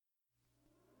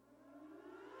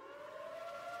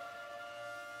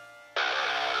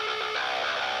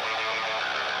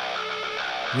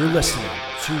You're listening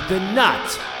to the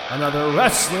Not Another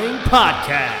Wrestling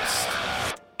Podcast.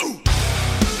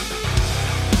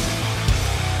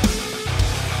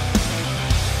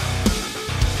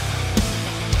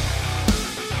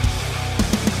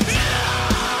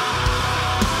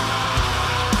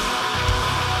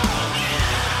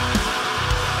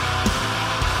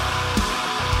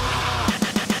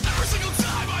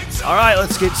 All right,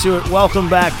 let's get to it. Welcome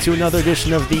back to another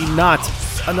edition of the Not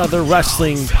Another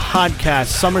Wrestling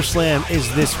Podcast. SummerSlam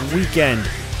is this weekend.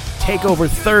 Takeover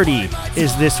 30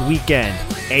 is this weekend.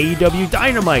 AEW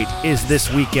Dynamite is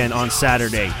this weekend on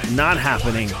Saturday. Not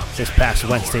happening this past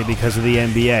Wednesday because of the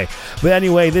NBA. But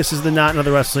anyway, this is the Not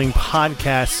Another Wrestling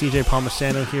Podcast. CJ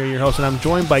Palmisano here, your host, and I'm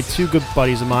joined by two good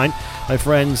buddies of mine, my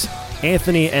friends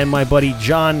Anthony and my buddy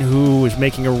John, who is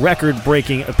making a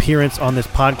record-breaking appearance on this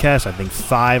podcast, I think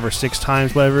 5 or 6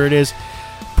 times, whatever it is.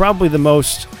 Probably the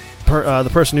most, the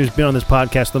person who's been on this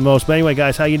podcast the most. But anyway,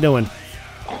 guys, how you doing?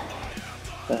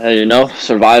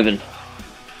 Surviving.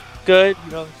 Good,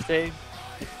 same.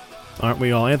 Aren't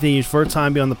we all? Anthony, your first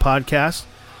time being on the podcast.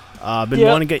 Been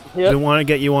wanting to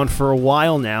get you on for a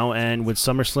while now, and with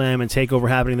SummerSlam and Takeover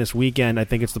happening this weekend, I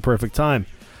think it's the perfect time.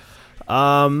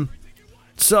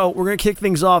 So we're going to kick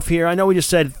things off here. I know we just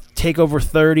said Takeover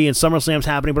 30 and SummerSlam's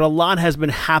happening, but a lot has been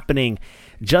happening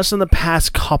just in the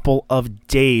past couple of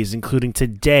days, including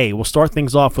today. We'll start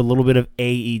things off with a little bit of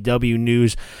AEW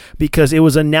news because it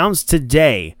was announced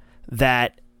today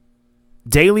that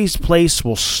Daily's Place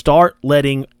will start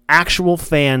letting actual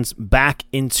fans back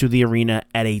into the arena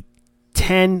at a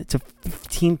 10 to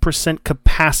 15%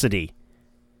 capacity.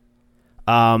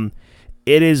 It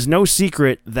is no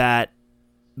secret that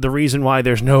the reason why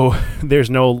there's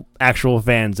no actual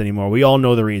fans anymore. We all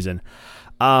know the reason.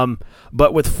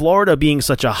 But with Florida being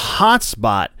such a hot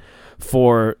spot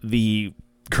for the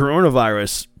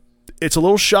coronavirus, it's a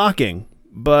little shocking.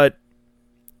 But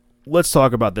let's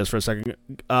talk about this for a second.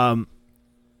 I'll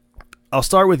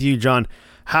start with you, John.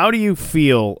 How do you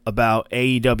feel about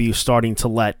AEW starting to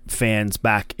let fans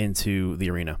back into the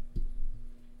arena?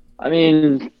 I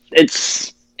mean,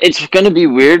 it's going to be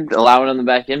weird allowing them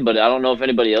back in, but I don't know if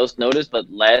anybody else noticed, but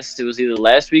it was either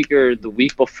last week or the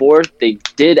week before, they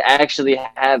did actually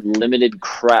have limited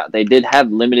crowd. They did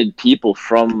have limited people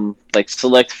from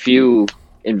select few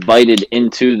invited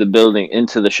into the building,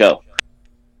 into the show.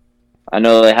 I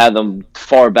know they had them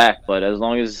far back, but as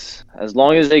long as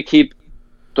they keep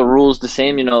the rules the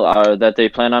same, that they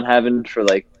plan on having for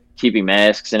keeping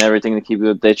masks and everything to keep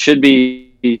it, they should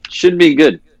be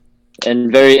good.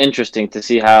 And very interesting to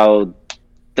see how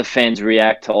the fans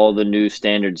react to all the new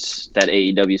standards that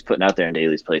AEW is putting out there in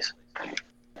Daily's Place.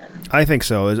 I think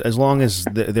so, as long as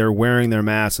they're wearing their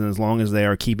masks and as long as they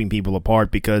are keeping people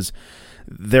apart, because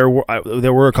there were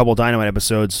a couple of Dynamite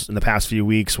episodes in the past few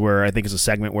weeks where I think it's a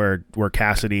segment where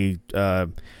Cassidy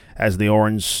has the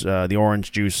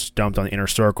orange juice dumped on the inner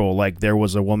circle. There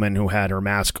was a woman who had her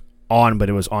mask on, but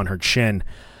it was on her chin.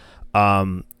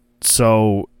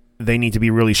 So they need to be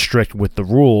really strict with the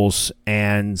rules,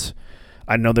 and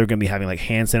I know they're going to be having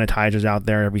hand sanitizers out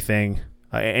there and everything.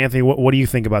 Anthony, what do you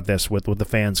think about this with the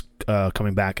fans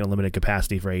coming back in a limited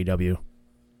capacity for AEW?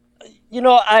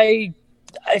 I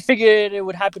figured it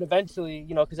would happen eventually,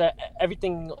 because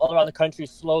everything all around the country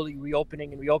is slowly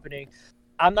reopening.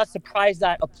 I'm not surprised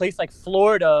that a place like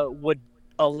Florida would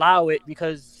allow it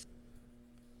because,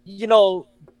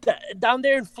 down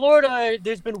there in Florida,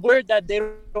 there's been word that they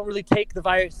don't really take the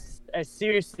virus as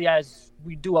seriously as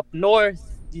we do up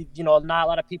north. Not a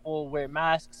lot of people wear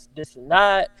masks, this and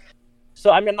that.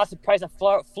 So, I'm not surprised that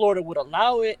Florida would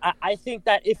allow it. I think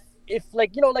that if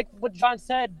what John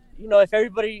said, if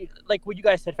everybody, what you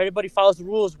guys said, if everybody follows the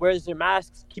rules, wears their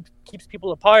masks, keeps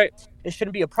people apart, it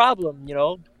shouldn't be a problem,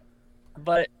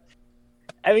 But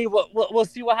we'll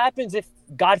see what happens if,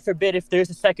 God forbid, if there's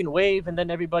a second wave and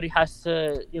then everybody has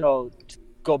to,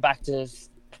 go back to,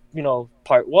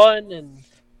 part one. And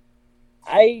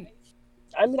I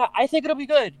think it'll be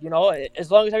good,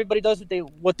 as long as everybody does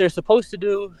what they're supposed to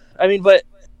do. But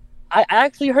I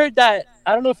actually heard that,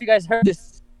 I don't know if you guys heard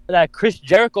this, that Chris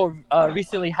Jericho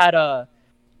recently had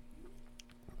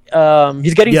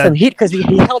he's getting some heat because he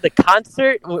held a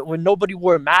concert when nobody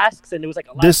wore masks and it was a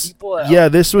lot of people.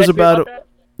 This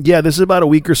is about a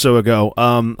week or so ago.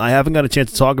 I haven't got a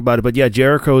chance to talk about it, but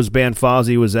Jericho's band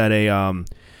Fozzy was at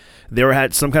they were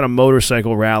at some kind of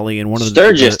motorcycle rally in one of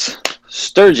Sturgis.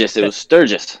 It was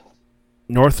Sturgis.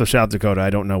 North or South Dakota, I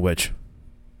don't know which.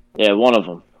 Yeah, one of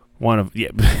them.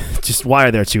 Just why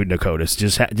are there two Dakotas?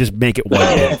 Just make it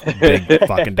one big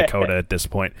fucking Dakota at this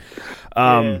point.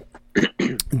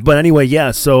 But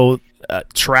anyway, so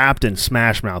Trapped and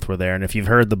Smash Mouth were there, and if you've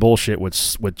heard the bullshit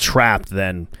with Trapped,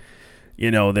 then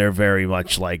they're very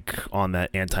much like on that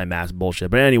anti-mask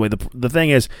bullshit. But anyway, the thing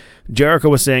is, Jericho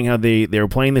was saying how they were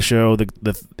playing the show.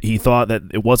 He thought that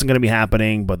it wasn't going to be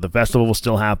happening, but the festival was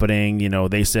still happening.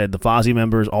 They said the Fozzy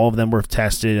members, all of them were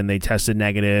tested, and they tested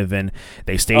negative, and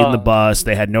they stayed in the bus.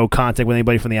 They had no contact with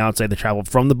anybody from the outside. They traveled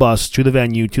from the bus to the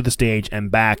venue, to the stage, and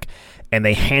back, and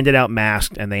they handed out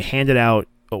masks, and they handed out,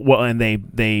 and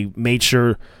they made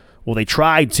sure, they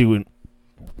tried to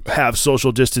have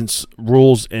social distance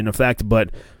rules in effect,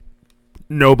 but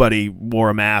nobody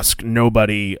wore a mask.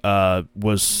 Nobody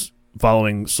was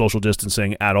following social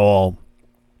distancing at all.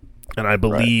 And I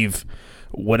believe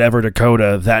whatever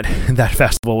Dakota that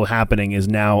festival happening is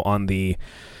now on the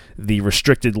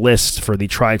restricted list for the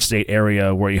tri-state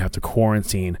area where you have to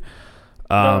quarantine.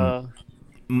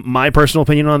 My personal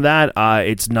opinion on that,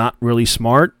 it's not really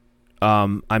smart.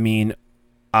 I mean,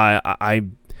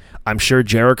 I'm sure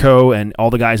Jericho and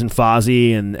all the guys in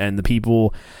Fozzy and the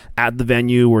people at the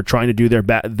venue were trying to do their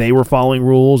best. They were following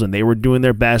rules and they were doing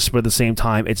their best, but at the same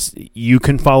time, you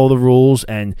can follow the rules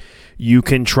and you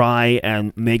can try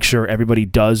and make sure everybody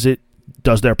does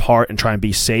their part and try and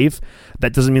be safe.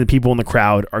 That doesn't mean the people in the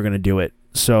crowd are going to do it.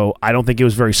 So I don't think it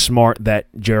was very smart that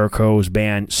Jericho's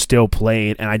band still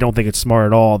played, and I don't think it's smart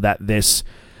at all that this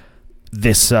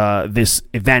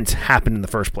event happened in the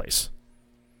first place.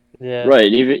 Yeah.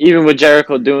 Right. Even with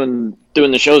Jericho doing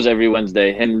the shows every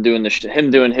Wednesday, him doing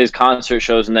his concert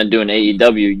shows and then doing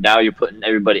AEW. Now you're putting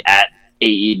everybody at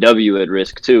AEW at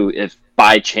risk too. If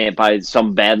by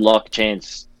some bad luck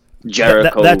chance,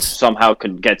 Jericho somehow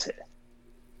gets it.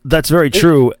 That's very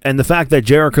true. And the fact that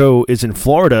Jericho is in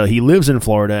Florida, he lives in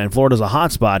Florida, and Florida's a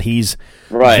hotspot. He's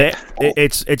right.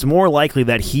 It's more likely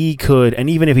that he could, and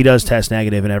even if he does test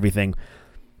negative and everything,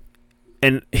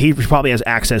 and he probably has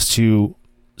access to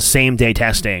same-day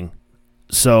testing,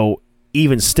 so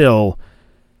even still,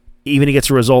 even if he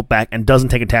gets a result back and doesn't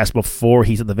take a test before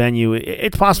he's at the venue,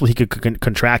 it's possible he could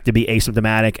contract to be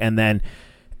asymptomatic, and then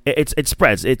it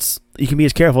spreads. You can be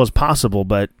as careful as possible,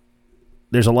 but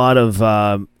there's a lot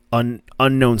of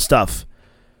unknown stuff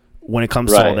when it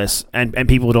comes to all this, and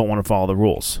people who don't want to follow the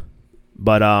rules.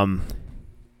 But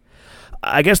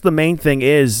I guess the main thing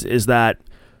is that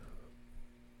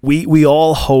we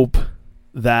all hope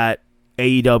that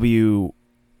AEW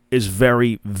is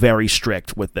very, very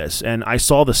strict with this. And I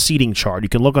saw the seating chart. You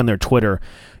can look on their Twitter.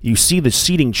 You see the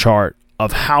seating chart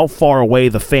of how far away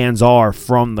the fans are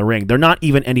from the ring. They're not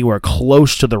even anywhere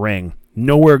close to the ring.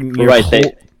 Nowhere near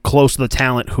close to the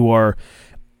talent who are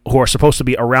supposed to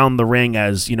be around the ring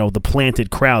as, the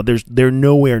planted crowd. They're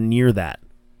nowhere near that.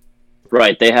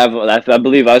 Right. They have, I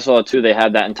believe I saw it too. They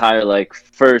had that entire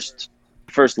first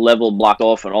level blocked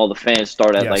off, and all the fans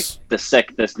start at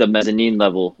the mezzanine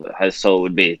level, so it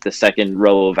would be the second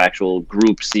row of actual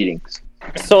group seating.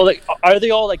 So are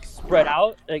they all spread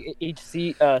out? Each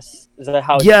seat, is that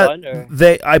how it's done? Or?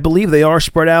 I believe they are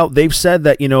spread out. They've said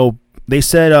that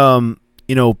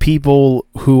people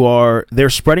they're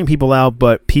spreading people out,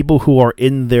 but people who are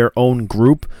in their own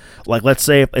group, let's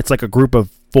say if it's a group of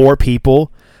 4 people,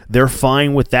 they're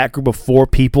fine with that group of 4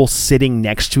 people sitting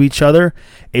next to each other.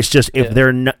 It's just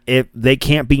if they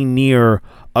can't be near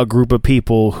a group of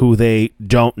people who they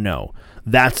don't know.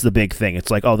 That's the big thing. It's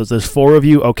there's 4 of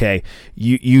you. Okay,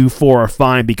 you 4 are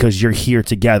fine because you're here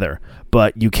together.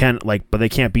 But you can't but they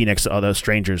can't be next to other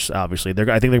strangers. Obviously, I think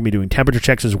they're gonna be doing temperature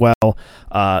checks as well.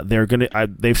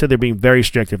 They've said they're being very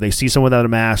strict. If they see someone without a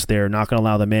mask, they're not gonna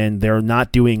allow them in. They're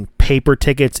not doing paper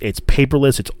tickets. It's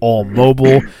paperless. It's all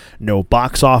mobile. No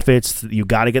box office. You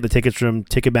got to get the tickets from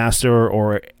Ticketmaster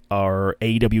or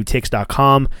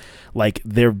AEWTix.com.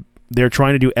 They're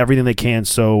trying to do everything they can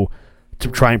to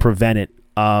try and prevent it.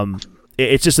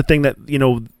 It's just a thing that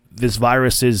this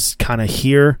virus is kind of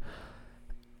here.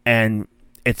 And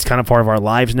it's kind of part of our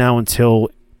lives now until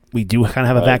we do kind of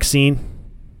have a vaccine.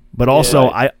 But also,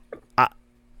 I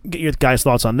get your guys'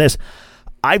 thoughts on this.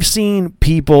 I've seen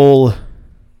people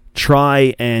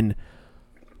try and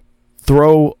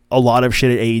throw a lot of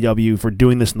shit at AEW for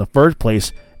doing this in the first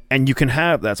place, and you can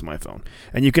have that's my phone,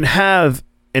 and you can have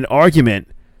an argument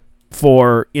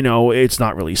for it's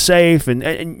not really safe,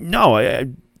 and no,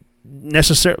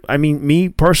 necessarily. I mean, me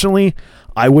personally,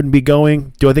 I wouldn't be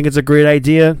going. Do I think it's a great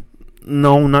idea?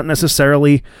 No, not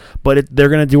necessarily, but they're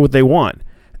going to do what they want.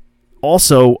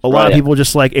 Also, a lot of people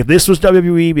just if this was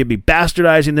WWE, they'd be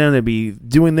bastardizing them, they'd be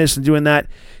doing this and doing that.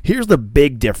 Here's the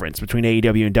big difference between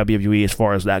AEW and WWE as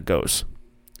far as that goes.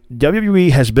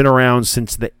 WWE has been around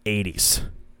since the 80s,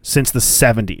 since the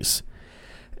 70s,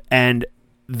 and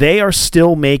they are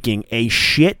still making a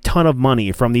shit ton of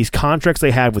money from these contracts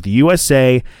they had with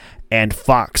USA and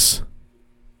Fox.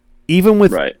 Even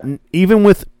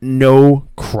with no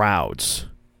crowds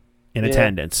in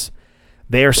attendance,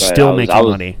 they are still making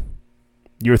money.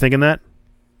 You were thinking that?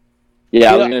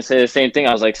 Yeah, I was gonna say the same thing.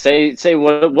 I was like, say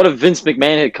what if Vince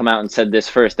McMahon had come out and said this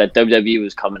first, that WWE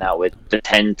was coming out with the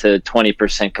 10 to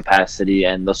 20% capacity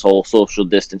and the whole social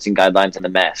distancing guidelines and the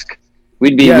mask.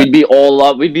 We'd be all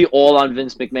up. We'd be all on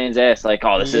Vince McMahon's ass, like,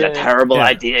 oh, this is a terrible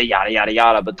idea, yada yada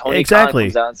yada. But Tony Khan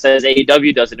comes out and says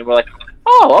AEW does it, and we're like,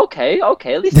 oh, okay.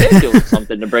 At least they're doing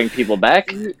something to bring people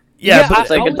back. Yeah, but it's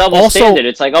like a double standard.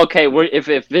 It's like, okay,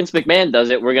 if Vince McMahon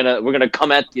does it, we're gonna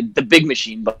come at the big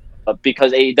machine, but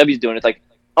because AEW's doing it, it's like,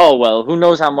 oh well, who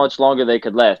knows how much longer they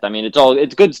could last? I mean,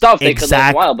 it's good stuff. They could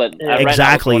last a while, but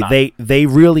exactly, right now, they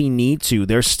really need to.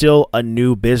 They're still a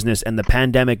new business, and the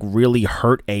pandemic really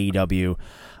hurt AEW.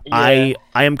 Yeah. I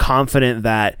am confident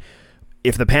that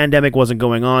if the pandemic wasn't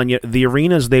going on, the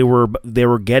arenas they were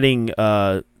getting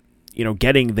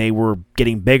they were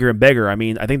getting bigger and bigger. I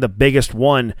mean, I think the biggest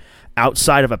one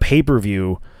outside of a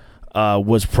pay-per-view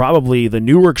was probably the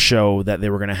Newark show that they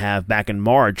were going to have back in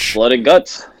March. Blood and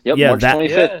Guts. Yep, yeah, March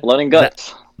 25th. Blood and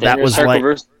Guts. That was like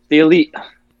versus the Elite.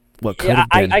 What could have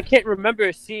been. I can't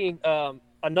remember seeing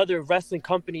another wrestling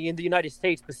company in the United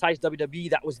States besides WWE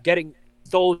that was getting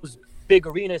those big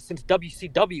arenas since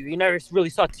WCW. You never really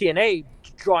saw TNA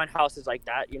drawing houses like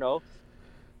that,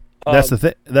 That's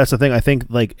the thing. I think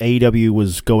like AEW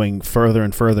was going further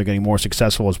and further, getting more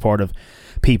successful as part of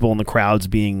people in the crowds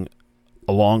being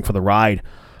along for the ride.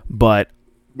 But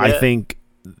I think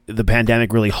the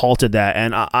pandemic really halted that,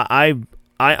 and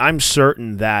I'm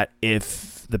certain that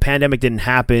if the pandemic didn't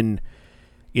happen,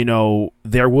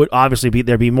 there would obviously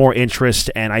there'd be more interest,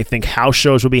 and I think house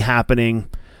shows would be happening.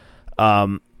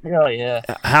 How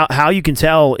you can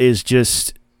tell is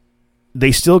just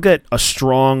they still get a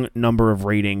strong number of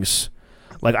ratings.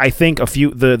 Like I think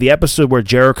the episode where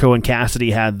Jericho and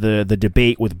Cassidy had the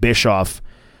debate with Bischoff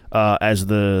as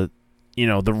the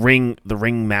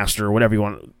ring master or whatever you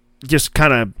want, just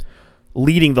kind of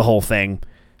leading the whole thing,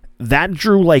 that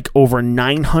drew like over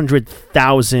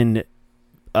 900,000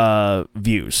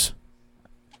 views,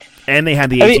 and they had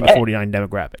the 18 to 49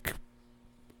 demographic.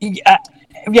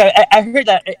 I heard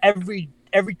that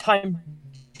every time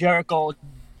Jericho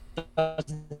does a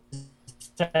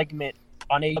segment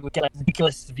on AEW would get like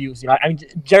ridiculous views. I mean,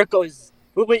 Jericho is.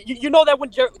 You know that when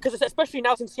because especially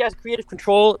now since he has creative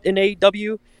control in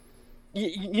AEW,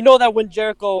 you know that when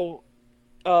Jericho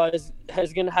is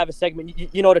gonna have a segment,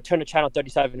 you know to turn to channel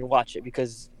 37 and watch it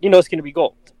because it's gonna be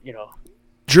gold.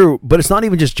 Drew, but it's not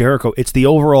even just Jericho; it's the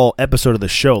overall episode of the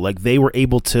show. Like they were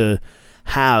able to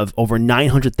have over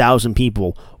 900,000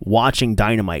 people watching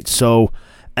Dynamite. So,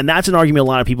 and that's an argument a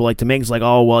lot of people like to make. It's like,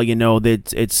 oh well,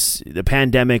 that it's the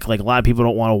pandemic. Like a lot of people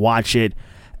don't want to watch it,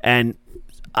 and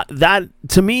that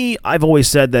to me, I've always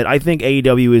said that I think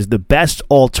AEW is the best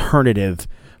alternative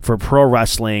for pro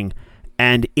wrestling,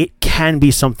 and it can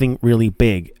be something really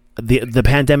big. The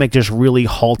pandemic just really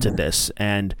halted this,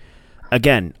 and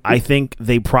again, I think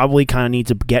they probably kind of need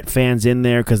to get fans in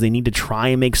there because they need to try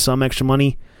and make some extra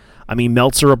money. I mean,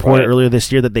 Meltzer reported earlier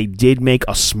this year that they did make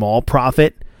a small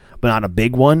profit, but not a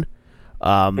big one.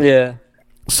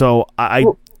 So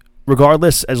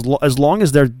regardless, as long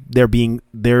as they're being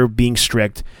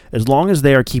strict, as long as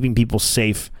they are keeping people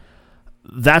safe,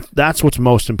 that's what's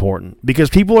most important, because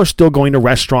people are still going to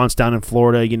restaurants down in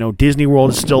Florida. Disney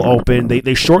World is still open.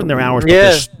 They shorten their hours,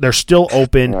 but they're still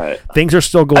open. Right. Things are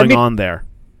still going on there.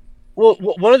 Well,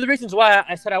 one of the reasons why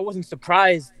I said I wasn't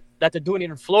surprised that they're doing it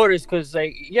in Florida is because,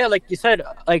 like you said,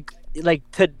 like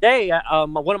today,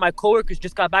 one of my coworkers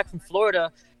just got back from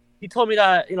Florida. He told me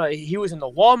that he was in the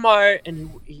Walmart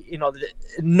and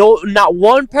not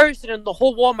one person in the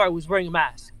whole Walmart was wearing a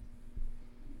mask.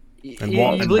 You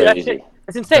believe that shit?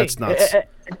 It's insane. That's nuts.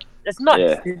 It's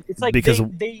nuts. Yeah. It's like because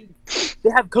they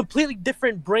have completely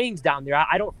different brains down there.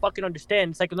 I don't fucking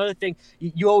understand. It's like another thing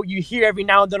you hear every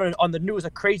now and then on the news, a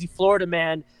crazy Florida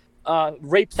man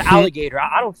rapes an alligator.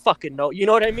 I don't fucking know. You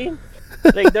know what I mean?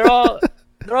 Like they're all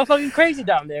fucking crazy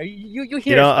down there. You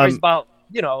hear stories about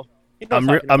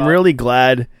I'm really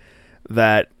glad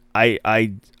that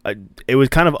I it was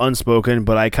kind of unspoken,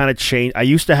 but I kind of changed. I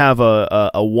used to have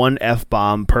a one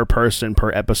F-bomb per person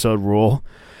per episode rule,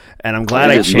 and I'm glad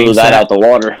I changed that out the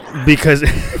water because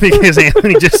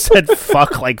Anthony just said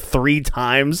fuck like 3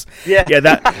 times. Yeah,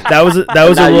 that was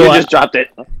a rule. You just dropped it.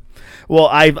 Well,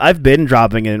 I've been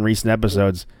dropping it in recent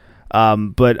episodes.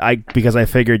 But because I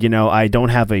figured, I don't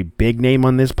have a big name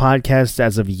on this podcast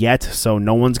as of yet, so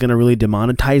no one's going to really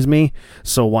demonetize me,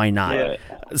 so why not? Yeah.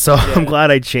 So I'm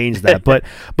glad I changed that. But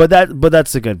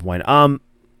that's a good point. And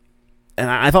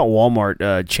I thought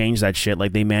Walmart changed that shit.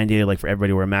 Like they mandated like for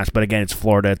everybody to wear a mask. But again, it's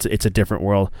Florida. It's a different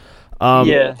world.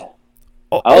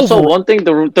 Also, one thing,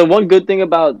 the one good thing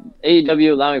about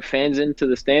AEW allowing fans into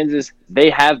the stands is they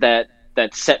have that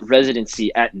set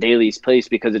residency at Daly's Place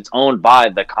because it's owned by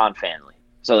the Khan family.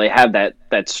 So they have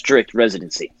that strict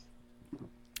residency.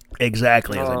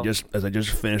 Exactly. As I just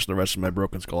finished the rest of my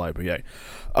Broken Skull IPA.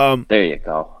 There you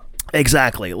go.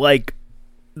 Exactly. Like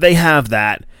they have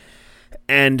that,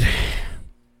 and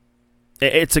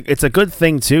it's a good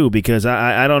thing too, because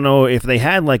I don't know if they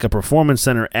had like a Performance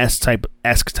Center esque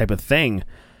type of thing,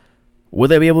 would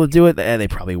they be able to do it? They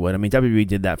probably would. I mean, WWE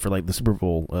did that for like the Super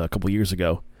Bowl a couple years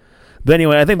ago. But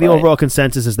anyway, I think the overall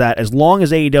consensus is that as long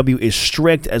as AEW is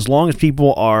strict, as long as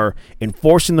people are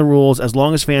enforcing the rules, as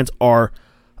long as fans are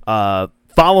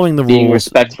following the rules,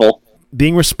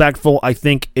 being respectful, I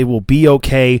think it will be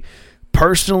okay.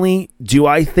 Personally, do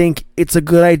I think it's a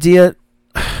good idea?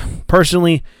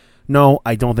 Personally, no,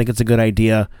 I don't think it's a good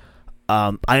idea.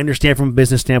 I understand from a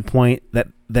business standpoint that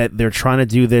they're trying to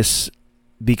do this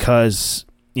because,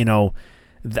 you know,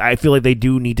 I feel like they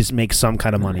do need to make some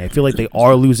kind of money. I feel like they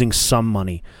are losing some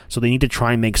money, so they need to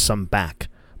try and make some back.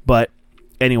 But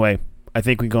anyway, I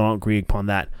think we can all agree upon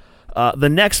that. The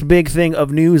next big thing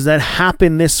of news that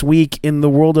happened this week in the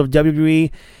world of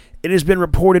WWE, it has been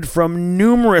reported from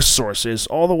numerous sources,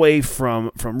 all the way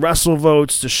from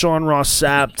WrestleVotes to Sean Ross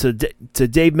Sapp to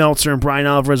Dave Meltzer and Brian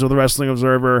Alvarez of the Wrestling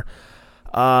Observer.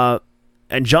 And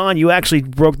John, you actually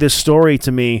broke this story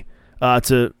to me. I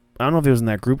don't know if it was in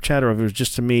that group chat or if it was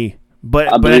just to me. But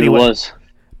anyway, it was.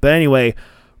 But anyway,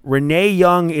 Rene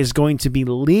Young is going to be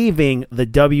leaving the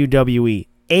WWE.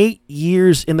 8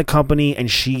 years in the company, and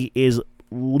she is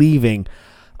leaving.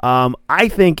 I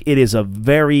think it is a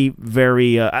very,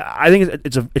 very. I think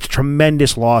it's a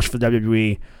tremendous loss for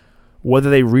WWE,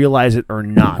 whether they realize it or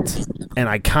not. And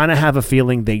I kind of have a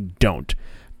feeling they don't,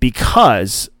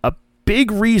 because a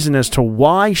big reason as to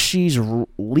why she's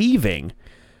leaving.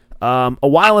 A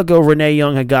while ago, Rene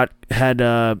Young had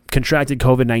contracted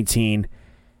COVID-19,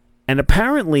 and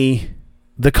apparently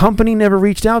the company never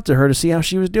reached out to her to see how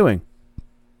she was doing.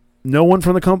 No one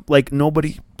from the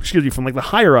nobody, from like the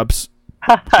higher ups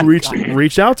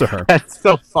reached out to her. That's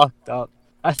so fucked up.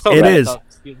 It is. Up.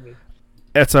 Excuse me.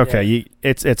 It's okay. Yeah.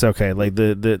 It's okay. Like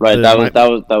the right. That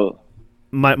was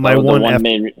my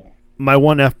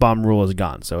one F-bomb rule is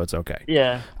gone, so it's okay.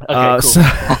 Yeah. Okay,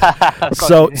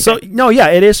 cool. so no, yeah,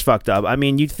 it is fucked up. I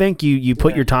mean, you'd think you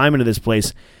put your time into this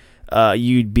place,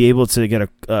 you'd be able to get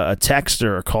a text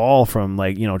or a call from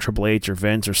like, you know, Triple H or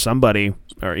Vince or somebody,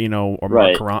 or, you know, or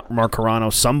Mark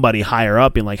Carrano, somebody higher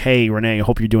up, being like, hey, Renee, I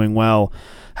hope you're doing well.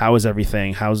 How is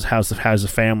everything? How's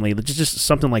the family? Just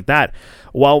something like that.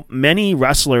 While many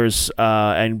wrestlers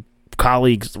and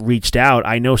colleagues reached out,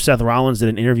 I know Seth Rollins did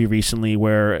an interview recently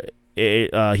where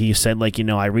he said, like, you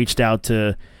know, I reached out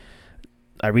to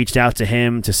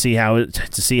him to see how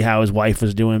his wife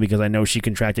was doing, because I know she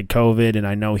contracted COVID and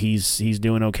I know he's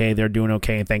doing okay. They're doing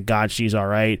okay, and thank God she's all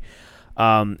right.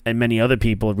 And many other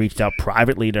people reached out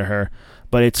privately to her.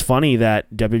 But it's funny that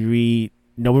WWE,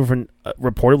 no one from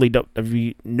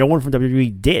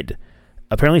WWE did.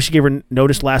 Apparently, she gave her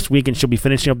notice last week, and she'll be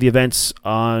finishing up the events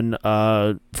on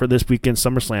for this weekend's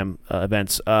SummerSlam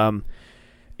events.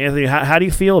 Anthony, how do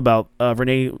you feel about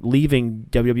Renee leaving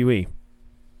WWE?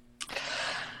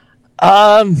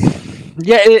 Yeah,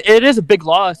 it is a big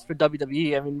loss for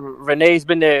WWE. I mean, Renee's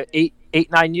been there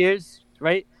 9 years,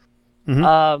 right?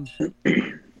 Mm-hmm.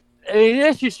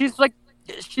 Yeah, she's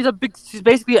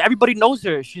basically, everybody knows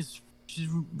her. She's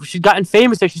gotten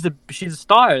famous there. She's a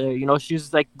star. You know,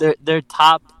 she's like their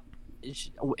top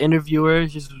interviewer.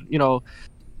 She's, you know,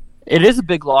 it is a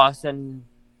big loss. And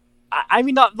I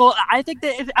mean, well, I think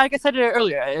that, like I said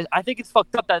earlier, I think it's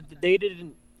fucked up that they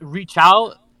didn't reach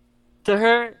out to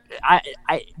her. I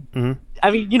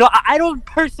mean, you know, I don't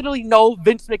personally know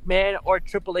Vince McMahon or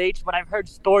Triple H, but I've heard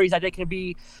stories that they can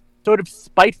be sort of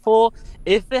spiteful.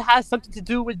 If it has something to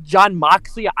do with Jon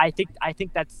Moxley, I think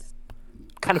that's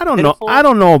kind of pitiful. I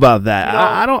don't know about that. You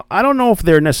know? I don't know if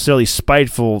they're necessarily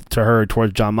spiteful to her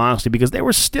towards Jon Moxley, because they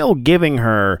were still giving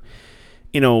her,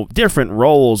 you know, different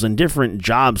roles and different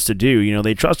jobs to do. You know,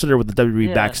 they trusted her with the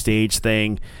WWE backstage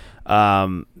thing.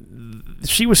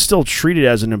 She was still treated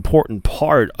as an important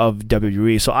part of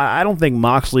WWE. So I don't think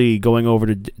Moxley going over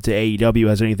to AEW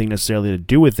has anything necessarily to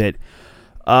do with it.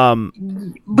 But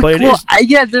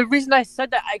the reason I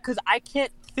said that, because I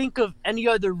can't think of any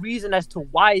other reason as to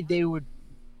why they would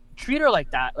treat her like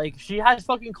that. Like, she has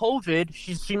fucking COVID.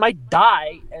 She might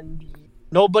die, and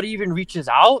nobody even reaches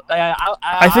out.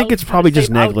 I think it's probably just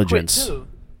negligence.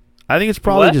 I think it's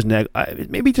probably just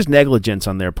maybe just negligence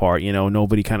on their part.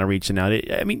 Nobody kind of reaching out.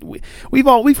 I mean,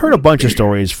 we've heard a bunch of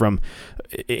stories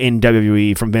in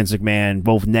WWE from Vince McMahon,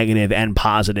 both negative and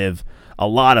positive. A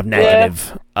lot of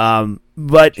negative,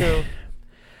 but True.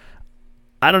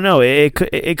 I don't know. It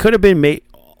could have been made.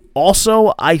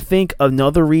 Also, I think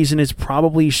another reason is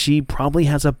she probably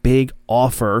has a big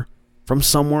offer from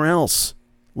somewhere else.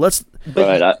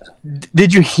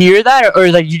 Did you hear that, or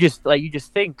you just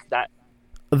think that?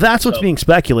 That's what's being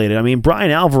speculated. I mean, Brian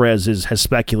Alvarez has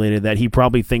speculated that he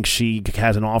probably thinks she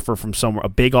has an offer from somewhere, a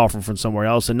big offer from somewhere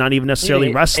else, and not even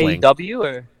necessarily wrestling.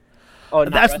 AEW or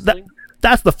wrestling?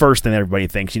 That's the first thing that everybody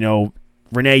thinks.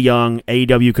 Rene Young,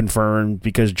 AEW confirmed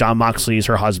because Jon Moxley is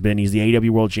her husband. He's the AEW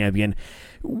World Champion.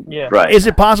 Yeah. Right. Is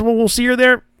it possible we'll see her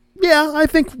there? Yeah, I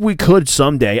think we could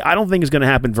someday. I don't think it's going to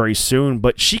happen very soon,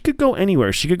 but she could go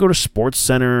anywhere. She could go to Sports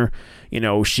Center. She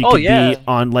could be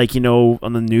on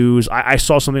on the news. I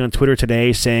saw something on Twitter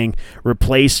today saying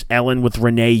replace Ellen with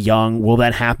Rene Young. Will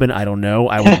that happen? I don't know.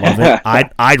 I would love it.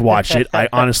 I'd watch it.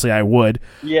 I would.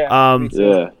 Yeah.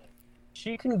 Yeah.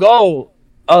 She can go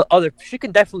she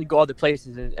can definitely go other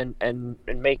places and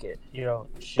make it.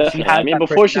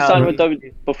 Before she signed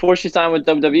with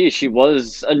WWE, she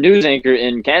was a news anchor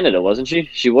in Canada, wasn't she?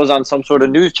 She was on some sort of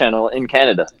news channel in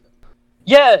Canada.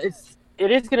 Yeah,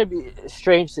 it is gonna be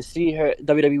strange to see her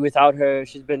WWE without her.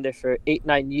 She's been there for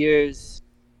 8-9 years.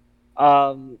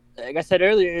 Like I said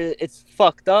earlier, it's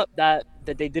fucked up that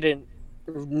they didn't.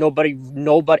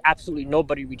 Absolutely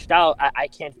nobody reached out. I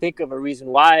can't think of a reason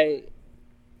why.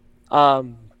 Go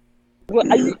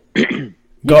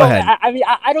ahead.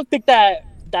 I don't think that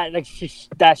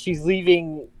she's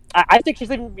leaving. I think she's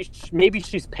leaving. Maybe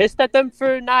she's pissed at them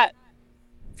for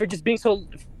just being so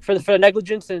for the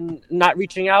negligence and not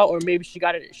reaching out, or maybe she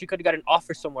could have got an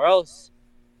offer somewhere else.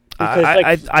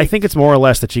 Because, I think it's more or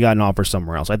less that she got an offer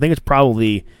somewhere else. I think it's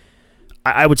probably.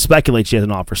 I would speculate she has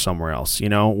an offer somewhere else,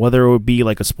 whether it would be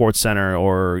like a Sports Center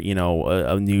or,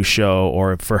 a news show,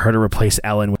 or for her to replace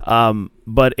Ellen.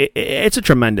 But it's a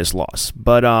tremendous loss.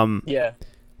 But, yeah.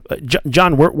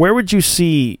 John, where would you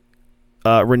see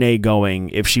Rene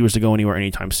going if she was to go anywhere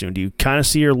anytime soon? Do you kind of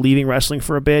see her leaving wrestling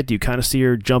for a bit? Do you kind of see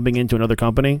her jumping into another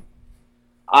company?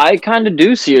 I kind of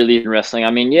do see her leaving wrestling.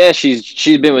 I mean, yeah, she's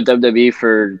been with WWE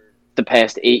for the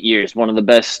past 8 years. One of the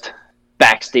best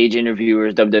backstage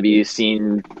interviewers WWE's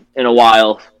seen in a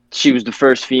while. She was the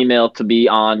first female to be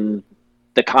on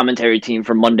the commentary team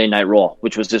for Monday Night Raw,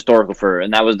 which was historical for her.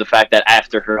 And that was the fact that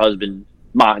after her husband,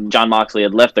 Jon Moxley,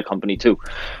 had left the company too.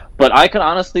 But I could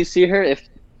honestly see her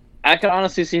going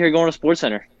to Sports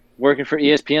Center, working for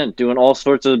ESPN, doing all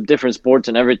sorts of different sports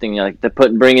and everything. Like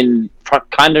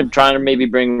trying to maybe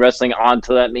bring wrestling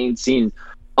onto that main scene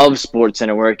of Sports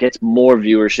Center, where it gets more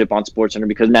viewership on Sports Center,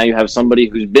 because now you have somebody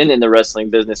who's been in the wrestling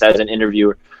business as an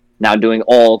interviewer now doing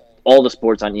all the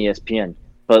sports on ESPN.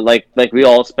 But like we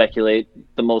all speculate,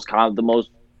 the most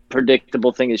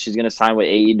predictable thing is she's going to sign with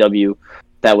AEW.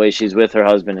 That way she's with her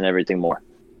husband and everything more.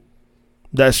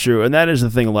 That's true, and that is the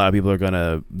thing. A lot of people are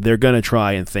gonna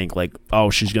try and think like, oh,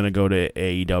 she's gonna go to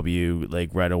AEW like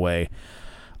right away.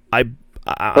 I'm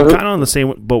kind of on the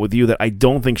same boat with you that I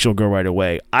don't think she'll go right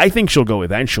away. I think she'll go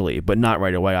eventually, but not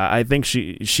right away. I think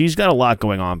she's got a lot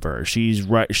going on for her. She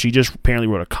just apparently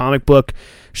wrote a comic book.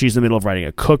 She's in the middle of writing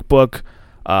a cookbook.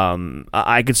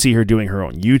 I could see her doing her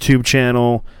own YouTube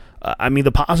channel.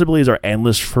 The possibilities are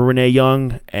endless for Rene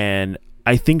Young, and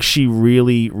I think she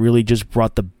really, really just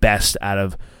brought the best out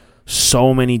of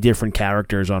so many different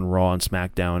characters on Raw and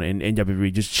SmackDown and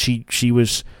WWE. She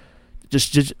was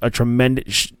just a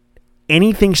tremendous.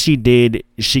 Anything she did,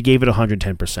 she gave it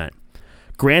 110%.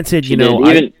 Granted,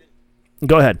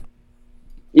 go ahead.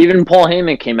 Even Paul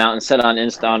Heyman came out and said on an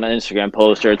Instagram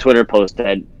post or a Twitter post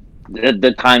that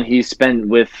the time he spent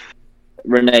with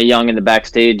Rene Young in the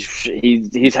backstage,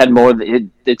 he's had more.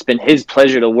 It's been his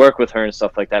pleasure to work with her and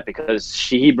stuff like that, because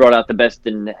he brought out the best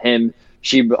in him.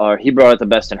 He brought out the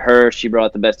best in her. She brought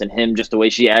out the best in him. Just the way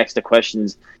she asked the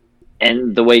questions,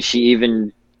 and the way she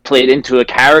even played into a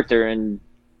character and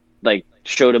like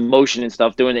showed emotion and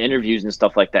stuff, doing the interviews and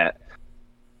stuff like that.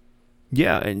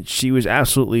 Yeah, and she was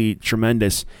absolutely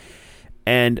tremendous.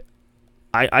 And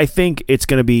I think it's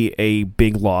going to be a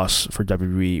big loss for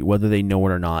WWE, whether they know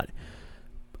it or not.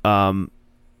 I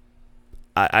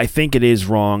think it is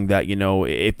wrong that,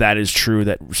 if that is true,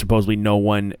 that supposedly no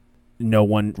one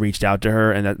reached out to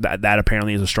her, and that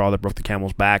apparently is a straw that broke the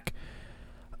camel's back.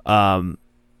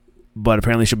 But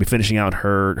apparently she'll be finishing out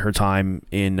her time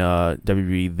in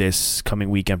WWE this coming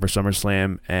weekend for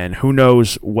SummerSlam, and who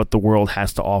knows what the world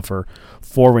has to offer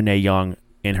for Rene Young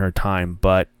in her time.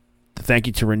 But thank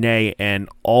you to Renee and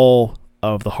all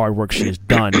of the hard work she has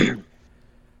done.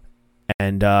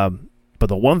 And but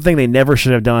the one thing they never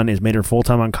should have done is made her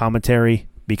full-time on commentary,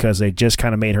 because they just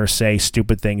kind of made her say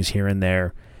stupid things here and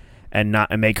there and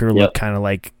make her look kind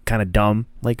of dumb.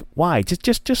 Like, why?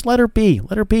 Just let her be.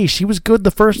 Let her be. She was good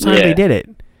the first time they did it.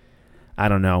 I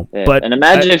don't know. Yeah. But and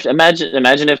imagine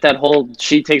if that whole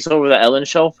she takes over the Ellen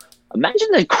show. Imagine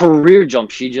the career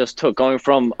jump she just took, going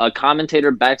from a commentator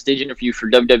backstage interview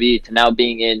for WWE to now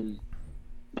being in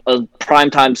a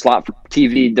primetime slot for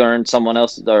TV during someone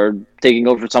else, or taking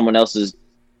over someone else's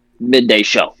midday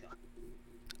show.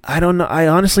 I don't know. I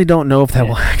honestly don't know if that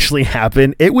will actually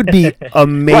happen. It would be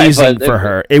amazing for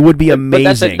her. It would be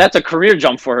amazing. But that's a career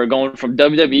jump for her, going from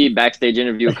WWE backstage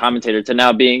interview commentator to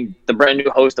now being the brand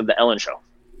new host of the Ellen show.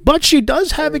 But she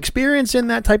does have experience in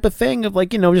that type of thing of,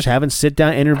 like, just having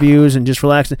sit-down interviews and just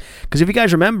relaxing. Because if you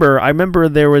guys remember, I remember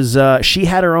there was she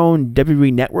had her own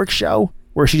WWE Network show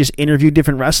where she just interviewed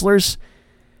different wrestlers.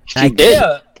 She did.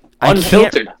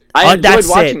 Unfiltered. I enjoyed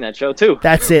watching that show, too.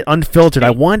 That's it, Unfiltered.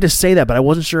 I wanted to say that, but I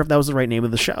wasn't sure if that was the right name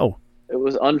of the show. It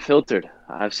was Unfiltered.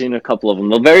 I've seen a couple of them.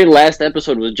 The very last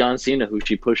episode was John Cena, who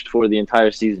she pushed for the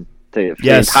entire season. The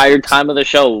entire time of the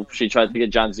show, she tried to get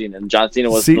John Cena, and John Cena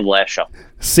was the last show.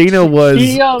 Cena was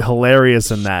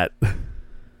hilarious in that.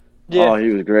 Yeah. Oh, he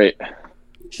was great.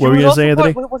 What were you going to say,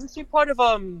 Anthony? Wasn't she part of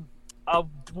what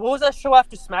was that show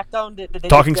after SmackDown?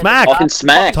 Talking Smack.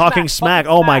 Talking Smack.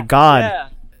 Oh my God. Yeah.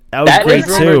 That was great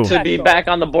too. To be back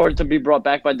on the board, to be brought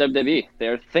back by WWE.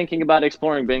 They're thinking about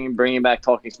exploring bringing back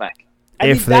Talking Smack.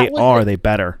 If they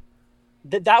better.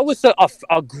 That was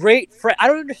a great. I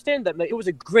don't understand that. It was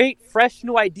a great, fresh,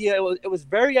 new idea. It was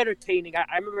very entertaining.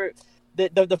 I remember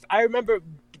I remember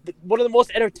one of the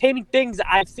most entertaining things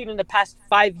I've seen in the past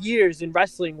 5 years in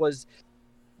wrestling was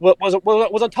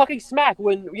on Talking Smack,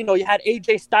 when you had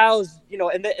AJ Styles,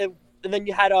 and then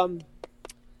you had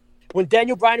when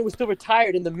Daniel Bryan was still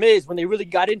retired, in The Miz, when they really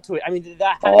got into it. I mean,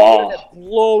 that ended up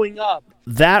blowing up.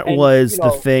 That was the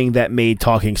thing that made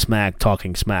Talking Smack,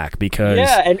 because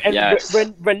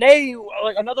Renee,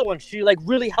 like, another one, she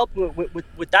really helped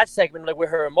with that segment, with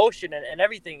her emotion and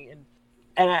everything,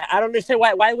 and I don't understand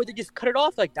why would they just cut it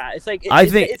off like that? It's like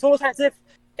it's almost as if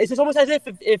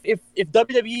if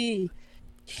WWE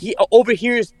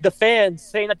overhears the fans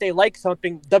saying that they like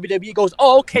something, WWE goes,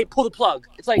 "Oh, okay, pull the plug."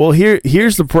 It's like, well,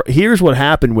 here's what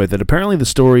happened with it. Apparently, the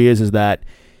story is that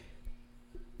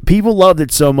people loved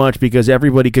it so much because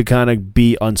everybody could kind of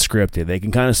be unscripted. They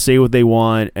can kind of say what they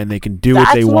want, and they can do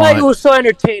what they want. That's why it was so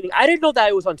entertaining. I didn't know that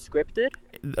it was unscripted.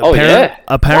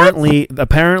 Apparently,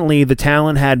 the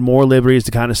talent had more liberties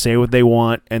to kind of say what they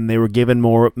want, and they were given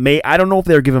more. I don't know if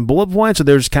they were given bullet points or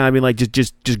they're just kind of being like,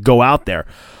 just go out there.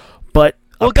 But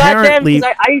goddamn,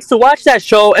 because I used to watch that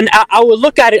show, and I would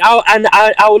look at it,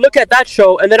 I would look at that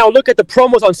show, and then I would look at the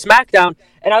promos on SmackDown,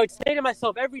 and I would say to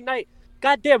myself every night,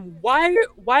 goddamn, why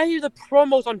are the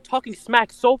promos on Talking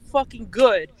Smack so fucking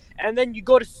good? And then you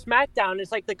go to SmackDown, and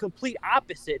it's like the complete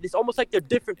opposite. It's almost like they're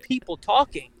different people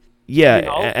talking. Yeah,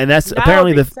 and that's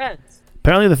apparently the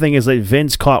thing is that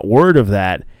Vince caught word of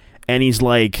that, and he's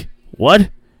like, what?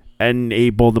 And he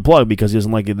pulled the plug because he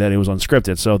doesn't like it that it was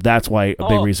unscripted. So that's why a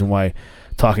big reason why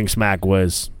Talking Smack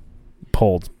was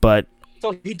pulled. But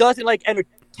so he doesn't like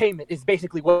entertainment is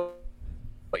basically what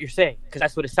you're saying, because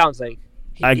that's what it sounds like.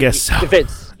 I guess so.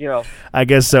 Vince, I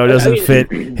guess so. It doesn't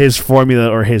fit his formula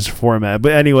or his format.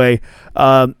 But anyway,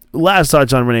 last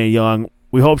touch on Rene Young.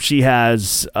 We hope she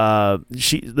has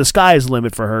the sky is the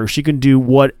limit for her. She can do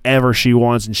whatever she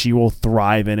wants, and she will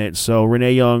thrive in it. So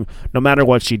Rene Young, no matter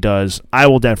what she does, I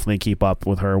will definitely keep up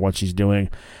with her, what she's doing,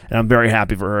 and I'm very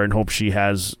happy for her and hope she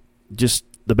has just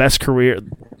the best career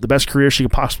she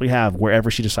could possibly have wherever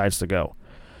she decides to go.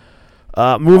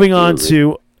 Moving on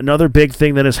to another big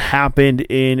thing that has happened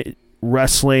in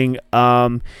wrestling.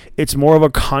 It's more of a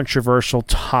controversial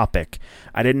topic.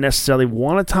 I didn't necessarily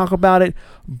want to talk about it,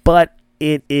 but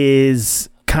it is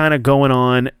kind of going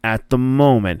on at the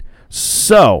moment.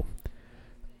 So,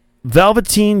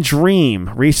 Velveteen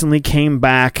Dream recently came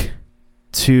back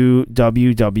to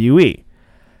WWE.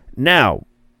 Now,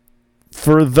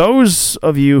 for those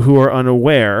of you who are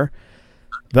unaware,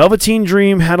 Velveteen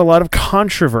Dream had a lot of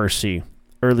controversy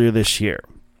earlier this year.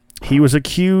 He was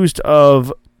accused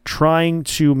of trying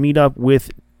to meet up with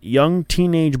young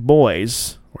teenage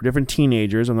boys, or different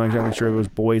teenagers. I'm not exactly sure if it was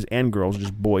boys and girls,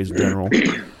 just boys in general.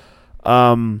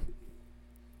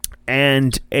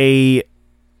 And a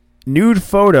nude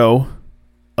photo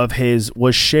of his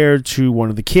was shared to one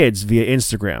of the kids via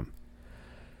Instagram.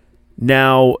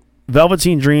 Now,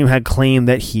 Velveteen Dream had claimed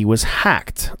that he was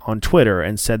hacked on Twitter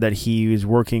and said that he was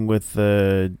working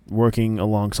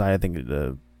alongside, I think,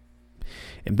 the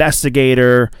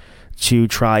investigator to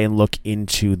try and look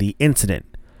into the incident.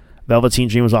 Velveteen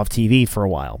Dream was off TV for a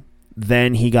while.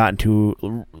 Then he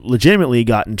legitimately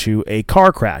got into a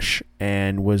car crash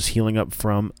and was healing up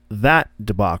from that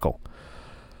debacle.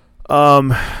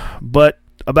 But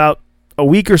about a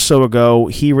week or so ago,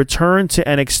 he returned to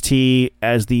NXT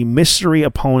as the mystery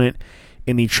opponent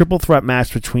in the triple threat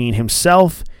match between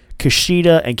himself,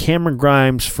 Kushida, and Cameron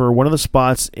Grimes for one of the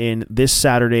spots in this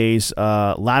Saturday's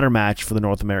ladder match for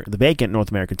the vacant North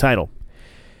American title.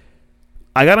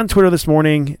 I got on Twitter this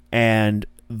morning, and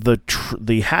the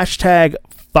hashtag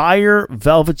Fire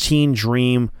Velveteen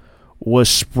Dream was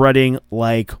spreading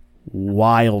like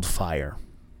wildfire.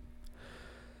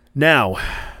 Now,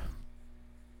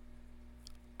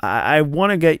 I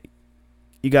want to get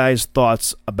you guys'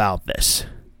 thoughts about this.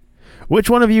 Which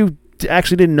one of you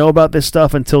actually didn't know about this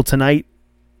stuff until tonight?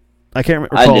 I can't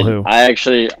recall who.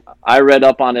 I read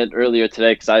up on it earlier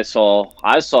today because I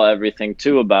saw everything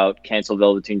too about cancel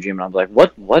Velveteen Dream, and I was like,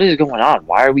 what is going on?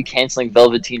 Why are we canceling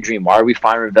Velveteen Dream? Why are we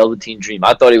firing Velveteen Dream?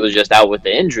 I thought he was just out with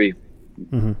the injury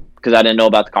because I didn't know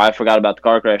about the car. I forgot about the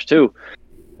car crash too.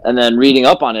 And then reading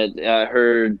up on it, I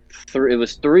heard it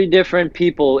was 3 different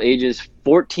people ages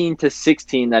 14 to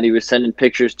 16 that he was sending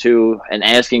pictures to and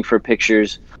asking for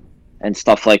pictures and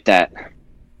stuff like that.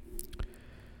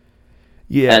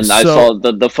 Yeah, and I saw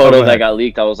the photo that got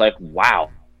leaked. I was like, wow,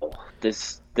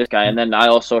 this guy. And then I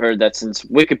also heard that since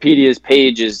Wikipedia's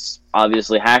page is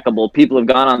obviously hackable, people have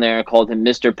gone on there and called him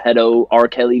Mr. Pedo, R.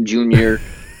 Kelly Jr.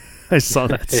 I saw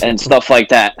that. And stuff like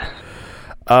that.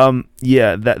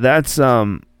 Yeah, that's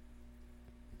a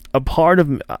part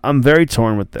of. I'm very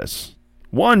torn with this.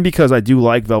 One, because I do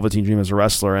like Velveteen Dream as a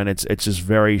wrestler, and it's just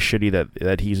very shitty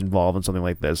that he's involved in something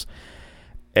like this.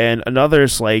 And another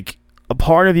is like, a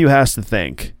part of you has to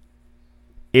think,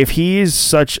 if he is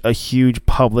such a huge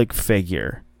public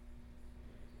figure,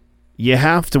 you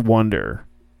have to wonder,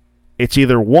 it's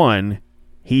either one,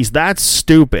 he's that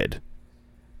stupid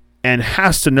and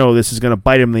has to know this is going to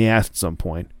bite him in the ass at some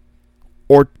point,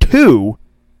 or two,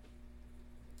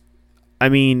 I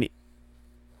mean,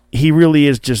 he really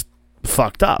is just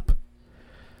fucked up.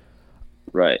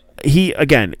 Right.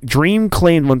 Dream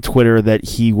claimed on Twitter that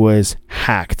he was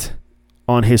hacked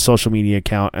on his social media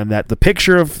account and that the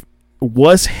picture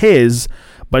was his,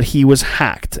 but he was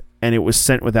hacked and it was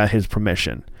sent without his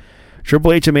permission.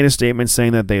 Triple H had made a statement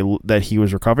saying that he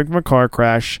was recovering from a car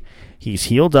crash. He's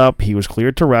healed up. He was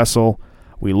cleared to wrestle.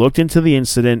 We looked into the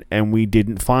incident and we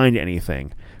didn't find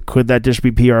anything. Could that just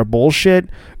be PR bullshit?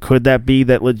 Could that be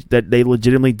that they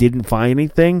legitimately didn't find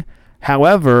anything?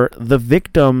 However, the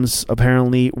victims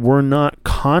apparently were not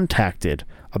contacted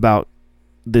about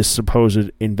this supposed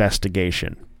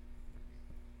investigation.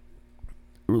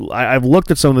 I've looked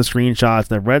at some of the screenshots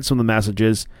and I've read some of the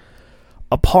messages.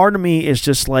 A part of me is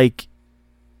just like,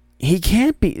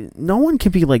 no one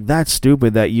can be like that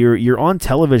stupid that you're on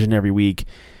television every week.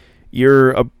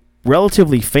 You're a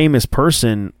relatively famous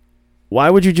person. Why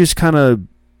would you just kind of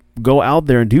go out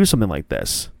there and do something like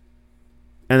this?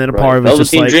 And then a part of it's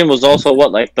just like... Velveteen Dream was also,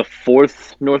 like the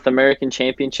 4th North American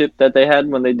Championship that they had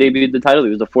when they debuted the title. He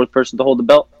was the 4th person to hold the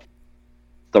belt.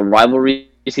 The rivalries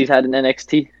he's had in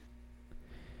NXT.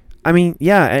 I mean,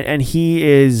 yeah, and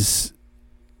he's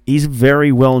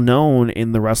very well known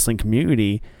in the wrestling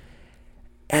community.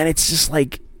 And it's just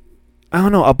like, I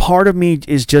don't know, a part of me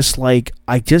is just like,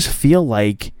 I just feel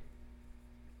like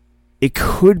it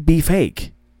could be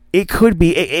fake. It could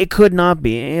be. It could not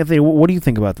be. Anthony, what do you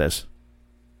think about this?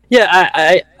 Yeah,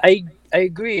 I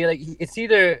agree. Like, it's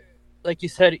either, like you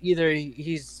said, either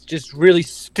he's just really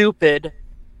stupid,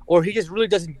 or he just really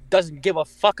doesn't give a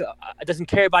fuck. Doesn't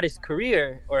care about his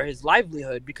career or his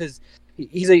livelihood, because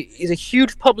he's a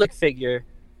huge public figure,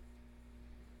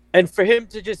 and for him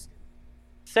to just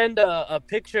send a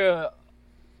picture,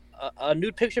 a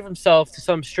nude picture of himself to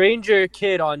some stranger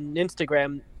kid on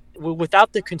Instagram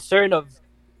without the concern of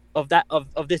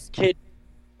this kid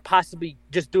possibly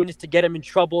just doing this to get him in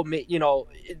trouble. You know,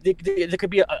 there could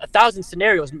be a thousand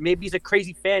scenarios. Maybe he's a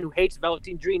crazy fan who hates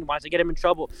Velveteen Dream and wants to get him in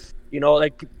trouble. You know,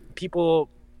 like, people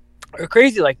are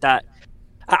crazy like that.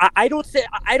 I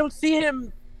don't see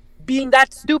him being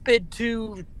that stupid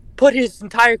to put his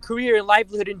entire career and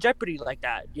livelihood in jeopardy like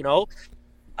that. You know,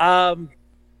 that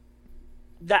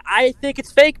I think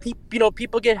it's fake.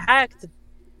 People get hacked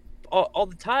all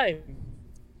the time.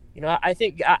 You know, I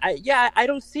think I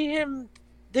don't see him.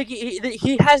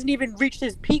 He hasn't even reached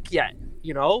his peak yet.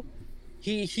 You know,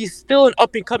 he's still an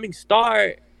up and coming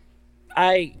star.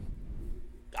 I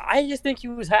I just think he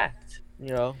was hacked. You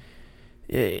know.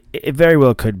 It very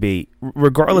well could be,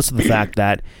 regardless of the fact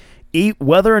that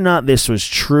whether or not this was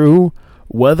true,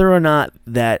 whether or not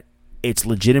that it's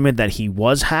legitimate that he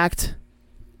was hacked,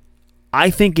 I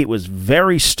think it was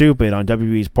very stupid on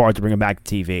WWE's part to bring him back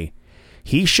to TV.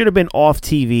 He should have been off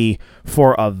TV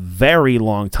for a very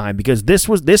long time because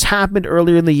this happened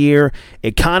earlier in the year.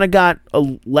 It kind of got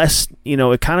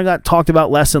it kind of got talked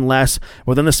about less and less.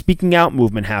 But then the speaking out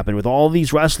movement happened with all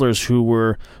these wrestlers who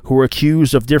were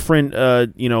accused of different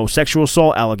sexual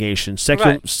assault allegations,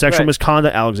 sexual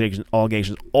misconduct allegations.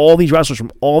 All these wrestlers from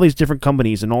all these different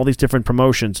companies and all these different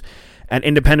promotions and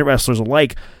independent wrestlers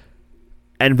alike.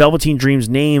 And Velveteen Dream's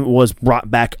name was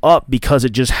brought back up because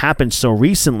it just happened so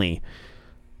recently.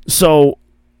 So,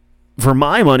 for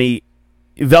my money,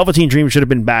 Velveteen Dream should have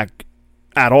been back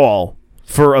at all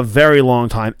for a very long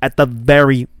time, at the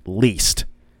very least.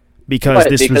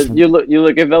 Because you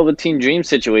look at Velveteen Dream's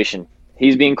situation.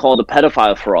 He's being called a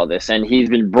pedophile for all this, and he's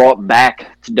been brought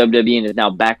back to WWE and is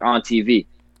now back on TV.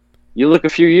 You look a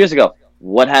few years ago,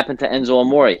 what happened to Enzo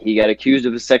Amore? He got accused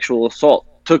of a sexual assault.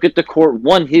 Took it to court,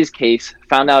 won his case,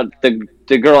 found out the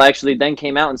girl actually then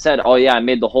came out and said, oh yeah, I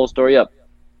made the whole story up.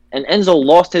 And Enzo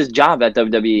lost his job at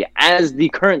WWE as the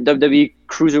current WWE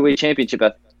Cruiserweight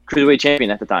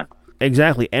Champion at the time.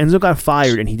 Exactly. Enzo got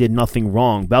fired and he did nothing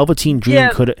wrong. Velveteen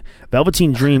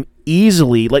Dream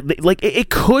easily it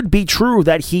could be true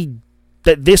that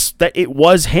it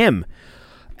was him.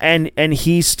 And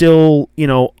he's still,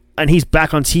 and he's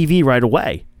back on TV right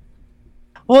away.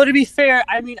 Well, to be fair,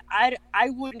 I mean, I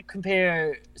wouldn't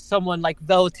compare someone like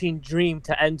Velveteen Dream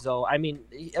to Enzo. I mean,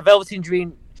 Velveteen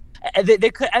Dream, they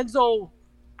could Enzo.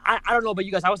 I don't know about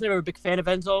you guys. I was never a big fan of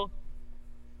Enzo.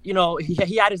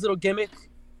 He had his little gimmick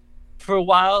for a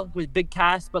while with Big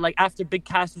Cass, but like after Big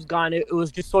Cass was gone, it was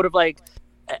just sort of like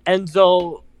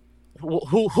Enzo.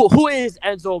 Who is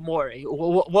Enzo Amore?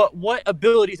 What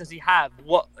abilities does he have?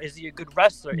 What is he a good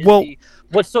wrestler?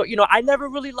 I never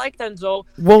really liked Enzo,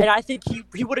 and I think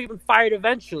he would have been fired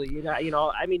eventually.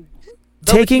 I mean,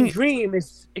 Velveteen Dream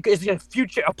is a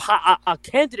future a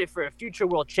candidate for a future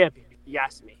world champion. If you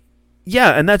ask me.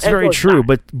 Yeah, and that's very true.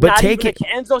 But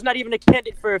Enzo's not even a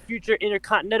candidate for a future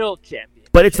Intercontinental champion.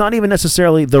 But it's not even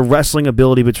necessarily the wrestling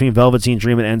ability between Velveteen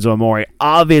Dream and Enzo Amore.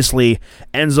 Obviously,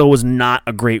 Enzo was not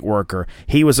a great worker.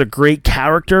 He was a great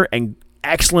character and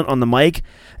excellent on the mic,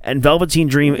 and Velveteen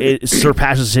Dream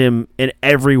surpasses him in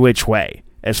every which way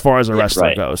as far as a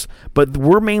wrestler goes. But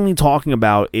we're mainly talking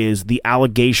about is the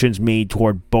allegations made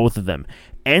toward both of them.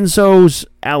 Enzo's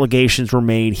allegations were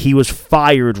made. He was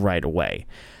fired right away.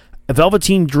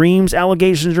 Velveteen Dream's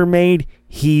allegations were made.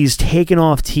 He's taken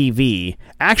off TV.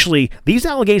 Actually, these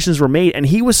allegations were made, and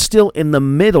he was still in the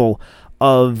middle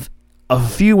of a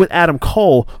feud with Adam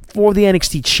Cole for the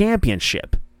NXT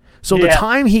Championship. So the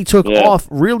time he took off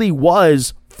really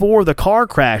was for the car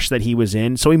crash that he was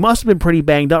in. So he must have been pretty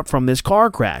banged up from this car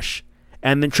crash.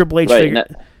 And then Triple H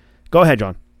figured... Go ahead,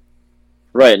 John.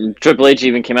 Right, and Triple H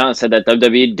even came out and said that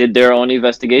WWE did their own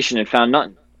investigation and found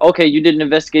nothing. Okay, you did an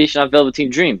investigation on Velveteen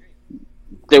Dream.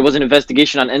 There was an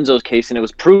investigation on Enzo's case, and it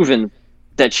was proven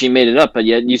that she made it up, but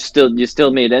yet you still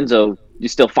made Enzo, you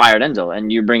still fired Enzo,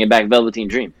 and you're bringing back Velveteen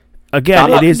Dream. Again, I'm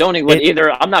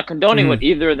not condoning what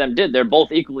either of them did. They're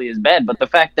both equally as bad, but the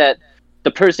fact that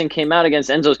the person came out against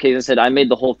Enzo's case and said, I made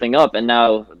the whole thing up, and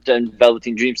now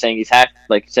Velveteen Dream saying he's hacked,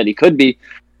 like you said he could be.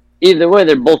 Either way,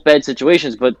 they're both bad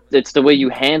situations, but it's the way you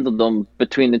handled them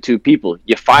between the two people.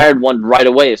 You fired one right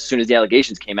away as soon as the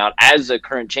allegations came out as a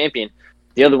current champion.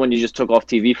 The other one you just took off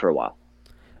TV for a while.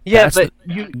 Yeah, but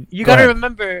you got to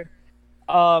remember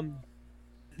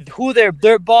who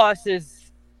their boss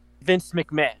is. Vince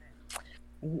McMahon.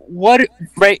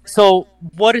 So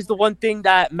what is the one thing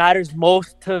that matters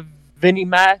most to Vinnie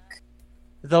Mac?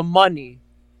 The money.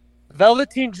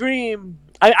 Velveteen Dream.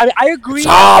 I agree. It's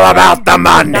all about the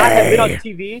money. Not have been on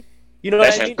TV. You know what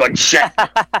I mean? This is good shit.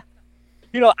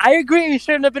 I agree he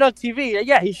shouldn't have been on TV.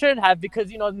 Yeah, he shouldn't have because,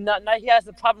 now he has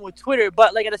the problem with Twitter.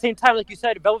 But, at the same time, like you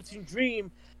said, Velveteen Dream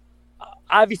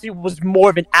obviously was more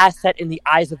of an asset in the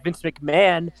eyes of Vince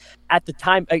McMahon at the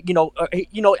time.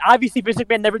 Obviously Vince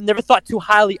McMahon never thought too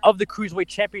highly of the Cruiserweight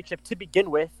Championship to begin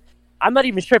with. I'm not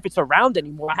even sure if it's around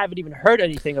anymore. I haven't even heard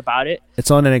anything about it. It's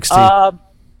on NXT.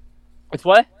 It's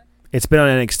what? It's been on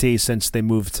NXT since they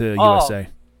moved to USA.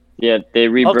 Yeah, they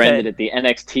rebranded it the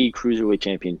NXT Cruiserweight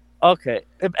Champion. Okay,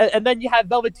 and then you have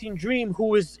Velveteen Dream,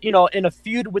 who is in a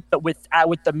feud with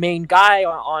the main guy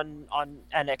on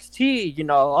NXT.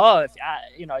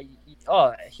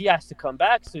 He has to come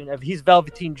back soon. If he's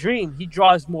Velveteen Dream, he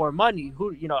draws more money.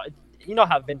 you know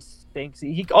how Vince thinks.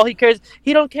 All he cares.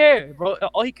 He don't care, bro.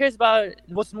 All he cares about,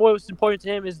 what's most important to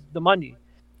him, is the money.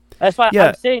 That's why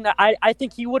I'm saying that I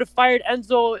think he would have fired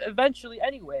Enzo eventually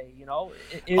anyway. You know,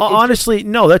 honestly,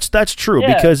 no, that's true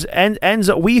because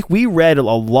Enzo. We read a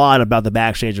lot about the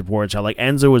backstage reports how like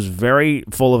Enzo was very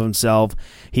full of himself.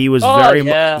 He was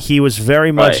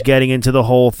very much getting into the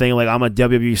whole thing like I'm a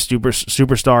WWE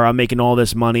superstar. I'm making all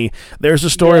this money. There's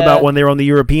a story about when they were on the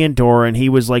European tour and he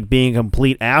was like being a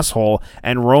complete asshole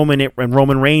and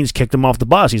Roman Reigns kicked him off the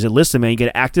bus. He said, "Listen, man, you got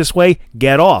to act this way.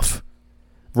 Get off."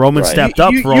 Roman stepped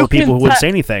up for all the people who wouldn't say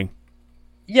anything.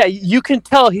 Yeah, you can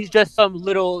tell he's just some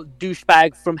little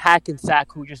douchebag from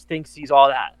Hackensack who just thinks he's all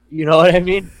that. You know what I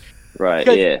mean? Right,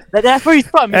 yeah. That's where he's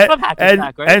from. He's from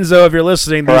Hackensack, right? Enzo, if you're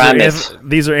listening,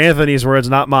 these are Anthony's words,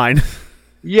 not mine.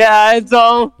 Yeah,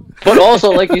 Enzo. But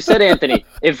also, like you said, Anthony,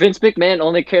 if Vince McMahon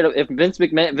only cared, if Vince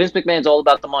McMahon's all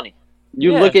about the money.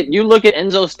 You look at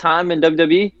Enzo's time in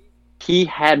WWE, he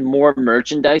had more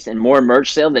merchandise and more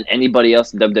merch sale than anybody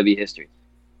else in WWE history.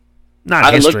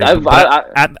 Not history, at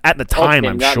the time,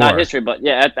 I'm sure. Not history, but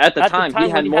at the time, he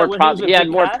had more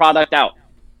product out.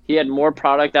 He had more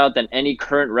product out than any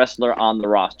current wrestler on the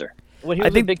roster. Well, he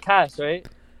was a big cast, right?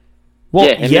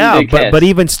 Well, but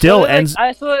even still,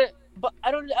 But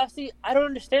I don't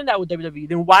understand that with WWE.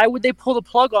 Then why would they pull the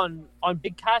plug on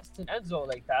Big Cass and Enzo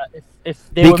like that if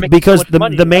they were making so much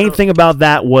money? The main thing about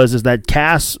that is that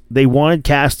Cass, they wanted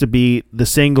Cass to be the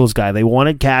singles guy. They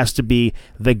wanted Cass to be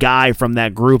the guy from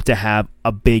that group to have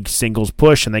a big singles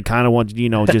push, and they kind of wanted,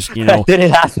 That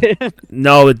didn't happen.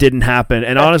 No, it didn't happen.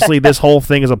 And honestly, this whole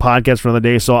thing is a podcast for another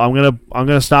day, so I'm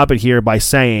gonna stop it here by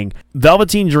saying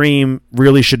Velveteen Dream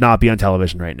really should not be on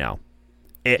television right now.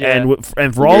 And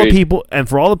for all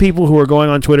the people who are going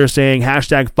on Twitter saying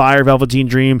 #fire Velveteen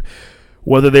Dream,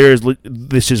 whether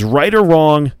this is right or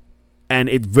wrong, and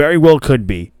it very well could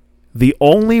be, the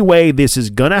only way this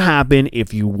is gonna happen,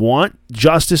 if you want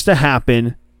justice to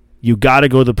happen, you gotta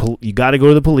go to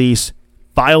the police,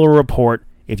 file a report.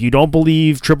 If you don't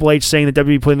believe Triple H saying that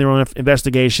WWE put in their own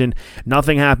investigation,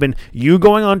 nothing happened, you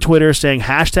going on Twitter saying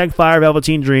 #fire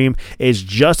Velveteen Dream is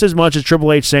just as much as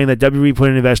Triple H saying that WWE put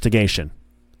in an investigation.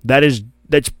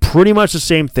 That's pretty much the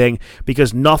same thing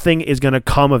because nothing is going to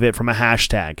come of it from a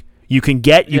hashtag. You can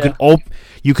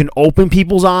open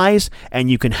people's eyes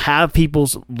and you can have people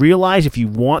realize if you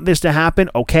want this to happen,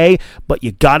 okay, but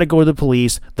you got to go to the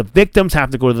police. The victims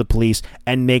have to go to the police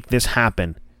and make this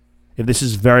happen. If this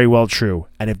is very well true,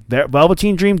 and if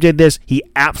Velveteen Dream did this, he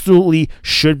absolutely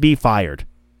should be fired.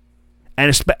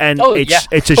 It's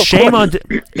a shame on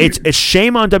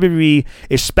WWE,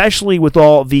 especially with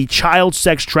all the child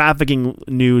sex trafficking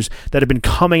news that have been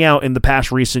coming out in the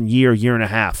past recent year and a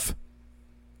half.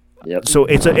 Yep. So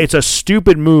it's a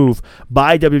stupid move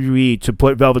by WWE to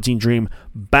put Velveteen Dream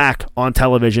back on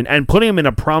television and putting him in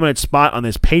a prominent spot on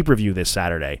this pay-per-view this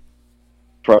Saturday.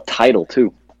 For a title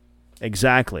too.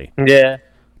 Exactly. Yeah.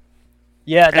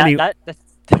 Yeah,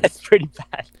 that's pretty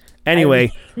bad.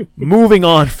 Anyway, moving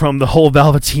on from the whole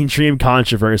Velveteen Dream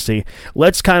controversy,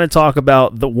 let's kind of talk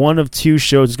about the one of two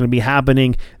shows that's going to be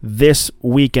happening this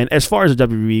weekend as far as the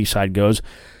WWE side goes.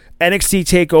 NXT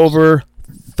Takeover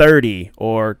 30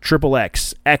 or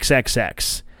XXX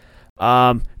XXX.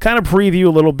 Kind of preview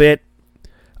a little bit.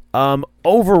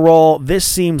 Overall, this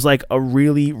seems like a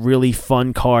really, really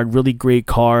fun card, really great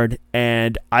card,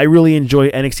 and I really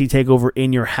enjoy NXT Takeover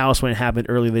in Your House when it happened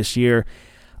earlier this year.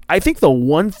 I think the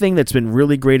one thing that's been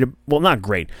really great, well, not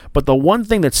great, but the one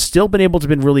thing that's still been able to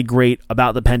be really great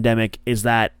about the pandemic is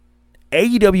that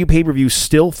AEW pay-per-views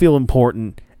still feel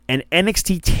important and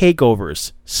NXT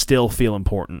takeovers still feel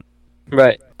important.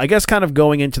 Right. I guess kind of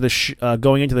going into the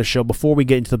show before we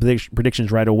get into the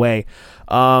predictions right away,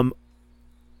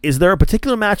 is there a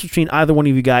particular match between either one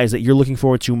of you guys that you're looking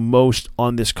forward to most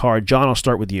on this card? John, I'll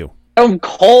start with you. Adam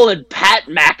Cole and Pat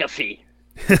McAfee.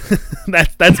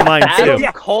 That's mine too. Adam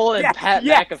Cole and Pat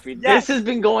McAfee. This has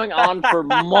been going on for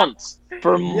months.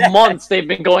 For months, they've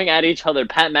been going at each other.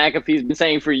 Pat McAfee's been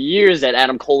saying for years that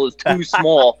Adam Cole is too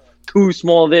small. Too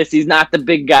small this. He's not the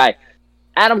big guy.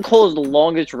 Adam Cole is the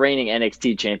longest reigning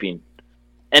NXT champion.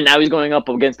 And now he's going up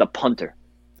against a punter.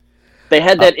 They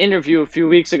had that interview a few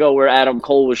weeks ago where Adam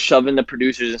Cole was shoving the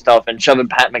producers and stuff and shoving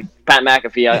Pat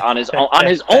McAfee on his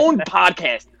own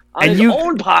podcast.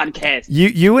 Own podcast.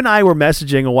 You and I were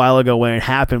messaging a while ago when it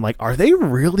happened, like, are they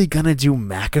really going to do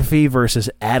McAfee versus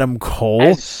Adam Cole?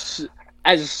 As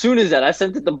soon as that, I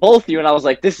sent it to both of you, and I was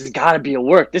like, this has got to be a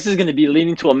work. This is going to be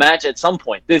leading to a match at some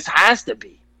point. This has to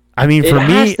be. I mean, It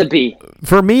has to be.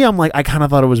 For me, I'm like, I kind of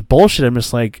thought it was bullshit. I'm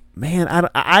just like, man,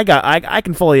 I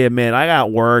can fully admit I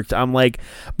got worked. I'm like,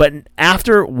 but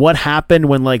after what happened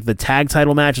when like the tag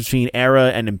title match between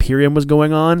Era and Imperium was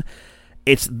going on,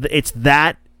 it's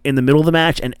that in the middle of the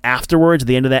match and afterwards, at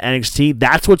the end of that NXT,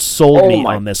 that's what sold me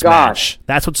on this match.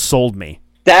 That's what sold me.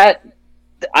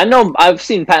 I know I've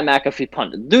seen Pat McAfee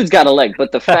punt. The dude's got a leg,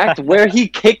 but the fact where he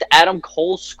kicked Adam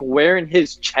Cole square in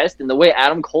his chest and the way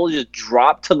Adam Cole just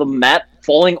dropped to the mat,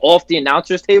 falling off the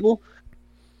announcer's table,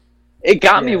 it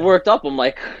got me worked up. I'm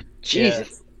like,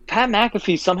 Jesus, Pat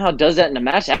McAfee somehow does that in a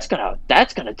match. That's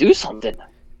gonna do something.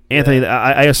 Anthony,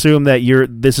 I assume that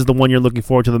this is the one you're looking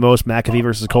forward to the most, McAfee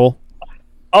versus Cole.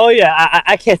 Oh yeah,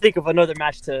 I can't think of another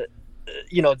match man.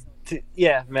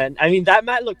 I mean that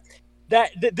match. Look.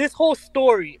 This whole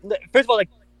story, first of all, like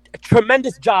a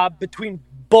tremendous job between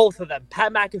both of them,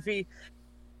 Pat McAfee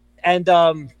and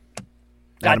Adam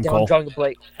Cole. I'm drawing a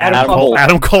blank. Adam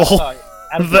Cole,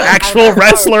 the actual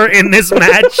wrestler in this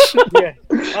match.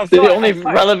 The only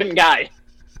relevant guy.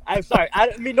 I'm sorry.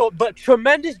 But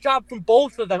tremendous job from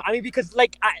both of them. I mean, because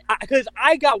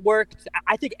I got worked.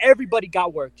 I think everybody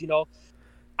got worked. You know,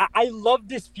 I love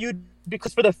this feud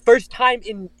because for the first time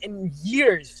in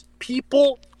years,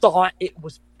 people thought it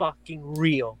was fucking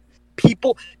real.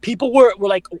 People were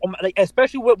like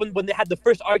especially when they had the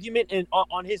first argument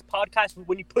on his podcast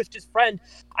when he pushed his friend.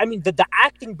 I mean the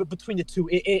acting between the two,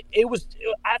 it was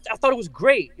I thought it was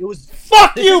great. It was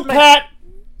fuck you, Pat.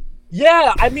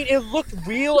 Yeah, I mean it looked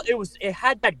real. It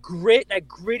had that grit, that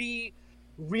gritty,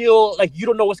 real, like you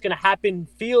don't know what's gonna happen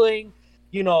feeling.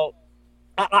 You know,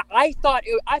 I thought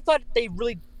they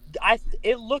really.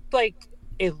 It looked like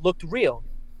it looked real.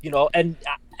 You know, and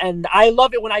I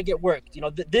love it when I get worked. You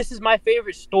know, this is my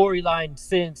favorite storyline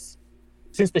since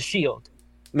the Shield,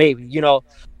 maybe. You know,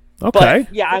 okay.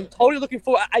 But, yeah, I'm totally looking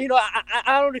forward. I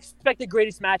don't expect the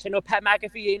greatest match. I know Pat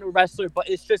McAfee ain't a wrestler, but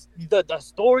it's just the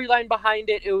storyline behind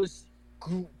it. It was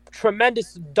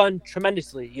tremendous, done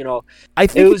tremendously. You know, I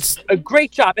think it was a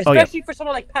great job, especially for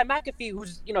someone like Pat McAfee,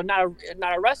 who's not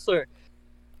a wrestler.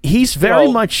 He's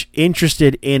very much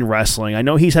interested in wrestling. I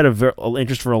know he's had an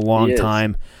interest for a long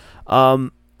time.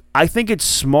 I think it's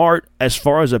smart as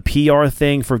far as a PR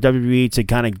thing for WWE to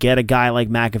kind of get a guy like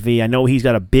McAfee. I know he's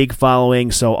got a big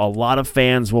following, so a lot of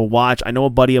fans will watch. I know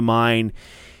a buddy of mine,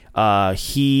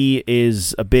 he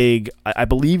is a big, I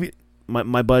believe,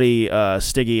 my buddy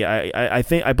Stiggy,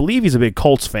 I believe he's a big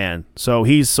Colts fan. So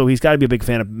he's got to be a big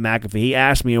fan of McAfee. He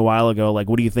asked me a while ago, like,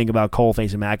 what do you think about Cole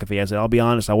facing McAfee? I said, I'll be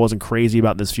honest, I wasn't crazy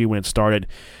about this feud when it started.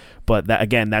 But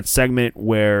that segment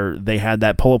where they had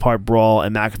that pull apart brawl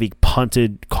and McAfee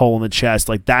punted Cole in the chest,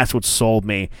 like that's what sold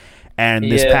me.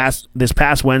 And this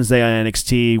past Wednesday on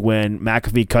NXT when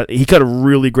McAfee cut a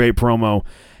really great promo.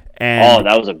 And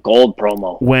that was a gold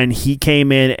promo. When he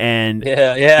came in and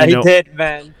he did,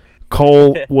 man.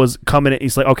 Cole was coming in.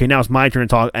 He's like, okay, now it's my turn to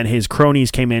talk. And his cronies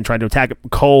came in, tried to attack him.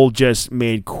 Cole just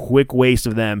made quick waste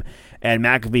of them. And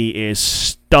McAfee is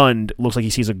stunned. Looks like he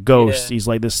sees a ghost. Yeah. He's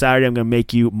like, this Saturday, I'm going to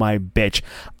make you my bitch.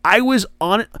 I was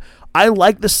on it. I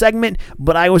liked the segment,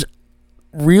 but I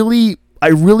really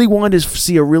wanted to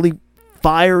see a really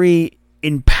fiery,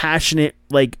 impassionate,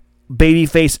 like,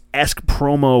 babyface-esque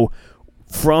promo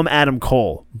from Adam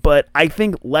Cole. But I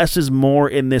think less is more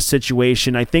in this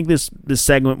situation. I think this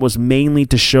segment was mainly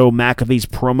to show McAfee's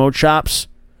promo chops.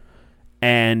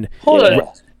 And hold on.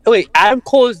 Wait, Adam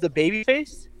Cole is the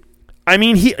babyface? I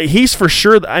mean, he's for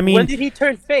sure. I mean, when did he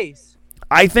turn face?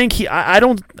 I think I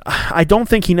don't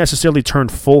think he necessarily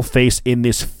turned full face in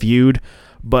this feud,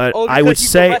 but I would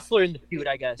say the wrestler in the feud,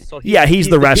 I guess. So he's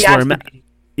the wrestler.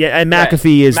 And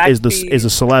McAfee is a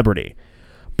celebrity.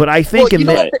 But I think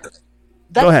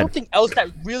that's something else that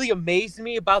really amazed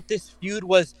me about this feud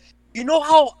was, you know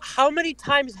how many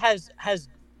times has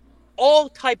all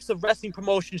types of wrestling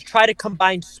promotions try to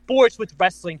combine sports with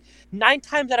wrestling. 9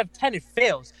 times out of 10 it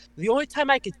fails. The only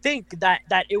time I could think that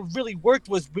it really worked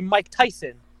was with Mike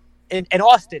Tyson and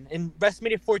Austin in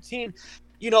WrestleMania 14.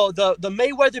 You know, the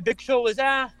Mayweather Big Show was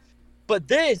but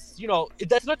this, you know,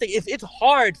 that's nothing. It's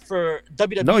hard for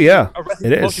WWE, a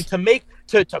wrestling promotion, to make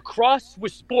to cross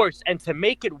with sports and to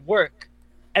make it work.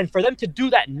 And for them to do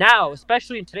that now,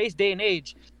 especially in today's day and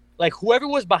age, like whoever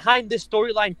was behind this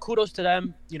storyline, kudos to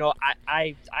them. You know,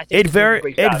 I think it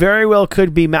very well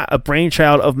could be a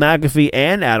brainchild of McAfee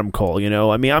and Adam Cole. You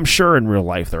know, I mean, I'm sure in real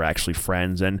life they're actually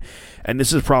friends, and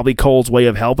this is probably Cole's way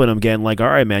of helping him again. Like, all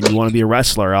right, man, you want to be a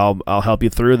wrestler? I'll help you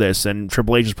through this. And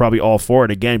Triple H is probably all for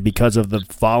it again because of the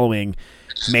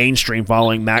mainstream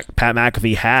following Pat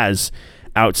McAfee has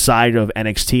outside of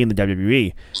NXT and the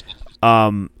WWE.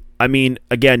 I mean,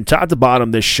 again, top to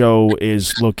bottom, this show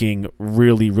is looking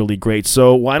really, really great.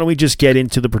 So why don't we just get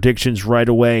into the predictions right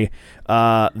away?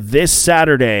 This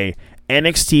Saturday,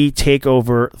 NXT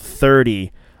Takeover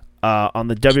 30 on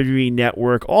the WWE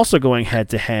Network, also going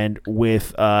head-to-head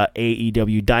with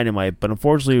AEW Dynamite, but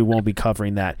unfortunately we won't be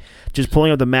covering that. Just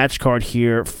pulling up the match card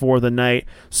here for the night.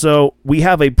 So we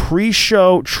have a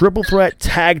pre-show triple threat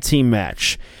tag team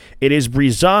match. It is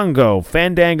Breezango,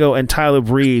 Fandango, and Tyler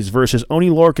Breeze versus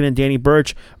Oni Lorcan and Danny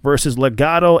Burch versus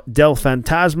Legado del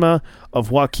Fantasma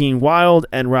of Joaquin Wilde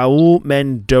and Raul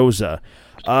Mendoza.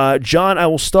 John, I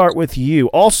will start with you.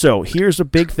 Also, here's a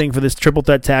big thing for this triple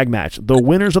threat tag match. The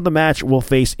winners of the match will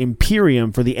face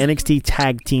Imperium for the NXT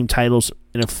tag team titles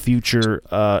in a future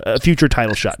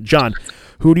title shot. John,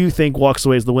 who do you think walks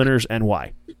away as the winners and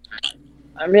why?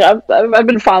 I mean, I've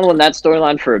been following that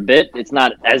storyline for a bit. It's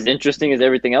not as interesting as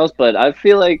everything else, but I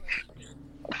feel like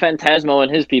Phantasmo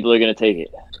and his people are going to take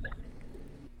it.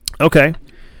 Okay.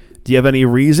 Do you have any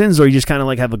reasons, or you just kind of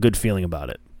like have a good feeling about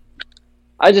it?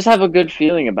 I just have a good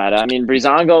feeling about it. I mean,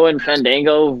 Breezango and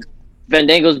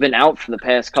Fandango's been out for the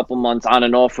past couple months on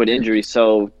and off with injuries,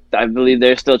 so I believe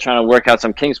they're still trying to work out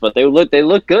some kinks, but they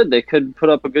look good. They could put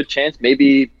up a good chance.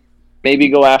 Maybe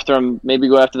go after them. Maybe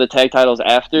go after the tag titles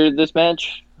after this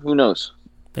match. Who knows?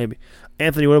 Maybe.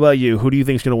 Anthony, what about you? Who do you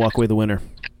think is going to walk away the winner?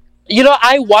 You know,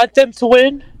 I want them to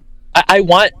win. I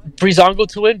want Breezango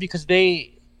to win because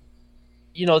they've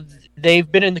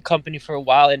been in the company for a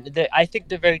while, and I think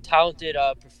they're very talented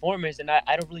performers, and I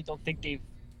don't think they've,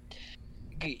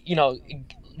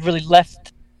 really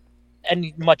left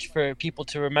any much for people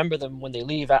to remember them when they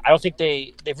leave. I don't think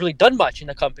they've really done much in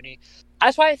the company.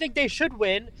 That's why I think they should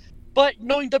win. But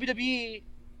knowing WWE,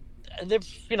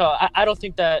 I don't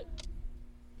think that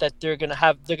they're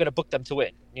gonna book them to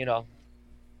win.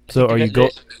 So are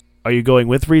you going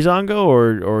with Breezango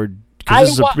or?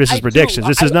 This is predictions.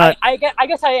 This is not. I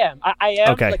guess I am. I am.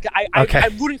 Okay.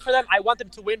 I'm rooting for them. I want them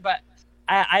to win, but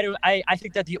I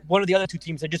think that one of the other two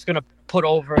teams are just gonna put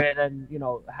over it and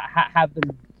have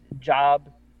them job.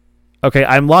 Okay,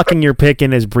 I'm locking your pick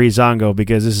in as Breezango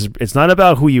because it's not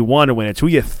about who you want to win; it's who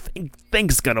you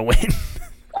think's gonna win.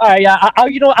 All right, yeah. I'll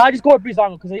just go with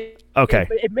Breezango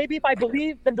because maybe if I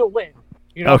believe, then they'll win.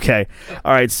 Okay,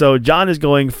 all right. So John is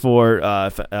going for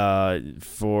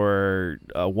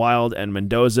Wild and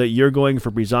Mendoza. You're going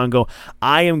for Breezango.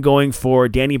 I am going for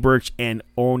Danny Burch and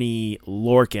Oni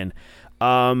Lorcan.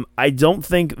 I don't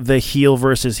think the heel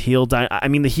versus heel.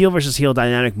 The heel versus heel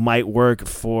dynamic might work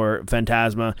for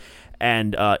Phantasma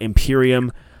and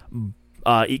Imperium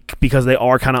because they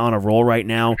are kind of on a roll right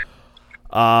now.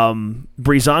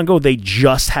 Breezango, they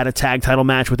just had a tag title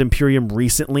match with Imperium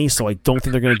recently, so I don't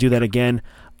think they're going to do that again.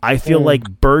 I feel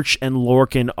like Burch and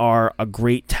Lorcan are a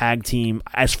great tag team.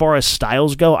 As far as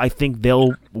styles go, I think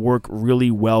they'll work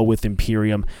really well with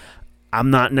Imperium.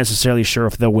 I'm not necessarily sure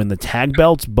if they'll win the tag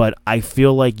belts, but I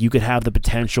feel like you could have the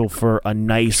potential for a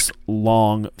nice,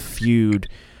 long feud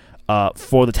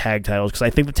for the tag titles, because I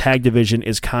think the tag division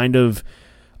is kind of,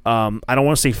 I don't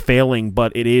want to say failing,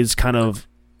 but it is kind of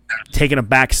taking a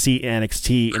back seat in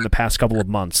NXT in the past couple of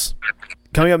months.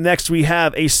 Coming up next, we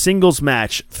have a singles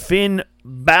match. Finn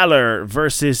Balor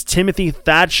versus Timothy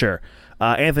Thatcher.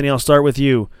 Anthony, I'll start with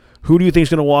you. Who do you think is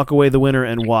going to walk away the winner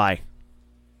and why?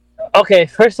 Okay,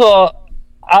 first of all,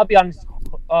 I'll be honest.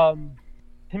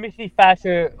 Timothy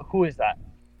Thatcher, who is that?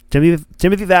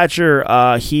 Timothy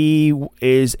Thatcher, he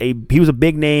was a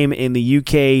big name in the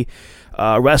UK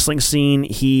wrestling scene.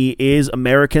 He is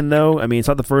American, though. I mean, it's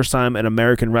not the first time an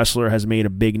American wrestler has made a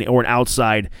big name, or an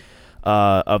outside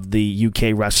of the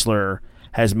UK wrestler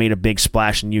has made a big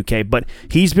splash in UK. But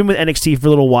he's been with NXT for a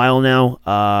little while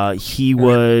now. He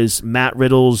was Matt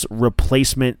Riddle's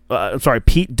replacement.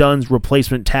 Pete Dunne's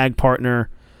replacement tag partner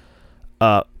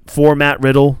for Matt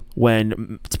Riddle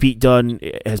when Pete Dunne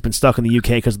has been stuck in the UK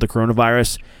because of the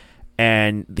coronavirus,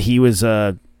 and he was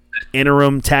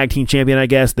interim tag team champion, I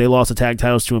guess. They lost the tag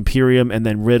titles to Imperium, and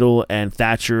then Riddle and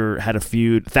Thatcher had a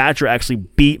feud. Thatcher actually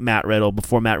beat Matt Riddle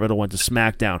before Matt Riddle went to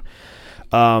SmackDown.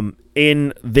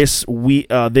 In this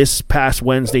past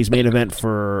Wednesday's main event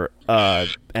for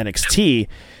NXT,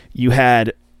 you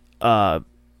had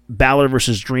Balor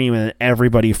versus Dream, and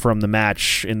everybody from the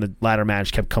match in the ladder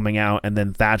match kept coming out, and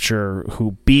then Thatcher,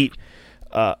 who beat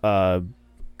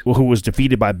who was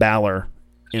defeated by Balor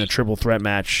in a triple threat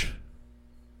match.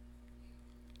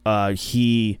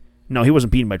 He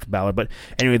wasn't beaten by Balor, but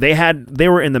anyway, they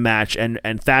were in the match, and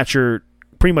Thatcher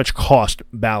pretty much cost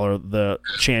Balor the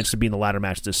chance to be in the ladder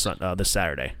match this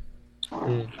Saturday.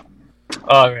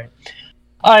 All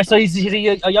right. So he's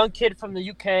a young kid from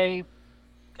the UK.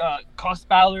 cost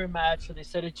Balor a match, so they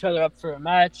set each other up for a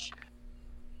match.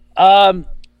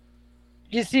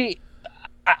 You see,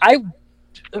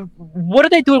 what are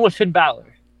they doing with Finn Balor?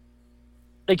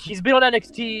 Like, he's been on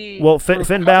NXT. Well,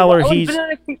 Finn Balor, he's been on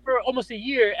NXT for almost a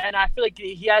year, and I feel like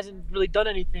he hasn't really done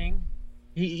anything.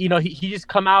 He just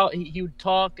come out, he would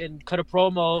talk and cut a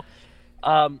promo.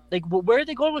 Like, where are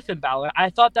they going with Finn Balor? I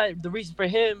thought that the reason for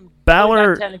him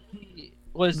Balor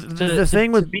was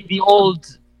to be the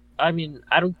old. I mean,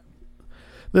 I don't.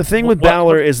 The thing with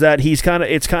Balor is that it's kind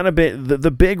of been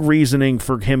the big reasoning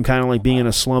for him kind of like being in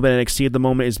a slump at NXT at the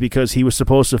moment is because he was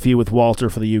supposed to feud with Walter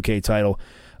for the UK title.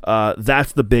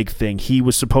 That's the big thing. He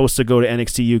was supposed to go to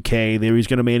NXT UK. He was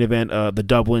going to main event the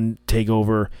Dublin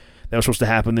Takeover that was supposed to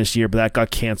happen this year, but that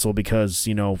got canceled because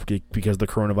of the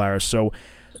coronavirus. So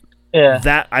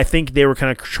that I think they were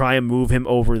kind of try and move him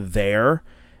over there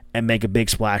and make a big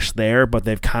splash there, but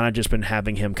they've kind of just been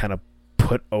having him kind of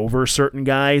put over certain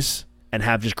guys and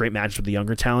have just great matches with the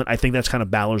younger talent. I think that's kind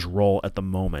of Balor's role at the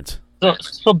moment.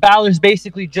 So Balor's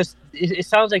basically just, it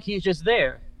sounds like he's just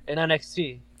there in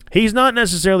NXT. He's not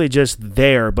necessarily just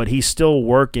there, but he's still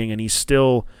working, and he's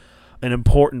still an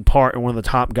important part and one of the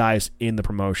top guys in the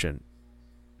promotion.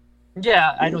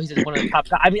 Yeah, I know he's just one of the top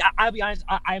guys. I mean, I'll be honest,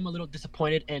 I'm a little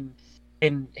disappointed in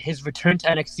his return to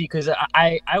NXT because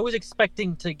I was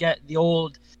expecting to get the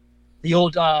old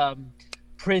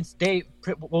Prince Dave.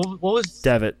 What was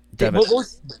Devitt? What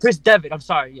was Prince Devitt? I'm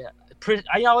sorry. Yeah,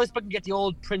 I was expecting to get the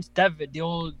old Prince Devitt, the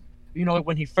old,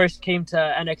 when he first came to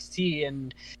NXT,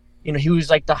 and he was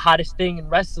like the hottest thing in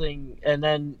wrestling, and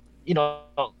then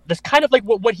that's kind of like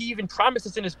what he even promised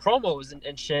us in his promos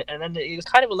and shit, and then it was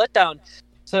kind of a letdown.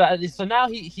 So now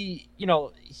he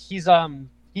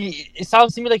it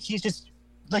sounds to me like he's just,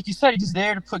 like you said, he's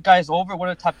there to put guys over. One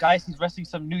of the top guys. He's wrestling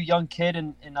some new young kid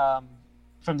in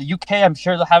from the UK. I'm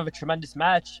sure they'll have a tremendous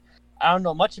match. I don't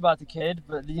know much about the kid,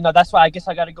 but that's why I guess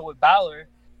I got to go with Balor.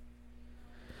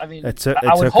 I mean, it took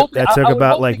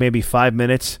about maybe 5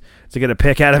 minutes to get a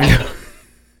pick out of you.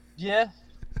 Yeah.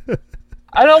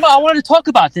 I don't know. I wanted to talk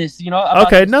about this.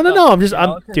 Okay, no.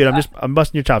 I'm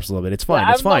busting your chops a little bit. It's fine.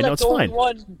 It's fine. No, it's fine.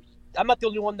 I'm not the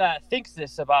only one that thinks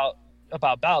this about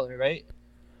Balor, right?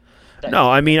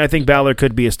 No, I mean, I think Balor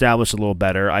could be established a little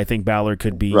better. I think Balor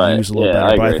could be used a little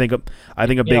better. But I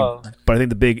think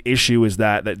the big issue is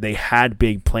that they had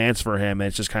big plans for him, and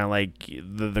it's just kind of like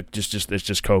it's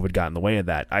just COVID got in the way of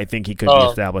that. I think he could be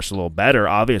established a little better,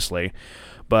 obviously,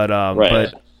 but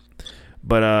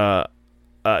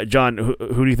John, who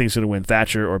do you think is going to win,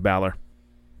 Thatcher or Balor?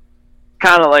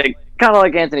 Kind of like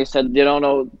Anthony said, you don't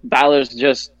know. Balor's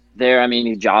just there. I mean,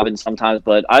 he's jobbing sometimes,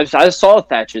 but I saw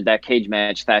Thatcher, that cage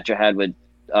match Thatcher had with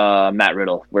Matt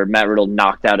Riddle, where Matt Riddle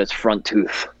knocked out his front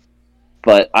tooth.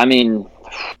 But I mean,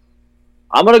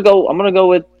 I'm gonna go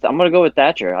with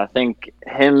Thatcher. I think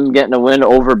him getting a win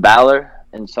over Balor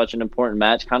in such an important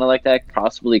match, kind of like that,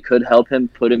 possibly could help him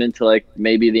put him into like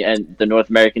maybe the North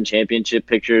American Championship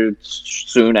picture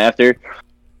soon after.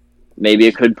 Maybe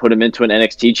it could put him into an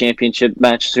NXT Championship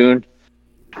match soon.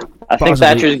 I think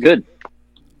Thatcher's good.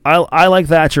 I like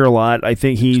Thatcher a lot. I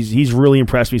think he's really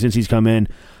impressed me since he's come in.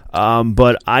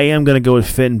 But I am going to go with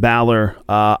Finn Balor.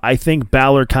 I think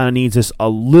Balor kind of needs this a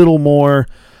little more.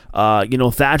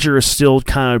 Thatcher is still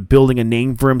kind of building a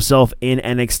name for himself in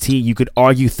NXT. You could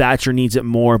argue Thatcher needs it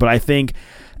more, but I think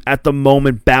at the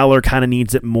moment Balor kind of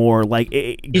needs it more. Like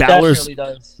Balor's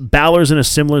in a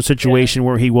similar situation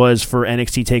where he was for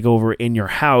NXT Takeover in Your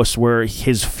House, where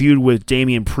his feud with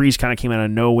Damian Priest kind of came out of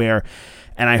nowhere.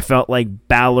 And I felt like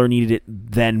Balor needed it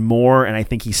then more, and I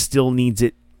think he still needs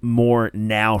it more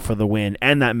now for the win.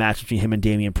 And that match between him and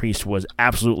Damian Priest was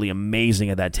absolutely amazing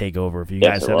at that takeover. If you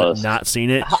guys have not seen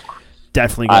it,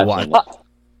 definitely go watch.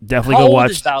 Definitely go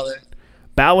watch.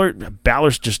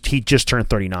 Balor's just turned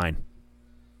 39.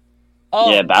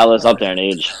 Oh, yeah, Balor's up there in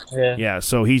age. Yeah,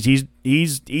 so he's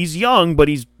young, but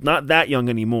he's not that young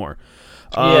anymore.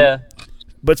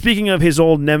 But speaking of his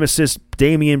old nemesis,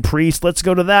 Damian Priest, let's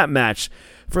go to that match.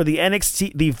 For the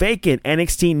vacant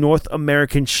NXT North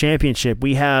American Championship,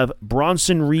 we have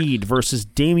Bronson Reed versus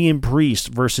Damian Priest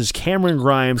versus Cameron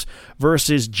Grimes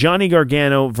versus Johnny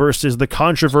Gargano versus the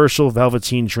controversial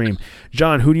Velveteen Dream.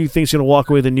 John, who do you think is going to walk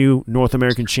away the new North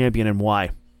American Champion, and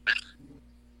why?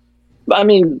 I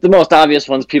mean, the most obvious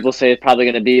ones people say is probably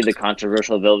going to be the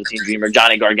controversial Velveteen Dream or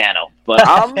Johnny Gargano. But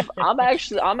I'm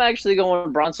actually going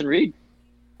with Bronson Reed.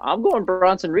 I'm going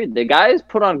Bronson Reed. The guy's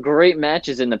put on great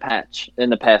matches in the past.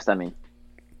 I mean,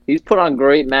 he's put on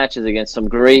great matches against some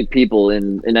great people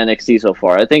in NXT so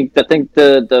far. I think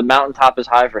the mountaintop is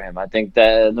high for him. I think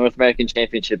the North American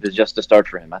Championship is just a start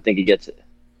for him. I think he gets it.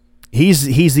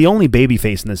 He's the only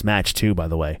babyface in this match too, by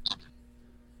the way.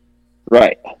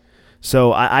 Right.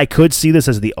 So I could see this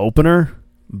as the opener,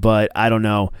 but I don't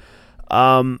know.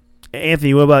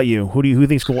 Anthony, what about you? Who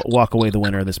thinks will walk away the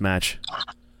winner of this match?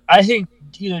 I think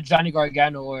either Johnny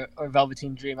Gargano or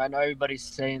Velveteen Dream. I know everybody's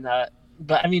saying that,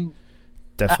 but I mean,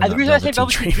 Definitely the reason I say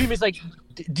Velveteen Dream is like,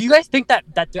 do you guys think that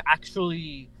they're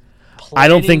actually? I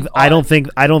don't think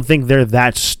they're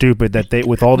that stupid that they,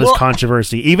 with all this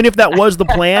controversy, even if that was the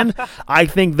plan, I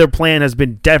think their plan has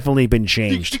definitely been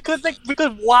changed. Because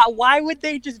why would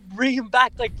they just bring him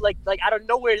back like out of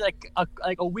nowhere like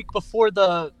a week before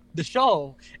the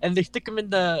show and they stick him in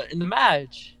the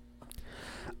match?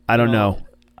 I don't know.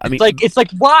 I mean, it's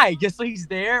like why? Just so he's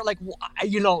there, like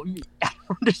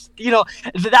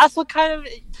that's what kind of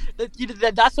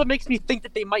that's what makes me think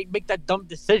that they might make that dumb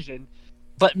decision.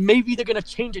 But maybe they're gonna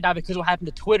change it now because of what happened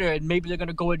to Twitter, and maybe they're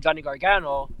gonna go with Johnny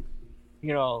Gargano,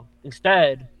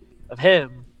 instead of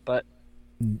him. But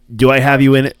do I have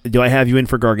you in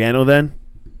for Gargano then?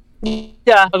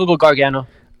 Yeah, I'll go Gargano.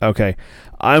 Okay,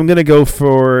 I'm gonna go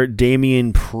for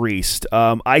Damian Priest.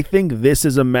 I think this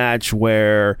is a match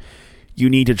where you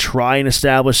need to try and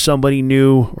establish somebody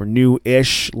new or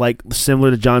new-ish, like similar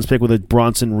to John's pick with a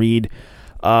Bronson Reed,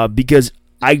 because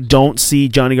I don't see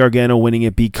Johnny Gargano winning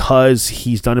it because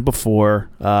he's done it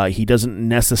before. He doesn't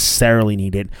necessarily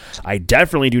need it. I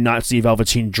definitely do not see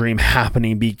Velveteen Dream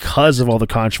happening because of all the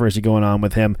controversy going on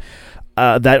with him.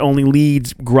 That only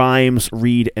leads Grimes,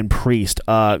 Reed, and Priest.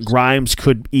 Grimes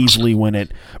could easily win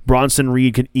it. Bronson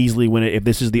Reed could easily win it if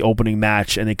this is the opening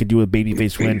match and they could do a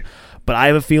babyface win. But I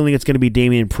have a feeling it's going to be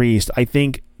Damian Priest. I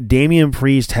think Damian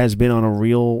Priest has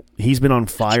been he's been on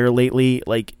fire lately.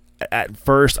 Like, at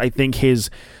first, I think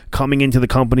his coming into the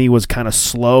company was kind of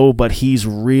slow, but he's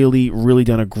really, really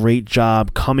done a great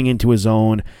job coming into his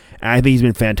own, and I think he's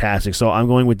been fantastic. So I'm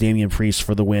going with Damian Priest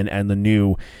for the win and the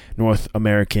new North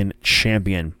American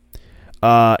champion.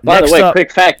 By the way,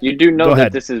 quick fact, you do know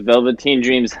that this is Velveteen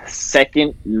Dream's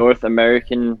second North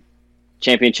American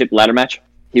Championship ladder match.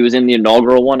 He was in the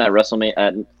inaugural one at WrestleMania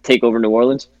at TakeOver New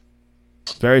Orleans.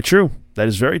 Very true. That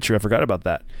is very true. I forgot about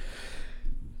that.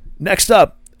 Next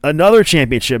up, another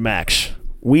championship match.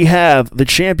 We have the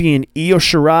champion Io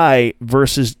Shirai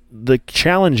versus the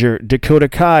challenger Dakota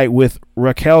Kai with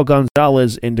Raquel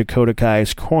Gonzalez in Dakota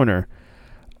Kai's corner.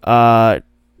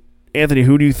 Anthony,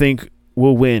 who do you think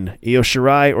will win, Io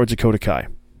Shirai or Dakota Kai?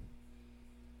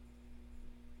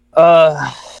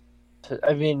 I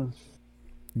mean,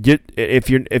 if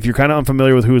you're kind of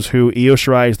unfamiliar with who's who, Io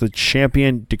Shirai is the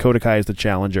champion, Dakota Kai is the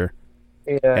challenger.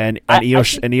 Yeah. And Io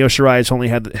Shirai has only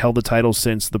held the title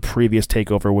since the previous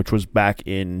takeover, which was back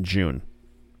in June.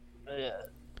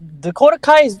 Dakota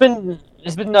Kai has been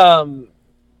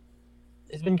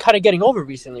kind of getting over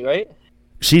recently, right?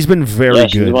 She's been very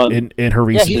good in her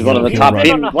recent. She's one of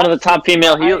the top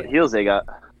female heels they got.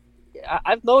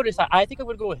 I've noticed. I think I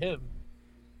would go with him.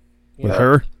 With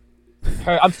her.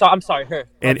 Her. I'm sorry. Her.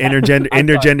 And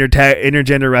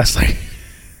intergender wrestling.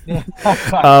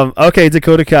 Okay,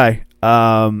 Dakota Kai.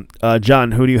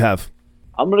 John, who do you have?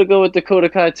 I'm gonna go with Dakota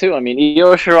Kai too. I mean,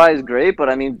 Io Shirai is great, but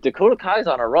I mean, Dakota Kai's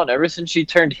on a run. Ever since she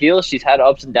turned heel, she's had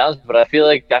ups and downs. But I feel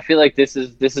like this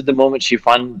is the moment she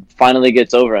finally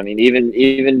gets over. I mean,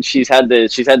 even she's had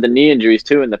the knee injuries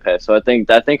too in the past. So I think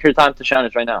her time to shine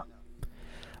is right now.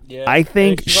 Yeah, I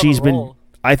think she's been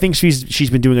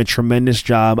doing a tremendous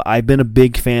job. I've been a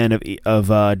big fan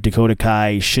of Dakota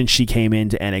Kai since she came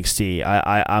into NXT.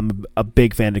 I'm a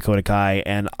big fan of Dakota Kai,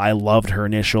 and I loved her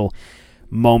initial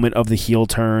moment of the heel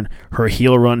turn. Her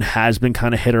heel run has been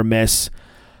kind of hit or miss.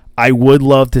 I would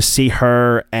love to see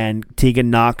her and Tegan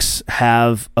Nox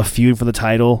have a feud for the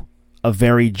title, a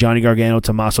very Johnny Gargano,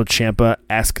 Tommaso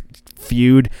Ciampa-esque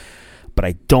feud, but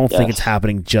I don't think it's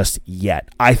happening just yet.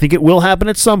 I think it will happen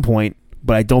at some point,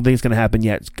 but I don't think it's going to happen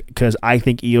yet because I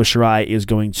think Io Shirai is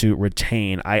going to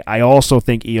retain. I also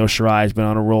think Io Shirai has been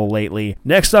on a roll lately.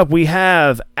 Next up, we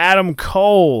have Adam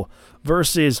Cole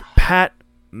versus Pat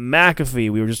McAfee.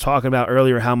 We were just talking about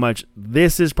earlier how much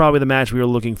this is probably the match we were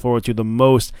looking forward to the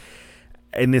most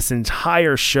in this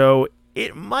entire show.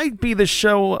 It might be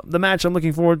the match I'm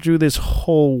looking forward to this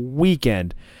whole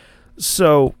weekend.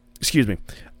 So, excuse me.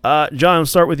 John, I'll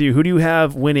start with you. Who do you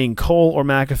have winning, Cole or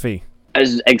McAfee?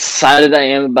 As excited I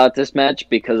am about this match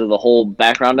because of the whole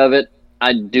background of it,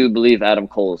 I do believe Adam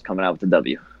Cole is coming out with the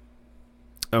W.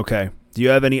 Okay. Do you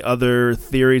have any other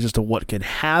theories as to what could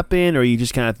happen, or you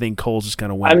just kind of think Cole's just going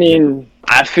to win? I mean,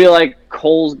 I feel like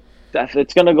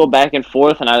it's going to go back and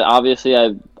forth, and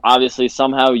obviously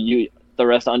somehow the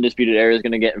rest of Undisputed Era is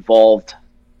going to get involved.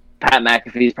 Pat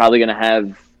McAfee is probably going to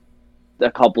have a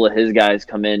couple of his guys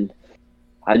come in.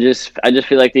 I just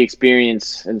feel like the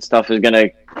experience and stuff is gonna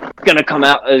come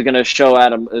out, is gonna show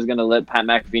Adam, is gonna let Pat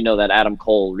McAfee know that Adam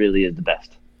Cole really is the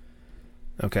best.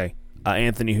 Okay,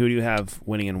 Anthony, who do you have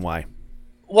winning and why?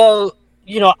 Well,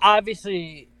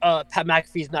 obviously, Pat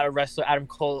McAfee is not a wrestler. Adam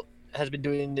Cole has been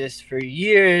doing this for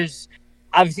years.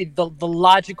 Obviously, the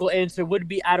logical answer would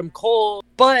be Adam Cole,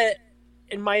 but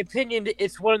in my opinion,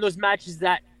 it's one of those matches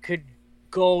that could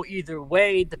go either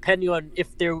way, depending on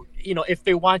if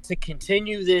they want to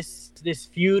continue this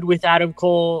feud with Adam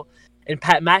Cole and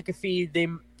Pat McAfee. They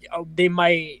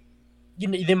might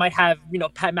have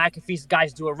Pat McAfee's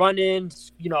guys do a run-in,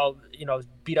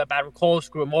 beat up Adam Cole,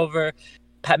 screw him over.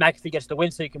 Pat McAfee gets the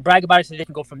win, so you can brag about it, so they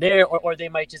can go from there. Or they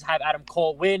might just have Adam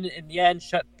Cole win in the end,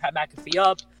 shut Pat McAfee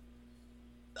up.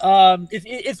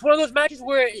 It's one of those matches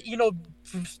where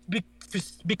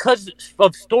because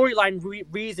of storyline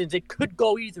reasons, it could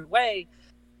go either way.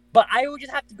 But I would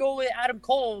just have to go with Adam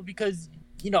Cole because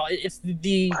it's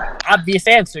the obvious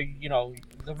answer.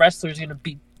 The wrestler is going to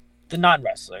beat the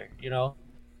non-wrestler.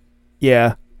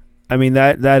 Yeah, I mean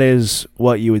that is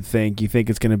what you would think. You think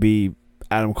it's going to be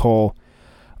Adam Cole.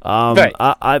 Right.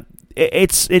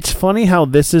 It's funny how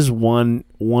this is one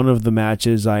of the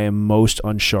matches I am most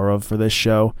unsure of for this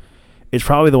show. It's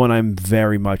probably the one I'm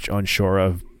very much unsure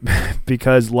of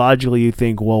because logically you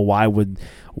think, well, why would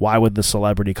the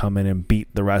celebrity come in and beat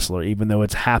the wrestler, even though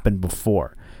it's happened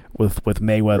before with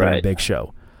Mayweather and Big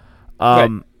Show.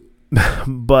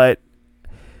 But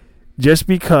just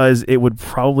because it would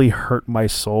probably hurt my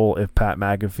soul if Pat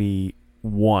McAfee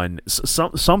won.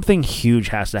 Something huge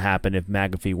has to happen if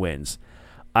McAfee wins.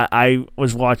 I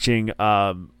was watching,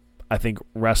 I think,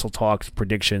 Wrestle Talk's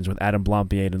predictions with Adam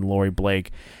Blampied and Lori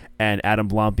Blake, and Adam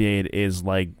Blampied is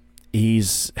like,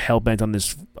 he's hell-bent on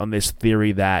this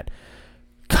theory that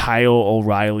Kyle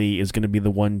O'Reilly is going to be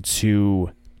the one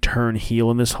to turn heel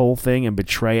in this whole thing and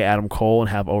betray Adam Cole and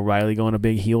have O'Reilly go on a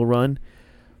big heel run,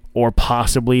 or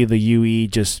possibly the UE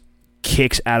just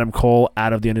kicks Adam Cole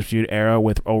out of the Undisputed Era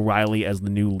with O'Reilly as the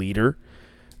new leader.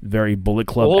 Very Bullet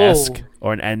Club-esque,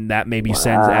 and that maybe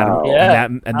sends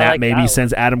Adam,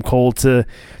 sends Adam Cole to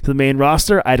the main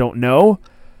roster. I don't know,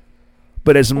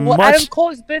 but Adam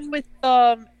Cole's been with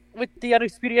the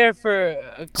Undisputed Era for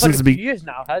quite a few years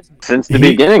now, hasn't he? Since the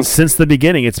beginning. Since the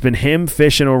beginning, it's been him,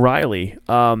 Fish, and O'Reilly,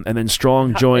 and then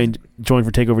Strong joined for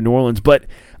TakeOver New Orleans. But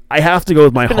I have to go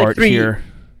with my heart here.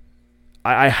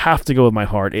 I have to go with my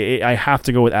heart. I have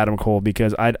to go with Adam Cole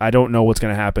because I don't know what's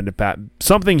going to happen to Pat.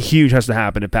 Something huge has to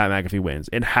happen if Pat McAfee wins.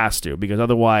 It has to, because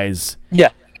otherwise,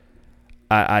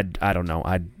 I don't know.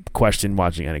 I'd question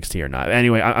watching NXT or not.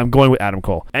 Anyway, I'm going with Adam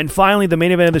Cole. And finally, the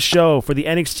main event of the show for the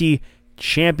NXT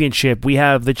Championship, we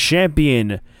have the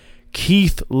champion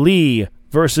Keith Lee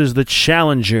versus the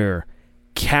challenger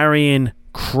Karrion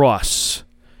Kross.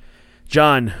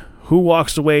 John, who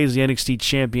walks away as the NXT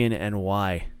champion and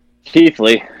why? Keith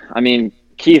Lee. I mean,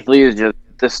 Keith Lee is just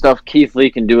the stuff Keith Lee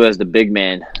can do as the big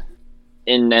man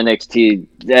in NXT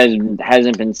that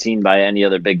hasn't been seen by any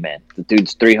other big man. The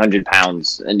dude's 300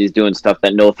 pounds, and he's doing stuff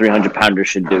that no 300-pounder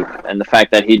should do. And the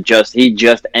fact that he just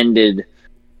ended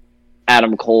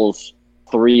Adam Cole's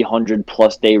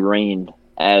 300-plus day reign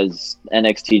as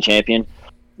NXT champion,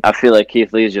 I feel like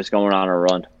Keith Lee is just going on a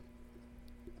run.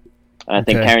 And I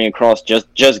think Karrion Kross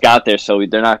just got there, so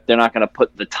they're not going to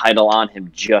put the title on him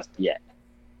just yet.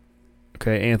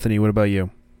 Okay, Anthony, what about you?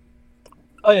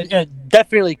 Oh yeah,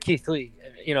 definitely Keith Lee.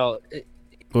 Do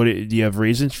you have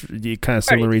reasons? Do you kind of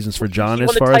similar reasons for John he as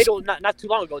won far the as? title not too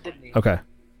long ago, didn't he? Okay.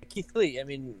 Keith Lee. I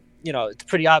mean, it's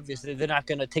pretty obvious that they're not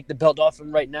going to take the belt off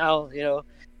him right now.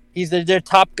 He's their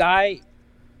top guy.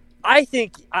 I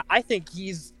think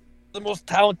he's the most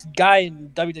talented guy in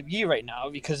WWE right now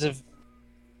because of,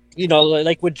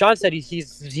 like what John said,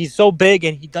 he's so big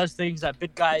and he does things that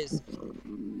big guys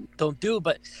don't do.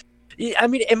 But I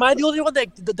mean, am I the only one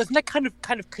that doesn't that kind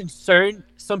of concern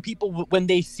some people when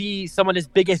they see someone as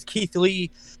big as Keith Lee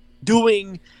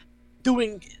doing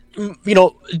these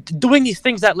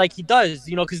things that like he does?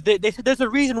 Because there's a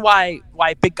reason why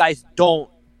big guys don't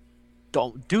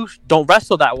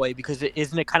wrestle that way, because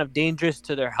isn't it kind of dangerous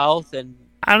to their health? And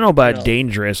I don't know about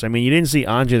dangerous. I mean, you didn't see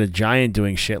Andre the Giant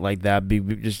doing shit like that.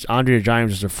 Just Andre the Giant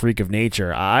was just a freak of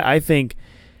nature. I think,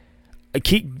 don't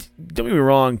get me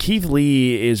wrong, Keith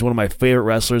Lee is one of my favorite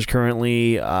wrestlers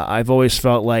currently. I've always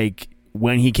felt like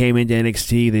when he came into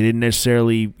NXT, they didn't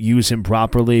necessarily use him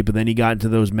properly, but then he got into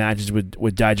those matches with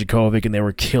Dijakovic, and they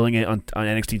were killing it on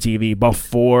NXT TV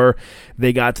before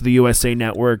they got to the USA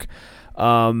Network.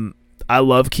 I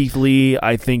love Keith Lee.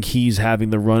 I think he's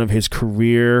having the run of his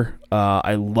career.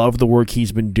 I love the work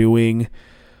he's been doing.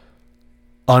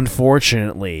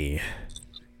 Unfortunately,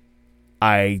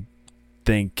 I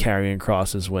think Karrion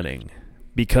Kross is winning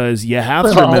because you have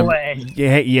to remember.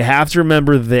 You have to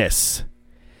remember this: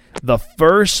 the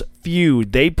first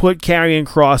feud they put Karrion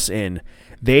Kross in,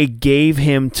 they gave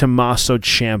him Tommaso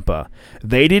Ciampa.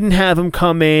 They didn't have him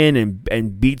come in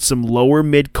and beat some lower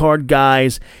mid-card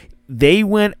guys. They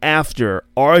went after,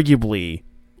 arguably,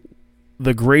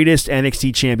 the greatest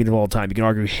NXT champion of all time. You can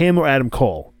argue him or Adam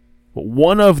Cole. But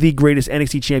one of the greatest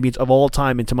NXT champions of all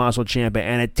time in Tommaso Ciampa.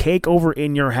 And a takeover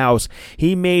in your house,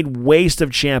 he made waste of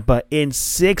Ciampa in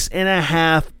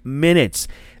 6.5 minutes.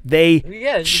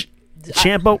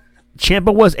 Ciampa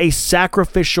was a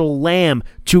sacrificial lamb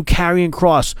to Karrion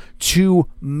Kross to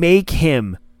make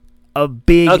him a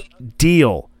big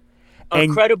deal. A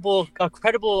credible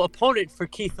opponent for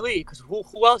Keith Lee, because who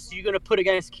else are you going to put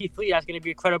against Keith Lee that's going to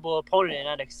be a credible opponent in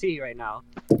NXT right now?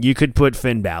 You could put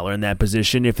Finn Balor in that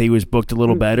position if he was booked a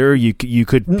little better. You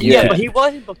could but he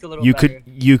wasn't booked a little better.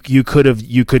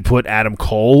 You could put Adam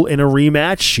Cole in a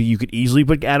rematch. You could easily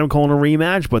put Adam Cole in a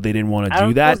rematch, but they didn't want to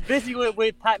do that. I was busy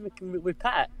with Pat.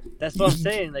 That's what I'm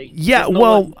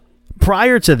saying.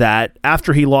 Prior to that,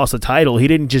 after he lost the title, he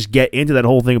didn't just get into that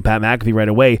whole thing with Pat McAfee right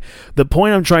away. The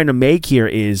point I'm trying to make here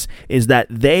is that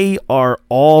they are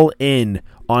all in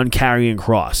on Karrion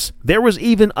Kross. There was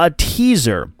even a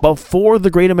teaser before the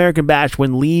Great American Bash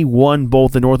when Lee won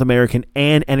both the North American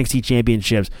and NXT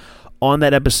championships on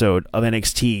that episode of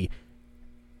NXT.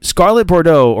 Scarlett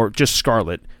Bordeaux, or just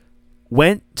Scarlett,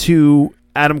 went to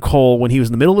Adam Cole when he was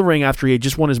in the middle of the ring after he had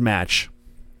just won his match.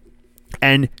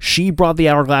 And she brought the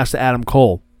hourglass to Adam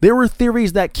Cole. There were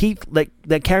theories that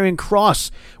that Karrion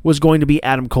Kross was going to be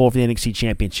Adam Cole for the NXT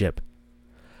Championship.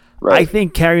 Right. I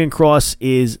think Karrion Kross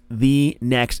is the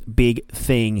next big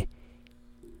thing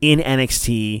in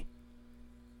NXT,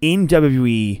 in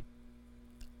WWE.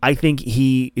 I think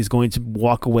he is going to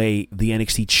walk away the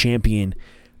NXT champion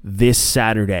this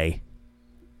Saturday.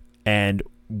 And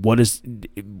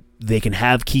they can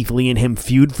have Keith Lee and him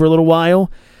feud for a little while.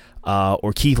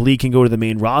 Or Keith Lee can go to the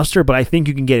main roster, but I think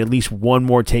you can get at least one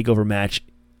more takeover match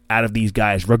out of these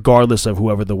guys, regardless of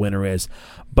whoever the winner is.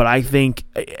 But I think,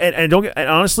 and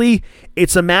honestly,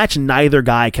 it's a match neither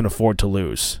guy can afford to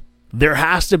lose. There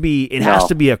has to be, has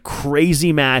to be a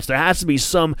crazy match. There has to be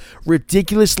some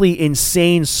ridiculously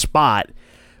insane spot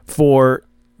for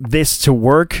this to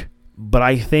work. But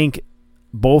I think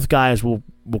both guys will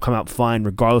come out fine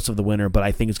regardless of the winner, but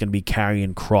I think it's going to be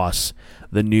Karrion Kross,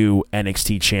 the new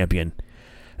NXT champion.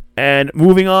 And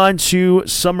moving on to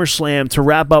SummerSlam to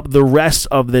wrap up the rest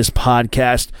of this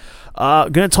podcast,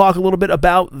 going to talk a little bit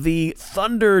about the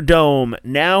Thunderdome.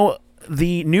 Now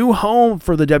the new home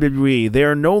for the WWE. They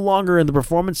are no longer in the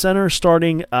Performance Center.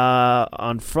 Starting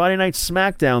on Friday Night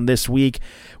SmackDown this week,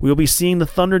 we will be seeing the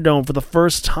Thunderdome for the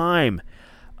first time.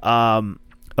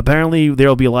 Apparently, there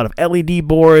will be a lot of LED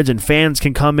boards, and fans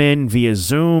can come in via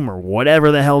Zoom or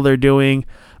whatever the hell they're doing.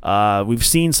 We've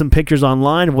seen some pictures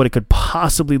online of what it could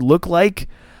possibly look like.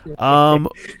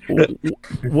 What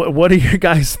are your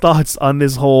guys' thoughts on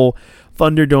this whole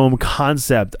Thunderdome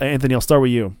concept? Anthony, I'll start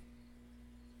with you.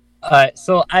 All right,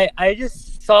 so I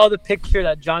just saw the picture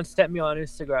that John sent me on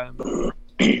Instagram,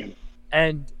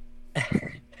 and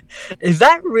is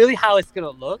that really how it's gonna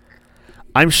look?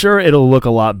 I'm sure it'll look a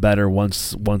lot better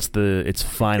once it's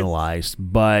finalized,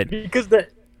 but because the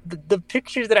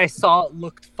pictures that I saw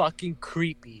looked fucking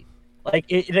creepy. Like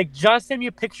John sent me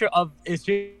a picture of it's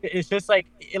just like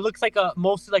it looks like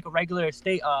mostly like a regular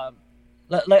state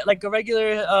like a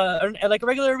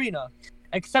regular arena,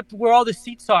 except where all the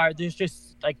seats are. There's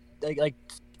just like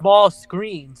small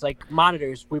screens, like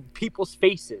monitors with people's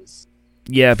faces.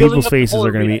 Yeah, people's faces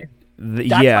are gonna be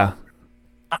yeah.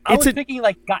 I was thinking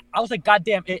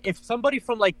goddamn, if somebody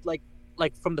from like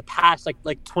from the past,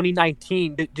 like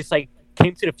 2019, just like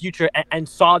came to the future and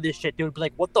saw this shit, they would be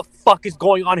like, "What the fuck is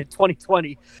going on in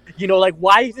 2020?" You know, like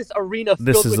why is this arena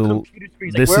filled with computer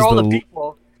screens? Like, where are all the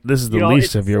people? This is the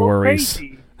least of your worries.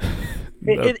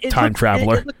 Time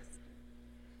traveler.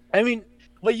 I mean,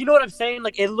 well, you know what I'm saying?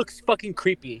 Like, it looks fucking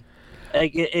creepy.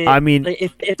 Like, I mean, like,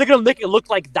 if they're gonna make it look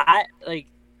like that, like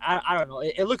I don't know,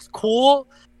 it looks cool.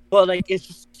 But like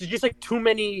it's just like too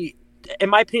many. In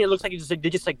my opinion, it looks like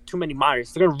they're just like too many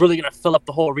monitors. They're really gonna fill up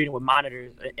the whole arena with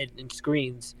monitors and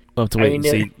screens. We'll have to wait and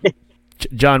see.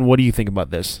 John, what do you think about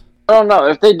this? I don't know.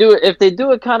 If they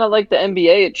do it kind of like the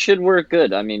NBA, it should work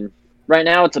good. I mean, right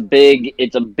now it's a big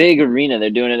arena. They're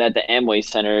doing it at the Amway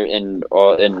Center in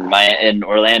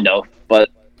Orlando, but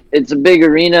it's a big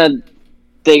arena.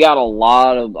 They got a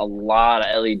lot of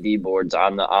LED boards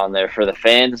on there for the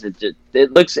fans. It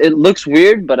looks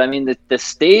weird, but I mean the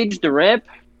stage, the ramp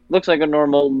looks like a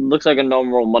normal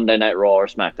Monday Night Raw or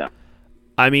SmackDown.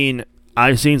 I mean,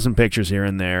 I've seen some pictures here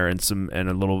and there, and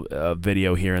a little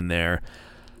video here and there.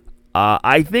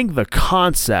 I think the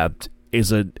concept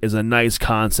is a nice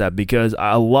concept because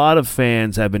a lot of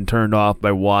fans have been turned off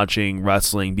by watching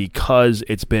wrestling because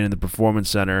it's been in the Performance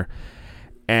Center,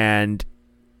 and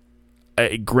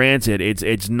granted,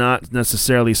 it's not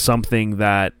necessarily something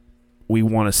that we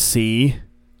want to see.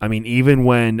 I mean, even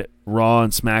when Raw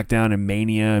and SmackDown and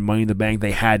Mania and Money in the Bank,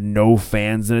 they had no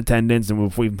fans in attendance,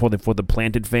 and even for the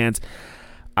planted fans,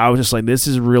 I was just like, this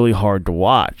is really hard to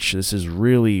watch. This is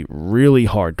really, really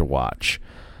hard to watch.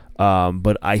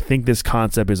 But I think this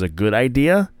concept is a good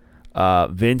idea.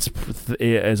 Vince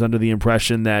is under the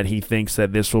impression that he thinks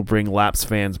that this will bring lapsed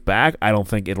fans back. I don't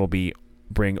think it'll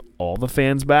bring all the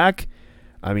fans back.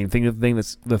 I mean,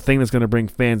 the thing that's going to bring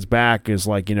fans back is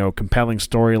compelling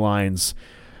storylines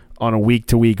on a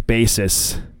week-to-week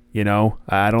basis.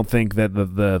 I don't think that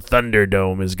the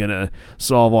Thunderdome is going to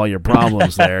solve all your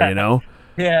problems there.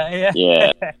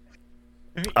 Yeah.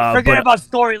 Forget about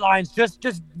storylines. Just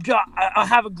I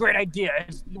have a great idea.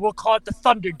 We'll call it the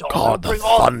Thunderdome. Bring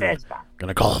all the fans back.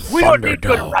 Gonna call it Thunderdome. We don't need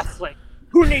good wrestling.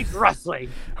 Who needs wrestling?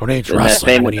 Who needs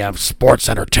wrestling when you have sports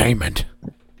entertainment?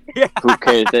 Yeah. Who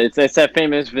cares? It's that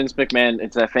famous Vince McMahon.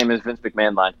 It's that famous Vince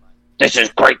McMahon line. This is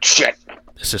great shit.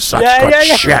 This is such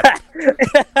good shit.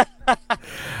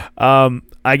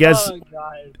 I guess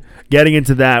getting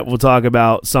into that, we'll talk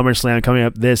about SummerSlam coming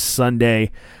up this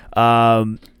Sunday.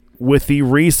 With the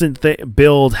recent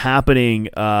build happening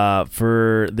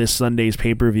for this Sunday's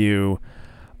pay-per-view,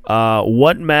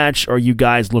 what match are you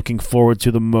guys looking forward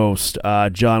to the most?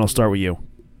 John, I'll start with you.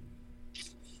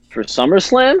 For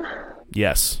SummerSlam?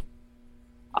 Yes.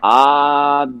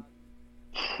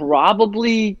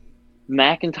 Probably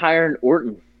McIntyre and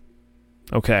Orton.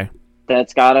 Okay.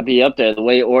 That's got to be up there. The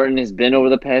way Orton has been over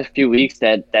the past few weeks,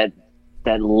 that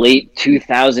late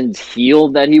 2000s heel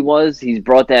that he was, he's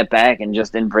brought that back and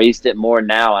just embraced it more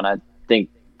now, and I think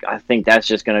that's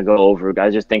just going to go over. I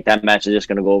just think that match is just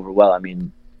going to go over well. I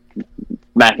mean,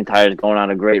 McIntyre is going on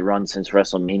a great run since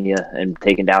WrestleMania and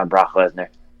taking down Brock Lesnar.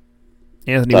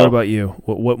 Anthony, what about you?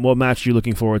 What match are you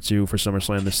looking forward to for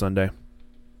SummerSlam this Sunday?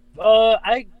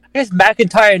 I guess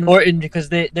McIntyre and Orton, because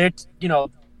they're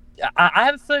I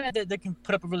have a feeling that they can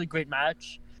put up a really great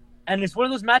match. And it's one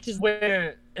of those matches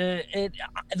where the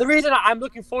reason I'm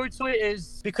looking forward to it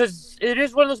is because it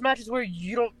is one of those matches where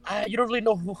you don't really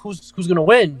know who's going to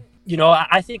win.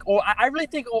 I really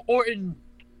think Orton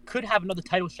could have another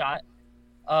title shot.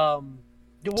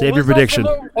 Save your prediction.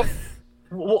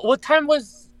 What time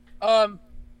was what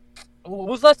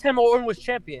was the last time Orton was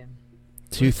champion?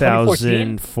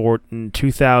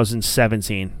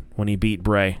 2017 when he beat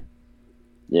Bray.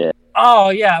 Yeah. Oh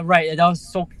yeah, right. That was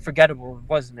so forgettable,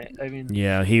 wasn't it? I mean,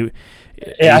 yeah, I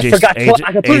forgot.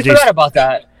 I completely forgot about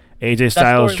that. AJ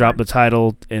Styles dropped the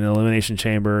title in Elimination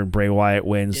Chamber, and Bray Wyatt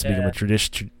wins to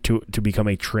become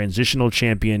a transitional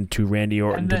champion to Randy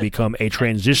Orton, to become a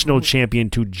transitional champion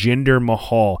to Jinder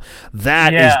Mahal.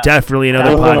 That is definitely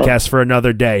another podcast for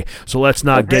another day. So let's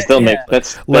not get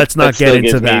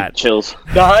into that. Chills.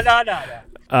 No.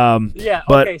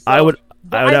 But okay, so,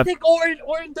 I think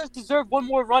Orton does deserve one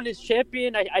more run as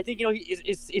champion. I think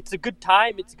it's a good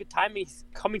time. It's a good time. He's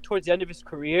coming towards the end of his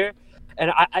career,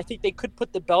 and I think they could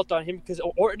put the belt on him because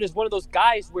Orton is one of those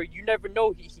guys where you never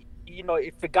know.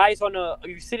 If the guy's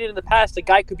you've seen it in the past, the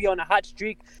guy could be on a hot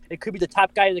streak. It could be the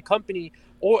top guy in the company.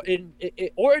 Orton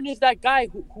is that guy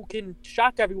who can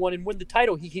shock everyone and win the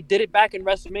title. He did it back in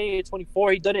WrestleMania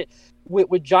 24. He done it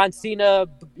with John Cena,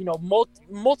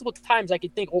 multiple times. I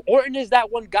can think Orton is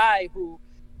that one guy who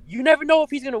you never know if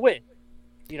he's gonna win.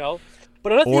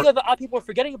 But another thing that a lot of people are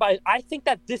forgetting about is I think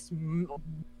this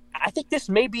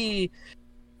may be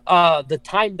the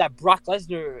time that Brock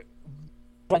Lesnar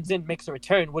runs in, makes a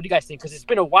return. What do you guys think? Because it's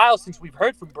been a while since we've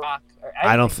heard from Brock.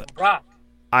 Brock.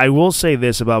 I will say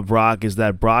this about Brock is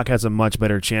that Brock has a much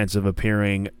better chance of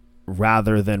appearing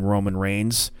rather than Roman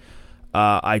Reigns.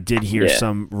 I did hear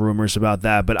some rumors about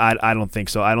that, but I don't think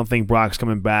so. I don't think Brock's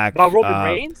coming back. About Roman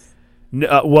Reigns?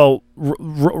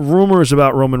 Rumors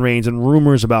about Roman Reigns and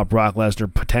rumors about Brock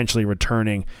Lesnar potentially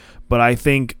returning, but I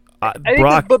think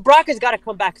Brock has got to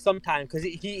come back sometime because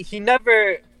he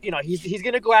never, he's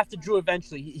gonna go after Drew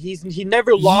eventually. He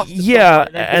never lost.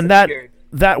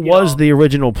 That was the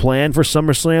original plan for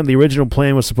SummerSlam. The original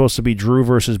plan was supposed to be Drew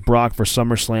versus Brock for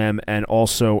SummerSlam and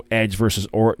also Edge versus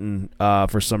Orton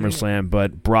for SummerSlam,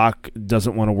 but Brock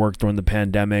doesn't want to work during the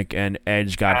pandemic and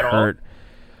Edge got hurt.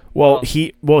 Well,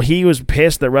 he was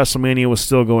pissed that WrestleMania was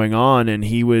still going on, and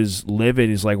he was livid.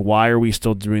 He's like, "Why are we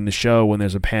still doing the show when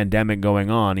there's a pandemic going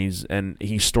on?"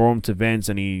 He stormed to Vince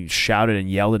and he shouted and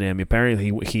yelled at him.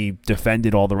 Apparently, he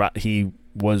defended he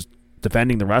was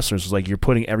defending the wrestlers. It's like, you're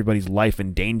putting everybody's life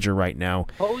in danger right now.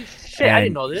 Holy shit! I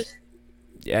didn't know this.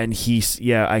 And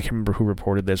I can't remember who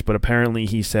reported this, but apparently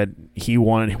he said he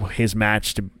wanted his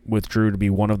match with Drew to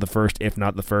be one of the first, if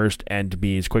not the first, and to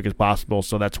be as quick as possible.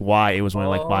 So that's why it was only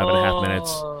like 5.5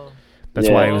 minutes. That's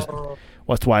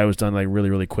why it was done like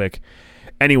really, really quick.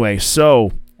 Anyway,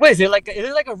 so wait, is it like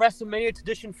a WrestleMania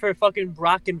tradition for fucking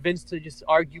Brock and Vince to just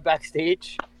argue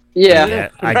backstage? Yeah,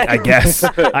 I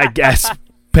guess,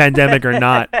 pandemic or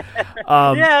not.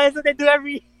 Yeah, that's what they do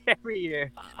every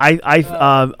year.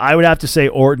 I would have to say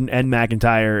Orton and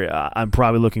McIntyre. I'm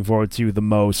probably looking forward to the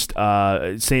most.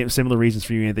 Similar reasons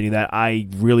for you, Anthony. That I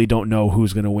really don't know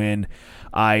who's going to win.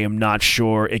 I am not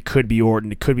sure. It could be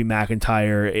Orton. It could be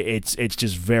McIntyre. It's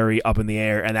just very up in the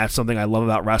air, and that's something I love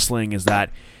about wrestling, is that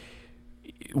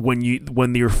when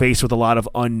you're faced with a lot of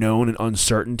unknown and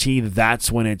uncertainty, that's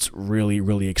when it's really,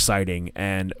 really exciting.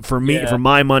 And for me, for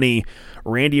my money,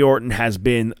 Randy Orton has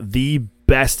been the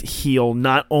best heel,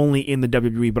 not only in the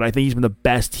WWE, but I think he's been the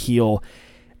best heel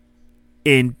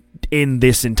in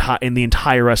the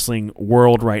entire wrestling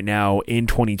world right now in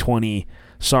 2020.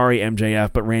 Sorry,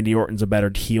 MJF, but Randy Orton's a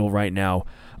better heel right now.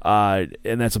 And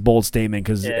that's a bold statement,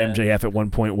 because MJF at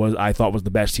one point I thought was the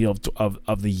best heel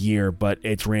of the year, but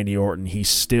it's Randy Orton. He's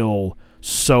still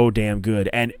so damn good.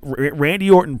 And Randy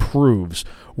Orton proves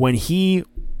when he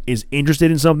is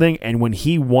interested in something and when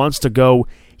he wants to go,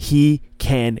 he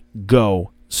can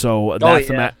go. So that's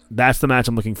the match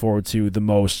I'm looking forward to the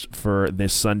most for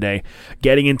this Sunday.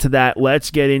 Getting into that, let's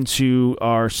get into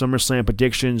our SummerSlam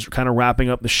predictions, kind of wrapping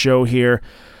up the show here.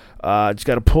 Just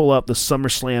got to pull up the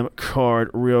SummerSlam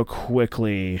card real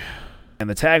quickly. And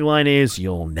the tagline is,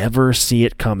 "You'll never see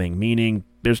it coming," meaning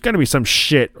there's going to be some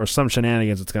shit or some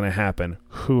shenanigans that's going to happen.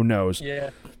 Who knows?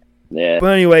 Yeah. But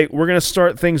anyway, we're going to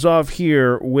start things off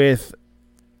here with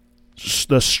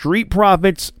the Street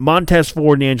Profits, Montez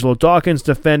Ford and Angelo Dawkins,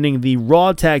 defending the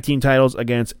Raw Tag Team titles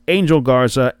against Angel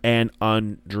Garza and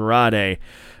Andrade.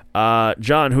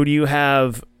 John, who do you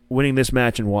have winning this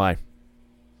match and why?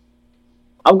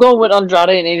 I'm going with Andrade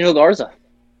and Angel Garza.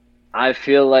 I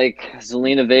feel like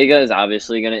Zelina Vega is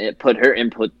obviously going to put her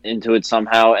input into it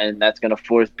somehow, and that's going to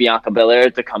force Bianca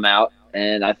Belair to come out.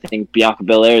 And I think Bianca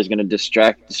Belair is going to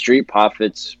distract the Street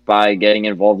Profits by getting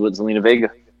involved with Zelina Vega,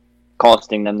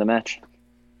 costing them the match.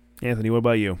 Anthony, what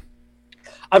about you?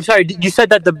 I'm sorry, you said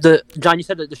that John, you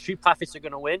said that the Street Profits are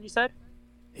going to win, you said?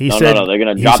 No, they're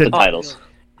going to drop the titles.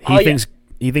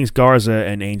 He thinks Garza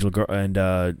and Andrade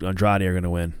are going to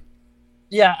win.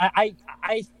 Yeah, I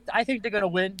think they're going to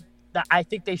win. I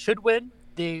think they should win.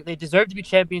 They deserve to be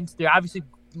champions. They're obviously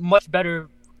much better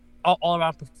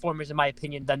all-around performers, in my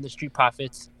opinion, than the Street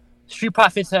Profits. Street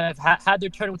Profits have had their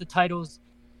turn with the titles.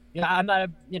 I'm not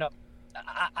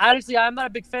honestly, I'm not a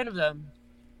big fan of them.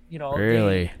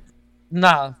 Really?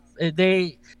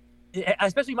 They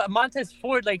especially Montez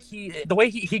Ford, like the way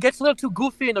he gets a little too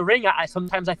goofy in the ring.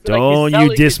 Sometimes I feel don't like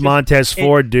you diss Montez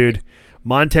Ford, dude.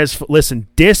 Listen,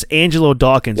 diss Angelo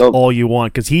Dawkins all you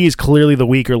want, because he is clearly the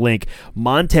weaker link.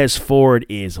 Montez Ford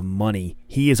is money.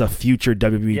 He is a future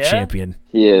WWE champion.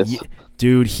 He is.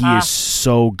 Dude, he is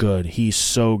so good. He's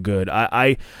so good.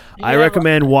 I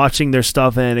recommend watching their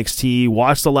stuff in NXT.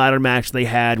 Watch the ladder match they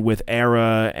had with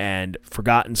Era and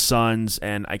Forgotten Sons,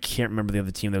 and I can't remember the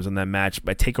other team that was in that match.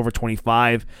 But TakeOver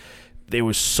 25, it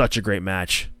was such a great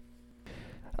match.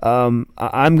 I'm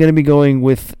going to be going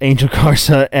with Angel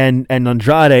Garza and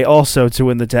Andrade also to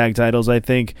win the tag titles. I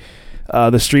think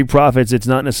the Street Profits, it's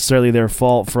not necessarily their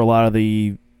fault for a lot of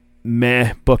the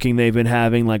meh booking they've been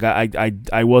having. Like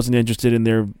I wasn't interested in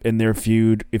their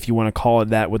feud, if you want to call it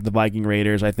that, with the Viking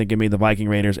Raiders. I think it made the Viking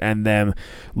Raiders and them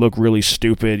look really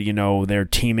stupid. They're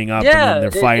teaming up and then they're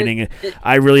fighting.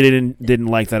 I really didn't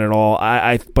like that at all.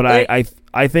 I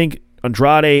think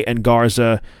Andrade and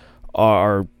Garza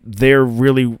they're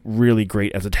really, really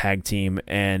great as a tag team,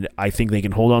 and I think they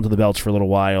can hold on to the belts for a little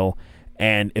while,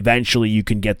 and eventually you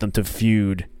can get them to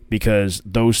feud, because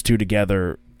those two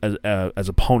together as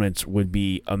opponents would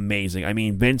be amazing. I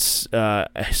mean, Vince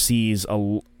he's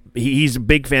a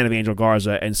big fan of Angel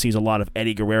Garza and sees a lot of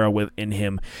Eddie Guerrero within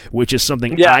him, which is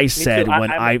something I said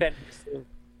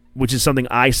which is something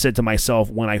I said to myself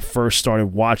when I first started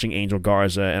watching Angel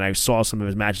Garza, and I saw some of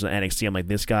his matches on NXT. I'm like,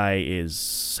 this guy has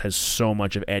so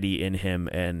much of Eddie in him,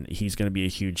 and he's going to be a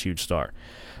huge, huge star.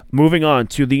 Moving on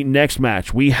to the next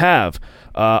match, we have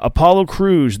Apollo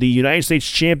Crews, the United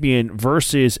States champion,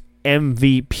 versus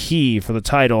MVP for the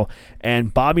title,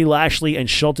 and Bobby Lashley and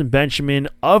Shelton Benjamin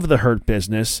of the Hurt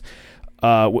Business,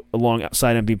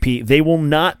 alongside MVP, they will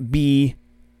not be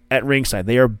at ringside.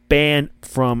 They are banned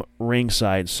from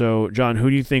ringside. So, John, who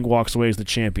do you think walks away as the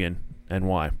champion, and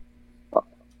why?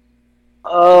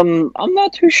 I'm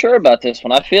not too sure about this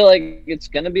one. I feel like it's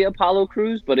gonna be Apollo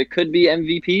Crews, but it could be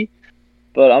MVP.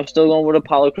 But I'm still going with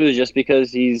Apollo Crews just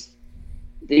because he's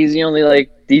the only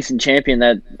decent champion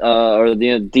that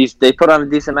they put on a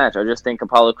decent match. I just think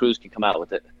Apollo Crews can come out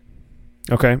with it.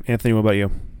 Okay, Anthony, what about you?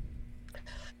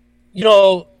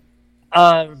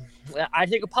 I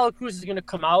think Apollo Crews is gonna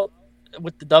come out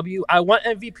with the W. I want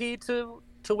MVP to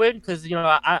win because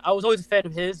I was always a fan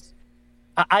of his.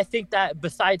 I think that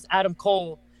besides Adam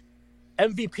Cole,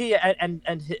 MVP and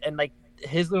like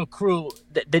his little crew,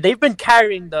 they've been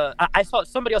carrying the. I saw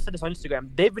somebody else said this on Instagram.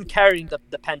 They've been carrying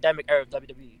the pandemic era of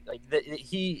WWE. Like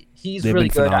he's really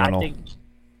good. Phenomenal. I think,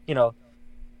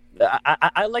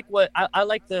 I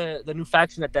like the new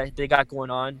faction that they got going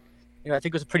on. I think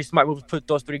it was a pretty smart move to put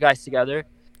those three guys together.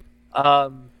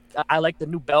 I like the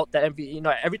new belt that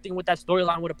everything with that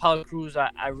storyline with Apollo Crews.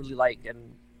 I really like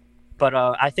But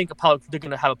I think they're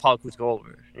going to have Apollo Crews go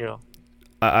over,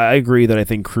 I agree that I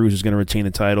think Crews is going to retain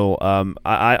the title.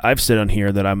 I've said on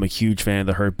here that I'm a huge fan of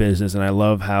the Hurt Business, and I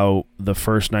love how the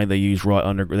first night they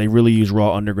really use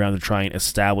Raw Underground to try and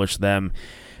establish them,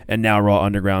 and now Raw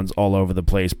Underground's all over the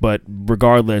place. But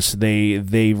regardless,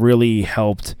 they really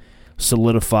helped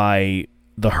solidify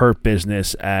the Hurt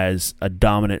Business as a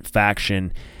dominant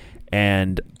faction,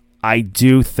 and I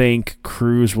do think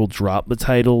Crews will drop the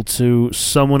title to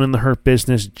someone in the Hurt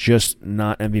Business, just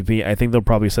not MVP. I think they'll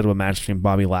probably set up a match between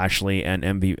Bobby Lashley and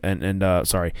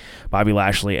Bobby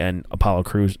Lashley and Apollo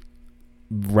Crews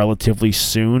relatively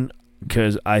soon,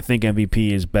 because I think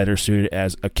MVP is better suited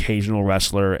as occasional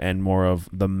wrestler and more of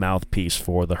the mouthpiece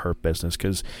for the Hurt Business,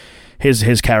 because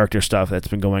his character stuff that's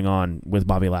been going on with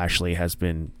Bobby Lashley has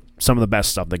been some of the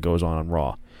best stuff that goes on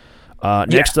Raw.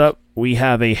 Next up, we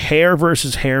have a hair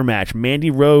versus hair match.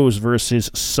 Mandy Rose versus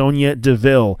Sonya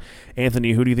Deville.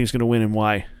 Anthony, who do you think is going to win and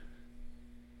why?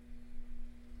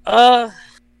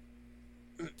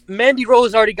 Mandy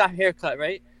Rose already got a haircut,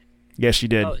 right? Yes, she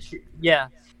did. Yeah.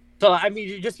 So, I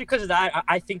mean, just because of that,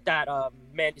 I think that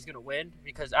Mandy's going to win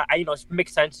because, it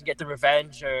makes sense to get the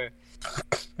revenge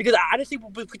because honestly,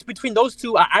 between those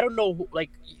two, I don't know,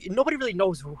 nobody really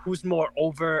knows who's more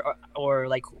over or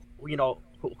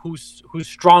who's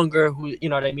stronger, you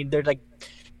know what I mean? They're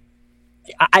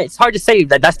it's hard to say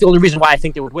that's the only reason why I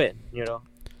think they would win,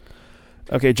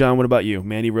 Okay, John, what about you?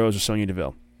 Mandy Rose or Sonya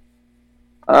Deville?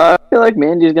 I feel like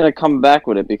Mandy's gonna come back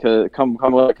with it because come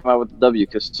out with the W,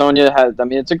 because Sonya has. I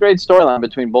mean, it's a great storyline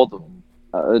between both of them.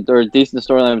 Or a decent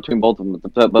storyline between both of them,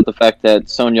 but the fact that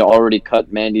Sonya already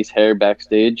cut Mandy's hair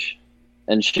backstage,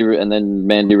 and then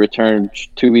Mandy returned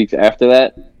 2 weeks after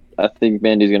that, I think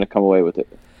Mandy's gonna come away with it.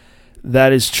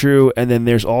 That is true, and then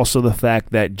there's also the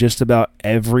fact that just about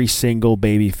every single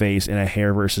babyface in a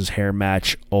hair versus hair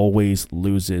match always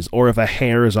loses, or if a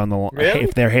hair is on the really?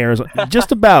 If their hair is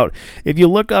just about, if you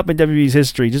look up in WWE's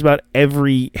history, just about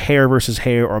every hair versus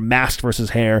hair or mask versus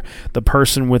hair, the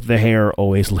person with the hair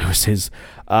always loses.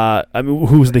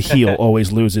 Who's the heel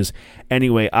always loses.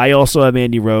 Anyway, I also have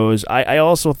Mandy Rose. I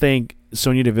also think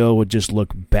Sonya Deville would just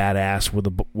look badass with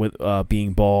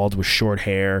being bald with short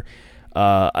hair.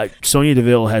 Sonya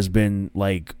Deville has been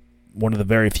one of the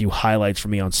very few highlights for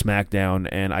me on SmackDown,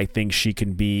 and I think she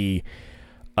can be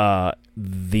the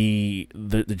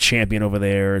champion over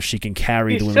there. She can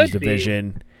carry the women's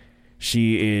division.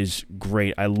 She is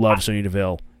great. I love Sonya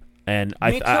Deville, and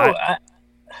me too. Go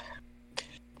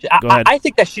ahead. I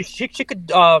think that she could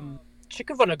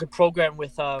run a good program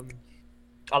with a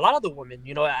lot of the women.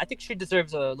 I think she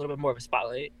deserves a little bit more of a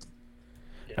spotlight.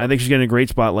 I think she's getting a great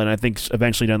spotlight. I think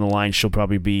eventually down the line she'll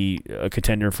probably be a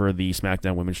contender for the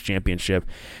SmackDown Women's Championship.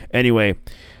 Anyway,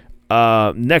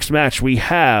 next match we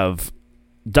have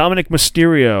Dominic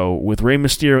Mysterio with Rey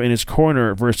Mysterio in his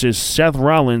corner versus Seth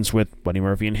Rollins with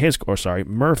Murphy in his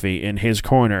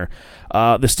corner.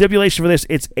 The stipulation for this,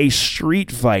 it's a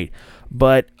street fight,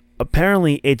 but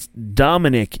apparently it's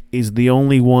Dominic is the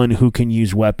only one who can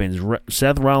use weapons.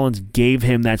 Seth Rollins gave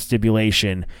him that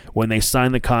stipulation when they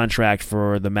signed the contract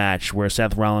for the match, where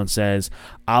Seth Rollins says,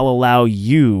 I'll allow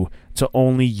you to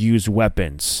only use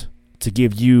weapons to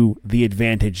give you the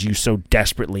advantage you so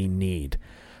desperately need.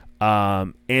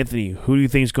 Anthony, who do you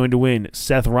think is going to win,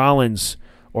 Seth Rollins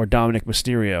or Dominic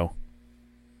Mysterio?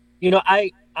 I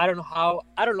don't know how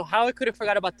I could have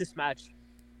forgot about this match.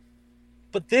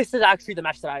 But this is actually the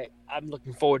match that I'm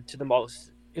looking forward to the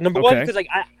most. Number one, because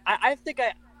I think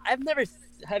I've never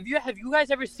have you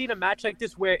guys ever seen a match like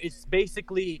this where it's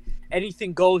basically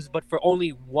anything goes, but for only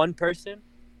one person?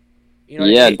 You know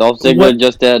what I mean? Dolph Ziggler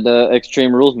just had an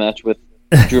Extreme Rules match with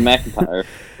Drew McIntyre.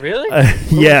 Really?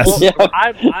 Yes. Well,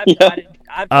 I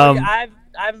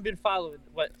haven't been following.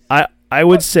 What I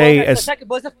would say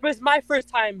was my first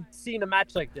time seeing a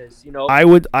match like this. You know,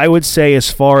 I would say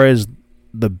as far as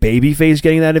the babyface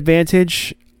getting that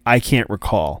advantage, I can't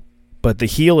recall, but the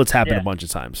heel, it's happened a bunch of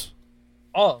times.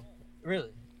 Oh,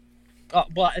 really?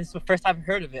 Well, it's the first time I've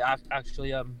heard of it.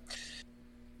 Actually,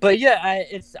 but yeah,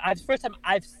 it's the first time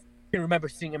I can remember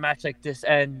seeing a match like this,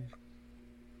 and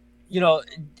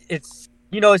it's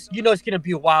gonna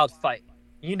be a wild fight.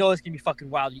 You know it's gonna be fucking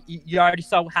wild. You already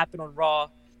saw what happened on Raw,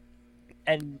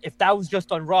 and if that was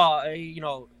just on Raw,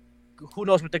 who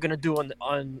knows what they're gonna do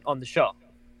on the show?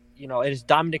 Is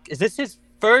Dominic? Is this his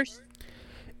first?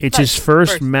 It's his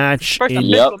first match. First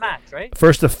official match, right?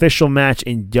 First official match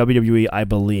in WWE, I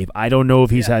believe. I don't know if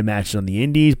he's had matches on the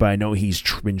Indies, but I know he's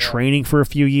been training for a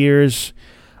few years.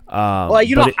 That's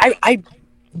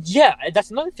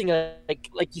another thing.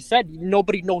 Like you said,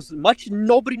 nobody knows much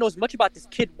about this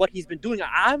kid, what he's been doing.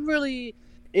 I'm really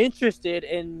interested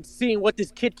in seeing what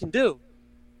this kid can do.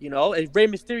 It's Rey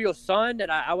Mysterio's son,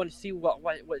 and I want to see what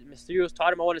Mysterio's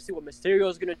taught him. I want to see what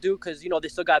Mysterio's gonna do because they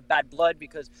still got bad blood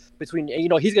because between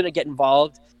he's gonna get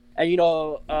involved, and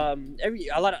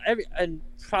and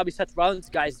probably Seth Rollins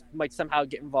guys might somehow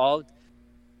get involved.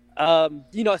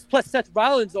 Plus Seth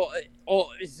Rollins,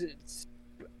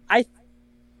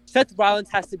 Seth Rollins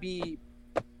has to be,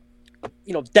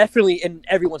 definitely in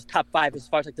everyone's top 5 as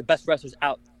far as like the best wrestlers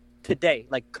out today,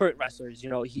 like current wrestlers.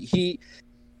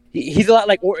 He's a lot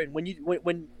like Orton.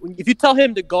 If you tell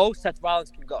him to go, Seth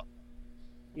Rollins can go.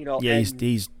 Yeah,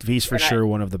 he's for sure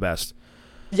one of the best.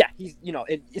 Yeah, he's it's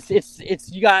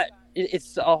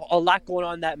a lot going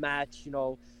on in that match.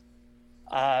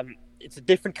 It's a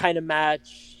different kind of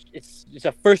match. It's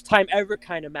a first time ever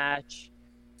kind of match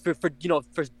for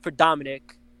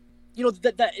Dominic.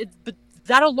 But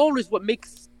that alone is what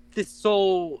makes this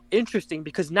so interesting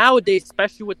because nowadays,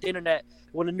 especially with the internet,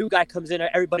 when a new guy comes in,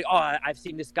 everybody, I've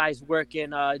seen this guy's work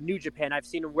in New Japan. I've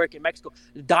seen him work in Mexico.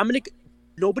 Dominic,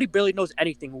 nobody barely knows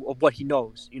anything of what he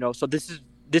knows. So this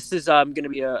is going to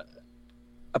be a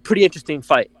pretty interesting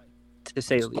fight, to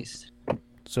say the least.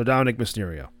 So Dominic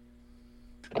Mysterio.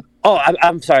 Oh,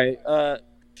 I'm sorry.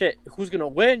 Shit, who's gonna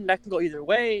win? That can go either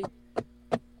way.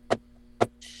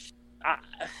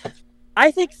 I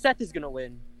think Seth is gonna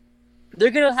win. I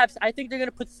think they're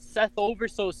gonna put Seth over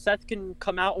so Seth can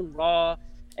come out on Raw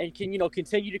and can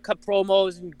continue to cut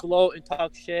promos and gloat and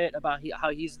talk shit about how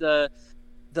he's the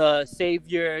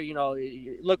savior.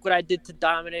 Look what I did to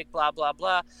Dominic. Blah blah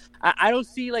blah. I don't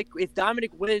see like if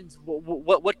Dominic wins,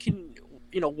 what can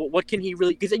what can he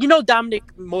really? Because Dominic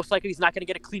most likely he's not gonna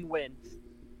get a clean win.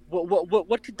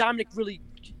 What could Dominic really?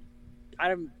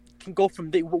 Can go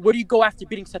from there. Where do you go after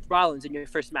beating Seth Rollins in your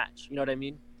first match? You know what I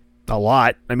mean? A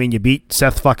lot. I mean, you beat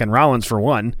Seth fucking Rollins for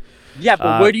one. Yeah,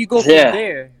 but where do you go from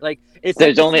there? Like,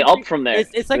 there's only up from there.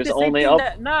 It's like the same thing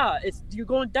that you're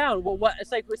going down. Well,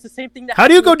 it's the same thing that. How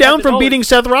do you go down from beating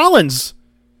Seth Rollins?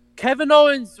 Kevin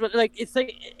Owens, it's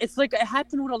like it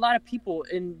happened with a lot of people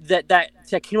in that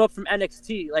came up from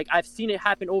NXT. Like I've seen it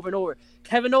happen over and over.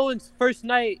 Kevin Owens' first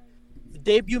night.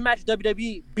 Debut match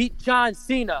WWE beat John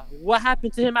Cena. What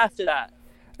happened to him after that?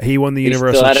 He won the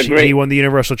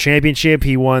Universal Championship.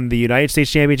 He won the United States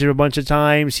Championship a bunch of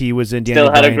times. He was in Daniel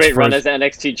Bryan's great run as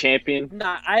NXT champion.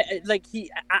 Nah,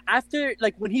 after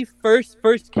when he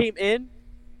first came in,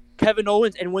 Kevin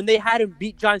Owens, and when they had him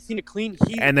beat John Cena clean,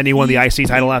 he won the IC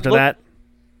title after that.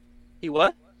 He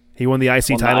what? He won the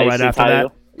IC title right after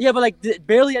that. Yeah, but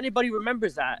barely anybody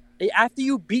remembers that. After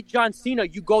you beat John Cena,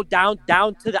 you go down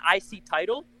to the IC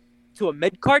title, to a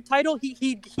mid card title.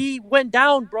 He went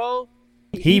down, bro.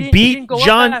 He beat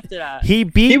John.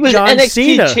 He was John NXT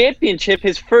Cena. Championship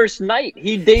his first night.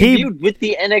 He debuted with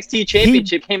the NXT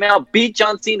Championship. Came out, beat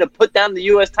John Cena, put down the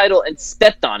US title, and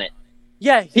stepped on it.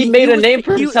 Yeah, he made a name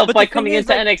for himself by coming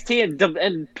into NXT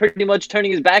and pretty much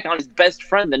turning his back on his best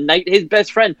friend. The night his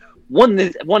best friend won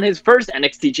his first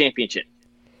NXT Championship.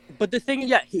 But the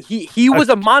thing, he was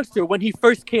a monster when he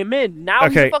first came in. Now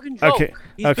he's a fucking joke.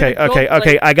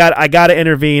 Okay. I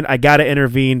gotta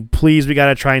intervene. Please, we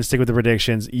gotta try and stick with the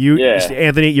predictions.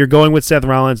 Anthony, you're going with Seth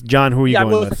Rollins. John, who are you going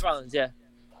with? Seth Rollins. Yeah.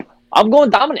 I'm going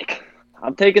Dominic.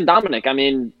 I'm taking Dominic. I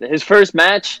mean, his first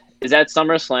match is at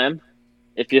SummerSlam.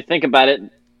 If you think about it,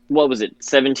 what was it?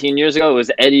 17 years ago, it was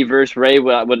Eddie versus Ray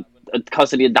with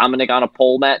custody of Dominic on a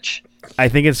pole match. I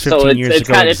think it's 15 years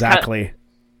ago exactly.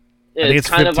 It's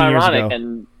kind of ironic,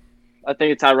 and I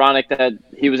think it's ironic that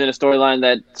he was in a storyline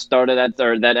that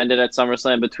that ended at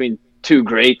SummerSlam between two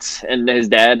greats and his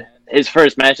dad. His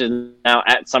first match is now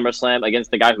at SummerSlam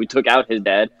against the guy who took out his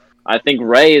dad. I think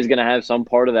Ray is going to have some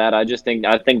part of that. I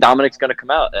think Dominic's going to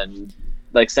come out and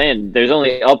like saying there's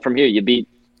only up from here. You beat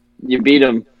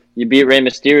him. You beat Rey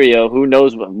Mysterio. Who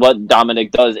knows what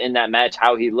Dominic does in that match?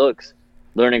 How he looks,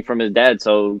 learning from his dad.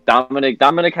 So Dominic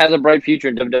has a bright future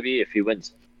in WWE if he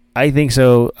wins. I think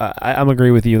so. I'm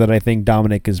agree with you that I think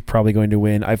Dominic is probably going to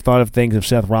win. I've thought of things of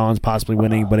Seth Rollins possibly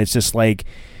winning, but it's just like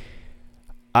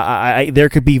there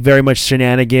could be very much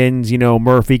shenanigans.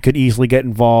 Murphy could easily get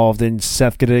involved, and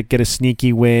Seth could get a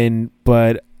sneaky win.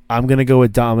 But I'm gonna go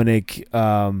with Dominic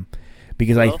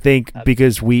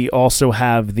because we also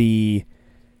have the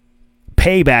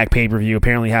Payback pay-per-view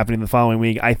apparently happening the following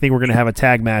week. I think we're gonna have a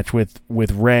tag match with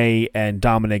Ray and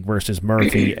Dominic versus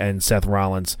Murphy and Seth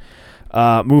Rollins.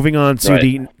 Moving on to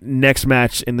the next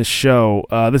match in the show.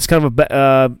 This is kind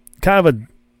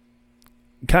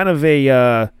of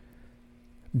a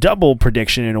double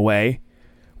prediction in a way.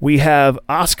 We have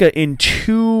Asuka in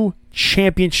 2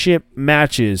 championship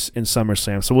matches in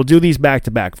SummerSlam. So we'll do these back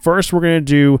to back. First, we're going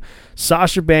to do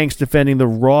Sasha Banks defending the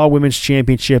Raw Women's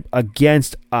Championship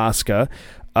against Asuka.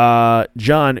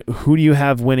 John, who do you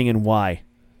have winning and why?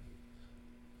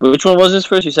 Which one was this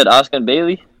first? You said Asuka and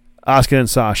Bayley? Asuka and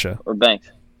Sasha. Or Banks?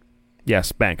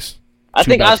 Yes, Banks. I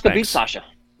think Asuka beats Sasha.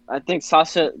 I think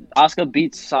Asuka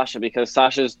beats Sasha because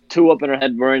Sasha's too up in her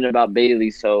head worrying about Bayley,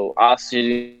 so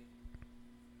Asuka's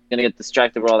going to get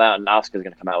distracted with all that, and Asuka's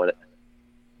going to come out with it.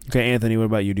 Okay, Anthony, what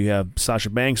about you? Do you have Sasha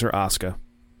Banks or Asuka?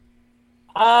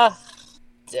 Damn.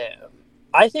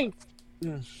 I think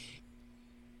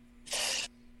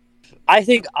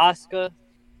Asuka,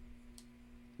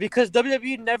 because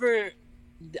WWE never,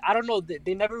 I don't know,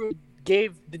 they never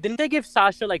didn't they give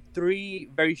Sasha like 3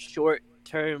 very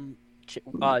short-term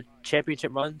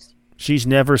championship runs? She's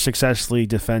never successfully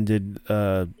defended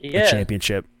a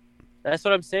championship. That's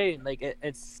what I'm saying. Like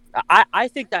I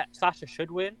think that Sasha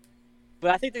should win,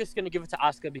 but I think they're just gonna give it to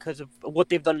Asuka because of what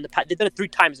they've done in the past. They've done it 3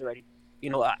 times already.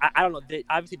 I don't know. They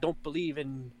obviously don't believe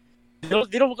in. They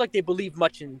don't look like they believe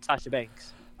much in Sasha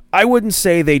Banks. I wouldn't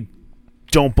say they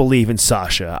don't believe in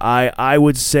Sasha. I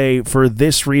would say for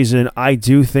this reason, I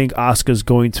do think Asuka's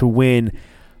going to win,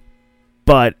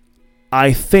 but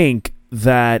I think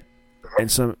that,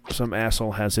 and some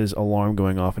asshole has his alarm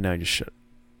going off, and now I just shut.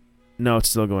 No, it's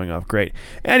still going off. Great.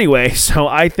 Anyway, so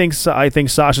I think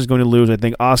Sasha's going to lose. I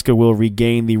think Asuka will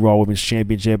regain the Raw Women's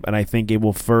Championship, and I think it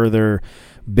will further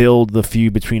build the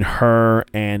feud between her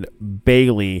and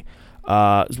Bayley,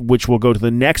 which will go to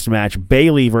the next match,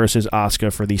 Bayley versus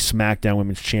Asuka for the SmackDown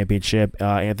Women's Championship.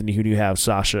 Anthony, who do you have?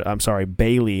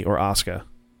 Bayley or Asuka?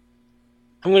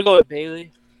 I'm going to go with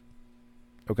Bayley.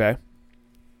 Okay.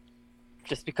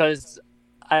 Just because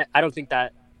I don't think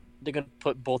that they're going to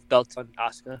put both belts on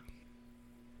Asuka.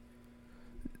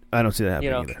 I don't see that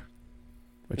happening either.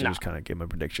 Which I just kind of gave my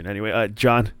prediction. Anyway,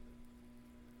 John?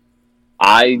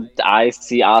 I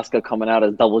see Asuka coming out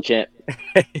as double champ.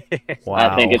 Wow.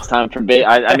 I think it's time for Bayley.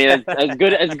 I mean, as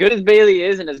good as Bayley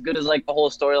is, and as good as like the whole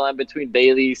storyline between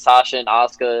Bayley, Sasha, and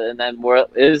Asuka, and then where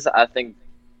it is, I think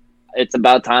it's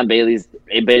about time Bayley's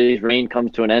reign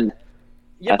comes to an end.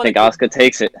 Yeah, I think Asuka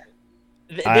takes it.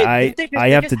 They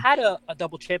just had a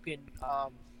double champion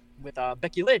with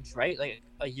Becky Lynch, right? Like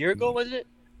a year ago, was it?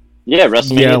 Yeah,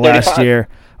 WrestleMania 35. Last year.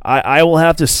 I will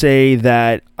have to say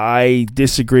that I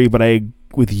disagree, but I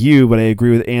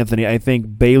agree with Anthony. I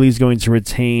think Bayley's going to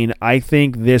retain. I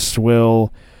think this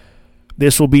will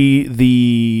be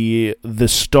the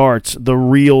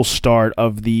real start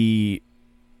of the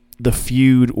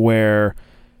feud where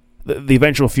the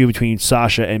eventual feud between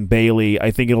Sasha and Bayley. I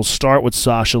think it'll start with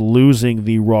Sasha losing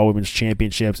the Raw Women's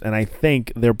Championships, and I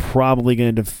think they're probably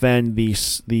going to defend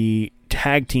the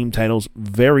tag team titles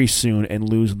very soon and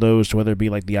lose those to whether it be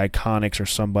like the Iconics or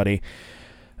somebody,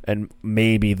 and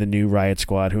maybe the new Riot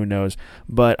Squad, who knows.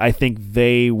 But I think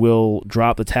they will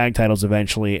drop the tag titles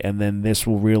eventually, and then this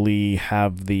will really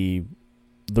have the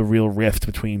real rift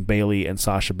between Bayley and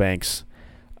Sasha Banks.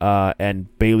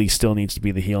 And Bayley still needs to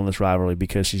be the heel in this rivalry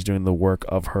because she's doing the work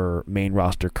of her main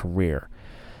roster career.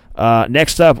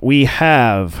 Next up, we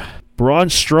have Braun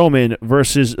Strowman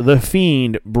versus The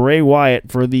Fiend, Bray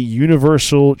Wyatt, for the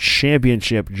Universal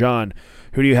Championship. John,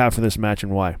 who do you have for this match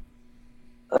and why?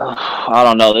 I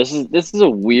don't know. This is a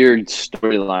weird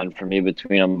storyline for me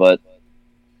between them, but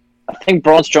I think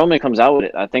Braun Strowman comes out with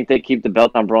it. I think they keep the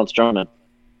belt on Braun Strowman.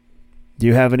 Do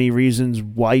you have any reasons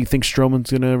why you think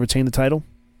Strowman's going to retain the title?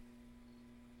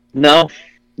 No,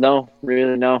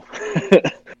 really, no.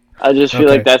 I just feel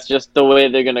Okay. like that's just the way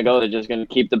they're gonna go. They're just gonna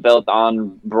keep the belt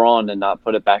on Braun and not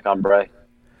put it back on Bray.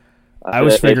 I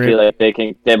was They figuring. feel like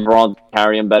they Braun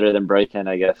carry him better than Bray can,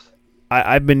 I guess.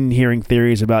 I've been hearing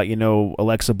theories about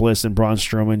Alexa Bliss and Braun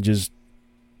Strowman just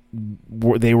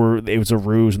it was a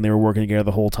ruse and they were working together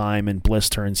the whole time, and Bliss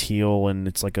turns heel and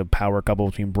it's like a power couple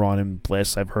between Braun and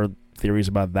Bliss. I've heard theories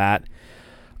about that.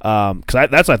 Because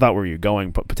that's what I thought where you're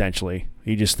going, potentially.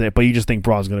 You just think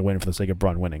Braun's going to win for the sake of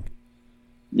Braun winning.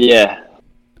 Yeah.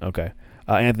 Okay.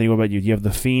 Anthony, what about you? Do you have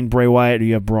The Fiend, Bray Wyatt, or do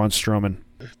you have Braun Strowman?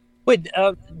 Wait,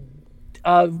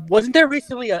 wasn't there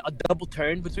recently a double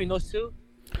turn between those two?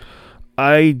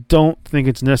 I don't think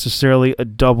it's necessarily a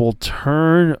double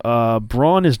turn.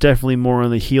 Braun is definitely more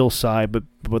on the heel side,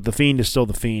 but The Fiend is still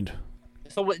The Fiend.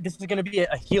 So this is going to be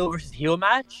a heel versus heel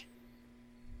match?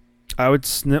 I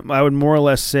would more or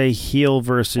less say heel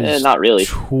versus not really.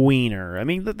 tweener. I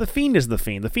mean, the Fiend is The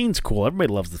Fiend. The Fiend's cool.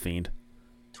 Everybody loves The Fiend.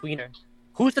 Tweener.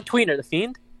 Who's the tweener? The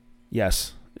Fiend?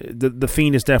 Yes. The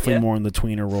Fiend is definitely more in the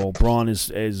tweener role. Braun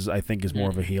is I think more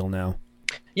of a heel now.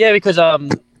 Yeah, because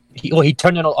he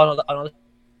turned it on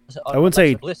I wouldn't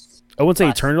say Bliss. I wouldn't say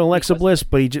he turned on Alexa Bliss,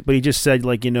 but he just said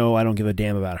I don't give a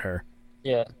damn about her.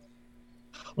 Yeah.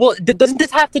 Well, doesn't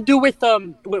this have to do with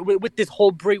this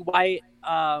whole Bray Wyatt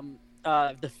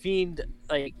the Fiend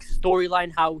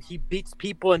storyline? How he beats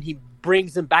people and he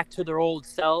brings them back to their old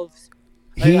selves.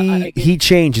 He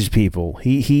changes people.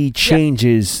 He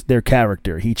changes their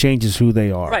character. He changes who they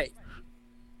are.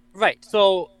 Right.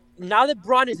 So now that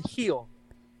Braun is a heel,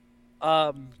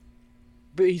 but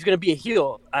he's gonna be a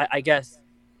heel, I guess.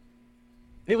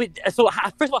 So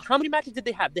first of all, how many matches did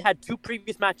they have? They had 2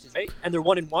 previous matches, right? And they're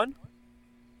 1-1.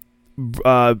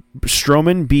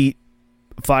 Strowman beat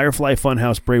Firefly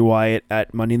Funhouse Bray Wyatt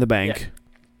at Money in the Bank.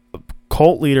 Yeah.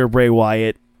 Cult leader Bray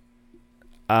Wyatt.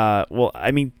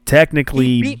 Technically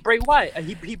he beat Bray Wyatt.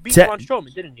 He beat Braun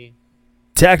Strowman, didn't he?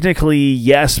 Technically,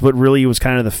 yes, but really it was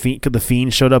kind of the Fiend. The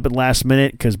Fiend showed up at last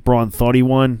minute because Braun thought he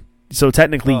won. So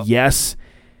technically, yes.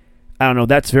 I don't know.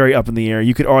 That's very up in the air.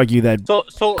 You could argue that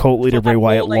Cult leader Bray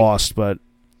Wyatt lost, but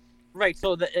right.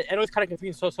 So and it was kind of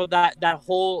confusing. So that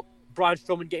whole Braun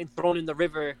Strowman getting thrown in the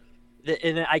river,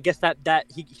 and I guess that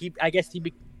he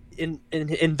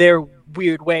in their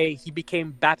weird way he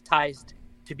became baptized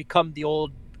to become the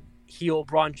old heel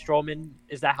Braun Strowman.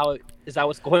 Is that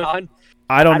what's going on?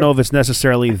 I don't know if it's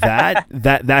necessarily that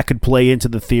that could play into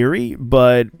the theory,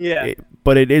 but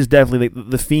but it is definitely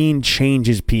the Fiend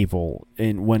changes people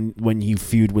when you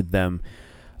feud with them.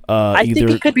 I think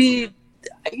it could be.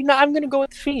 I'm gonna go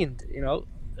with Fiend.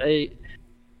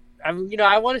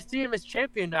 I want to see him as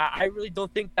champion. I really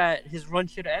don't think that his run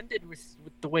should have ended with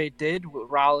the way it did.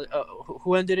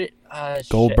 Who ended it?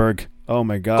 Goldberg. Shit. Oh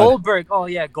my God. Goldberg. Oh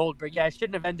yeah, Goldberg. Yeah, it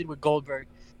shouldn't have ended with Goldberg.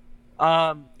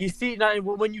 You see, now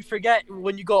when you forget,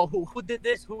 when you go, who did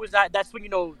this? Who was that? That's when you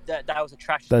know that was a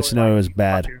trash. That's when it was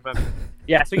bad.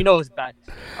 Yeah, so you know it was bad.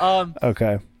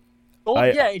 Okay.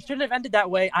 It shouldn't have ended that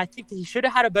way. I think that he should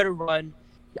have had a better run.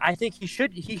 I think he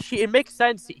should. It makes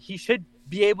sense. He should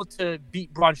be able to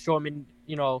beat Braun Strowman.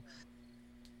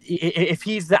 If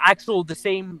he's the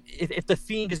same. If the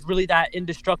Fiend is really that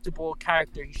indestructible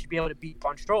character, he should be able to beat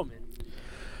Braun Strowman.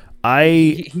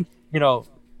 I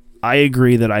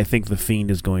agree that I think the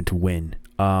Fiend is going to win.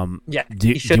 Do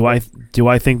I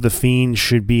think the Fiend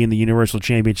should be in the Universal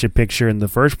Championship picture in the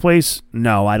first place?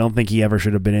 No, I don't think he ever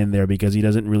should have been in there because he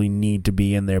doesn't really need to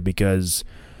be in there because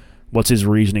what's his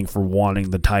reasoning for wanting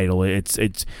the title? It's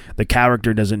the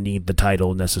character doesn't need the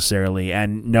title necessarily,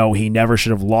 and no, he never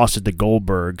should have lost it to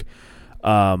Goldberg.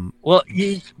 But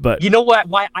you know what?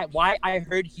 Why I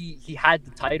heard he had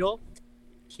the title.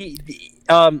 He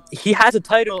has a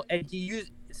title and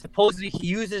supposedly he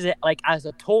uses it as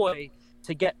a toy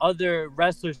to get other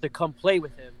wrestlers to come play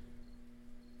with him.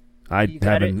 I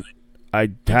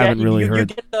haven't really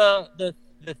heard. You get the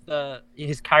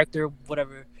his character,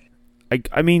 whatever.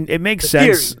 I mean, it makes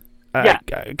sense.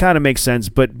 It kind of makes sense,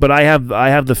 but I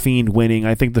have the Fiend winning.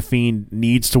 I think the Fiend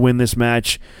needs to win this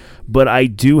match, but I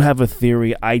do have a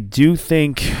theory. I do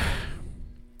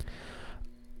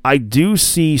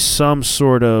see some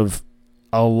sort of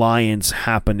alliance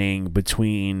happening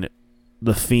between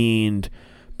the Fiend,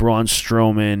 Braun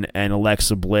Strowman, and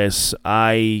Alexa Bliss.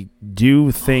 I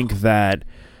do think that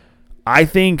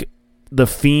the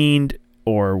Fiend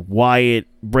or Wyatt,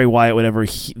 Bray Wyatt, whatever,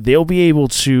 they'll be able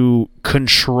to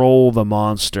control the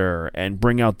monster and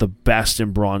bring out the best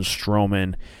in Braun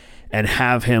Strowman and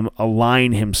have him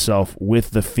align himself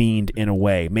with the Fiend in a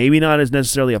way. Maybe not as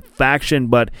necessarily a faction,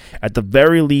 but at the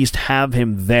very least have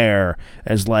him there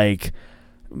as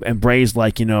and Bray's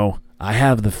I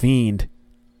have the Fiend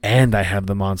and I have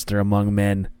the monster among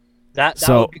men. That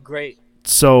would be great.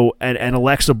 So, and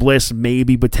Alexa Bliss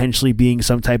maybe potentially being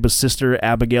some type of Sister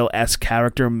Abigail-esque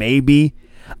character, maybe.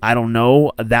 I don't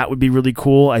know. That would be really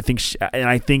cool. I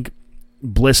think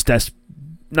Bliss,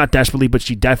 not desperately, but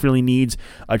she definitely needs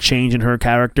a change in her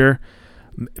character.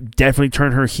 Definitely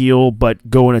turn her heel, but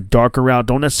go in a darker route.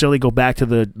 Don't necessarily go back to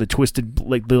the twisted,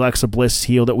 like the Alexa Bliss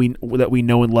heel that we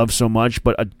know and love so much,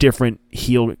 but a different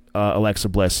heel Alexa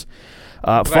Bliss.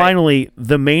 Right. Finally,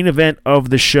 the main event of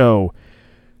the show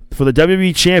for the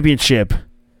WWE Championship: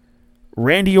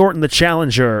 Randy Orton, the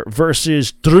challenger,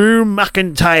 versus Drew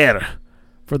McIntyre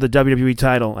for the WWE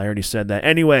title. I already said that.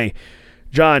 Anyway,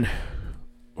 John,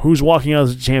 who's walking out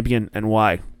as a champion and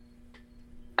why?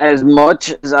 As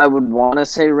much as I would want to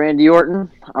say Randy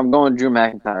Orton, I'm going Drew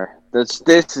McIntyre. This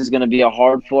is going to be a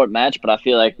hard-fought match, but I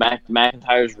feel like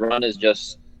McIntyre's run is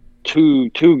just too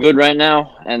good right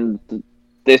now, and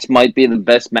this might be the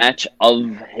best match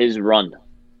of his run.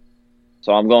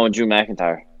 So I'm going Drew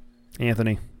McIntyre.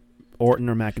 Anthony, Orton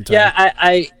or McIntyre? Yeah,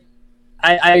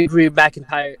 I agree with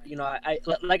McIntyre. You know, I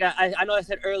know I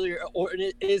said earlier,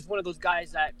 Orton is one of those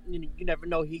guys that you never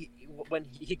know when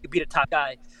he could be the top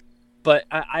guy. But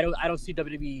I don't see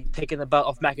WWE taking the belt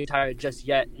off McIntyre just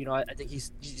yet. You know, I think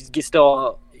he's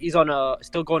still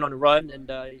going on a run,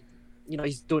 and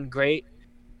he's doing great.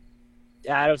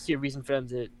 Yeah, I don't see a reason for him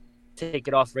to take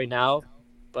it off right now,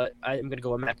 but I'm gonna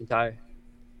go with McIntyre.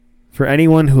 For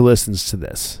anyone who listens to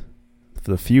this,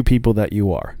 for the few people that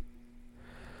you are,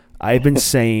 I've been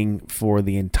saying for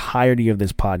the entirety of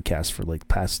this podcast for like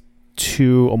past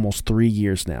 2, almost 3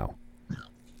 years now,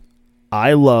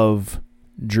 I love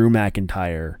Drew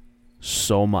McIntyre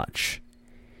so much.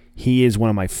 He is one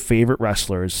of my favorite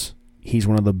wrestlers. He's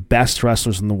one of the best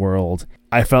wrestlers in the world.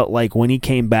 I felt like when he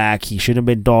came back, he should have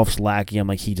been Dolph's lackey. I'm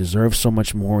like, he deserves so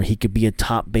much more. He could be a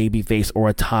top babyface or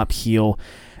a top heel.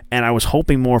 And I was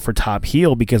hoping more for top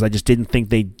heel because I just didn't think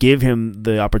they'd give him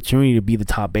the opportunity to be the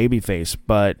top babyface.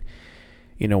 But,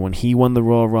 you know, when he won the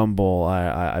Royal Rumble,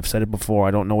 I've said it before,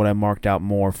 I don't know what I marked out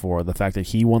more for. The fact that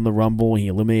he won the Rumble, he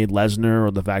eliminated Lesnar,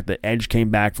 or the fact that Edge came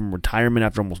back from retirement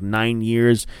after almost 9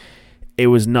 years. It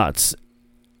was nuts.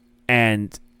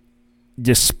 And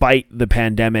despite the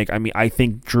pandemic, I mean, I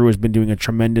think Drew has been doing a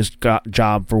tremendous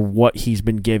job for what he's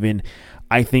been given.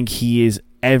 I think he is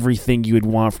everything you would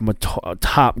want from a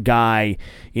top guy.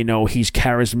 You know, he's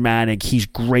charismatic. He's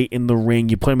great in the ring.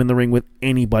 You put him in the ring with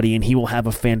anybody, and he will have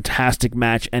a fantastic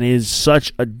match. And it is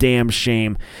such a damn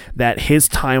shame that his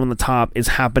time on the top is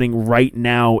happening right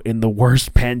now in the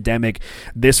worst pandemic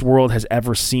this world has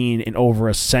ever seen in over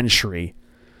a century.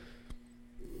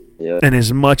 Yeah. And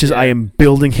as much as I am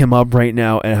building him up right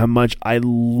now and how much I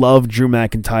love Drew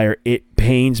McIntyre, it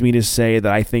pains me to say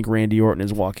that I think Randy Orton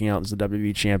is walking out as the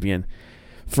WWE champion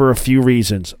for a few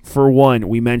reasons. For one,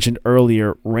 we mentioned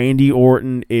earlier, Randy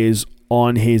Orton is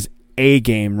on his A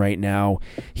game right now.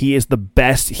 He is the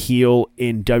best heel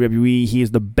in WWE. He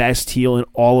is the best heel in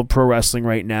all of pro wrestling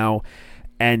right now.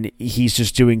 And he's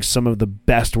just doing some of the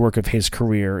best work of his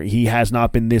career. He has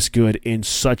not been this good in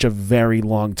such a very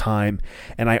long time.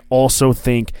 And I also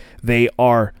think they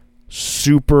are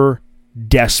super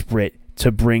desperate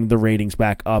to bring the ratings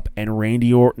back up. And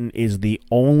Randy Orton is the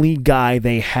only guy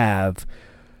they have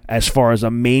as far as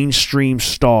a mainstream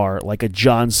star, like a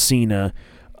John Cena,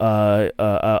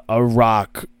 a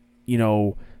Rock,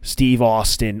 Steve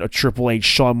Austin, a Triple H,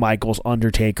 Shawn Michaels,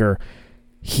 Undertaker.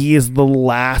 He is the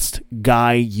last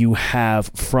guy you have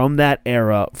from that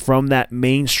era, from that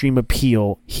mainstream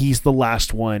appeal. He's the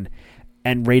last one,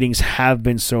 and ratings have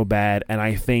been so bad, and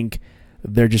I think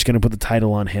they're just going to put the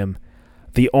title on him.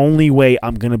 The only way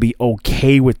I'm going to be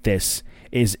okay with this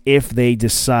is if they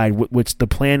decide, which the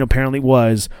plan apparently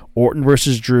was, Orton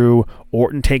versus Drew,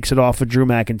 Orton takes it off of Drew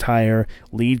McIntyre,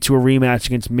 lead to a rematch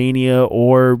against Mania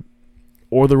or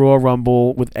the Royal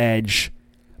Rumble with Edge,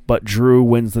 but Drew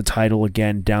wins the title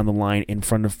again down the line in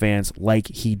front of fans like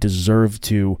he deserved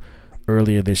to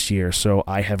earlier this year. So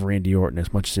I have Randy Orton,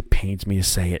 as much as it pains me to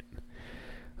say it.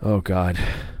 Oh, God.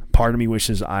 Part of me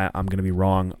wishes I'm going to be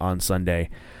wrong on Sunday.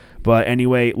 But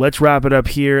anyway, let's wrap it up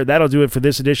here. That'll do it for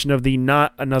this edition of the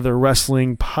Not Another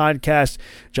Wrestling podcast.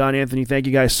 John, Anthony, thank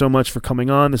you guys so much for coming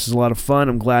on. This is a lot of fun.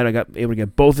 I'm glad I got able to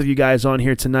get both of you guys on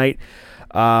here tonight.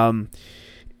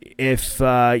 If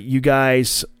you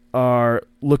guys are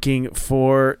looking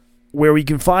for where we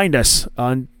can find us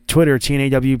on Twitter,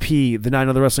 TNAWP, the Not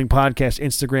Another Wrestling Podcast,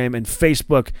 Instagram, and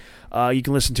Facebook. You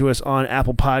can listen to us on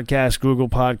Apple Podcasts, Google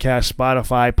Podcasts,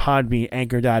 Spotify, Podbean,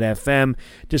 Anchor.fm,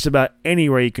 just about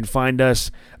anywhere you can find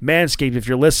us. Manscaped, if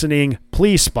you're listening,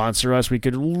 please sponsor us. We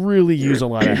could really use a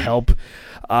lot of help.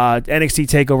 NXT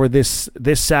TakeOver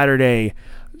this Saturday.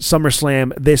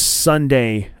 SummerSlam this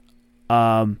Sunday.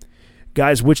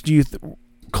 Guys, which do you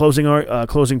closing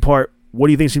part? What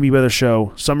do you think is gonna be a better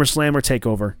show, SummerSlam or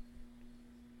Takeover?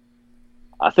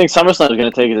 I think SummerSlam is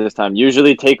going to take it this time.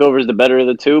 Usually Takeover is the better of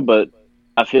the two, but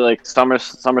I feel like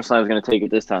SummerSlam is going to take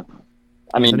it this time.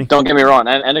 I mean, Anthony? don't get me wrong.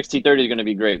 NXT 30 is going to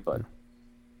be great, but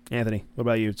Anthony, what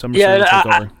about you? SummerSlam or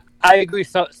Takeover? I agree.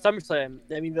 SummerSlam.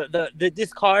 I mean,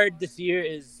 this card this year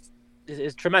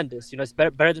is tremendous. You know, it's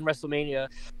better than WrestleMania.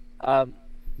 I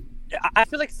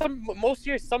feel like most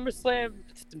years the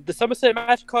SummerSlam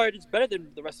match card is better than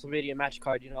the WrestleMania match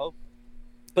card. You know,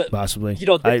 but Possibly. You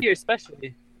know, this year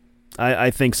especially.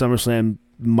 I think SummerSlam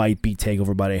might be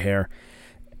Takeover by a hair.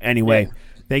 Anyway,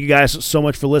 Thank you guys so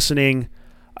much for listening.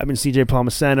 I've been CJ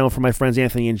Palmisano for my friends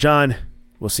Anthony and John.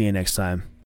 We'll see you next time.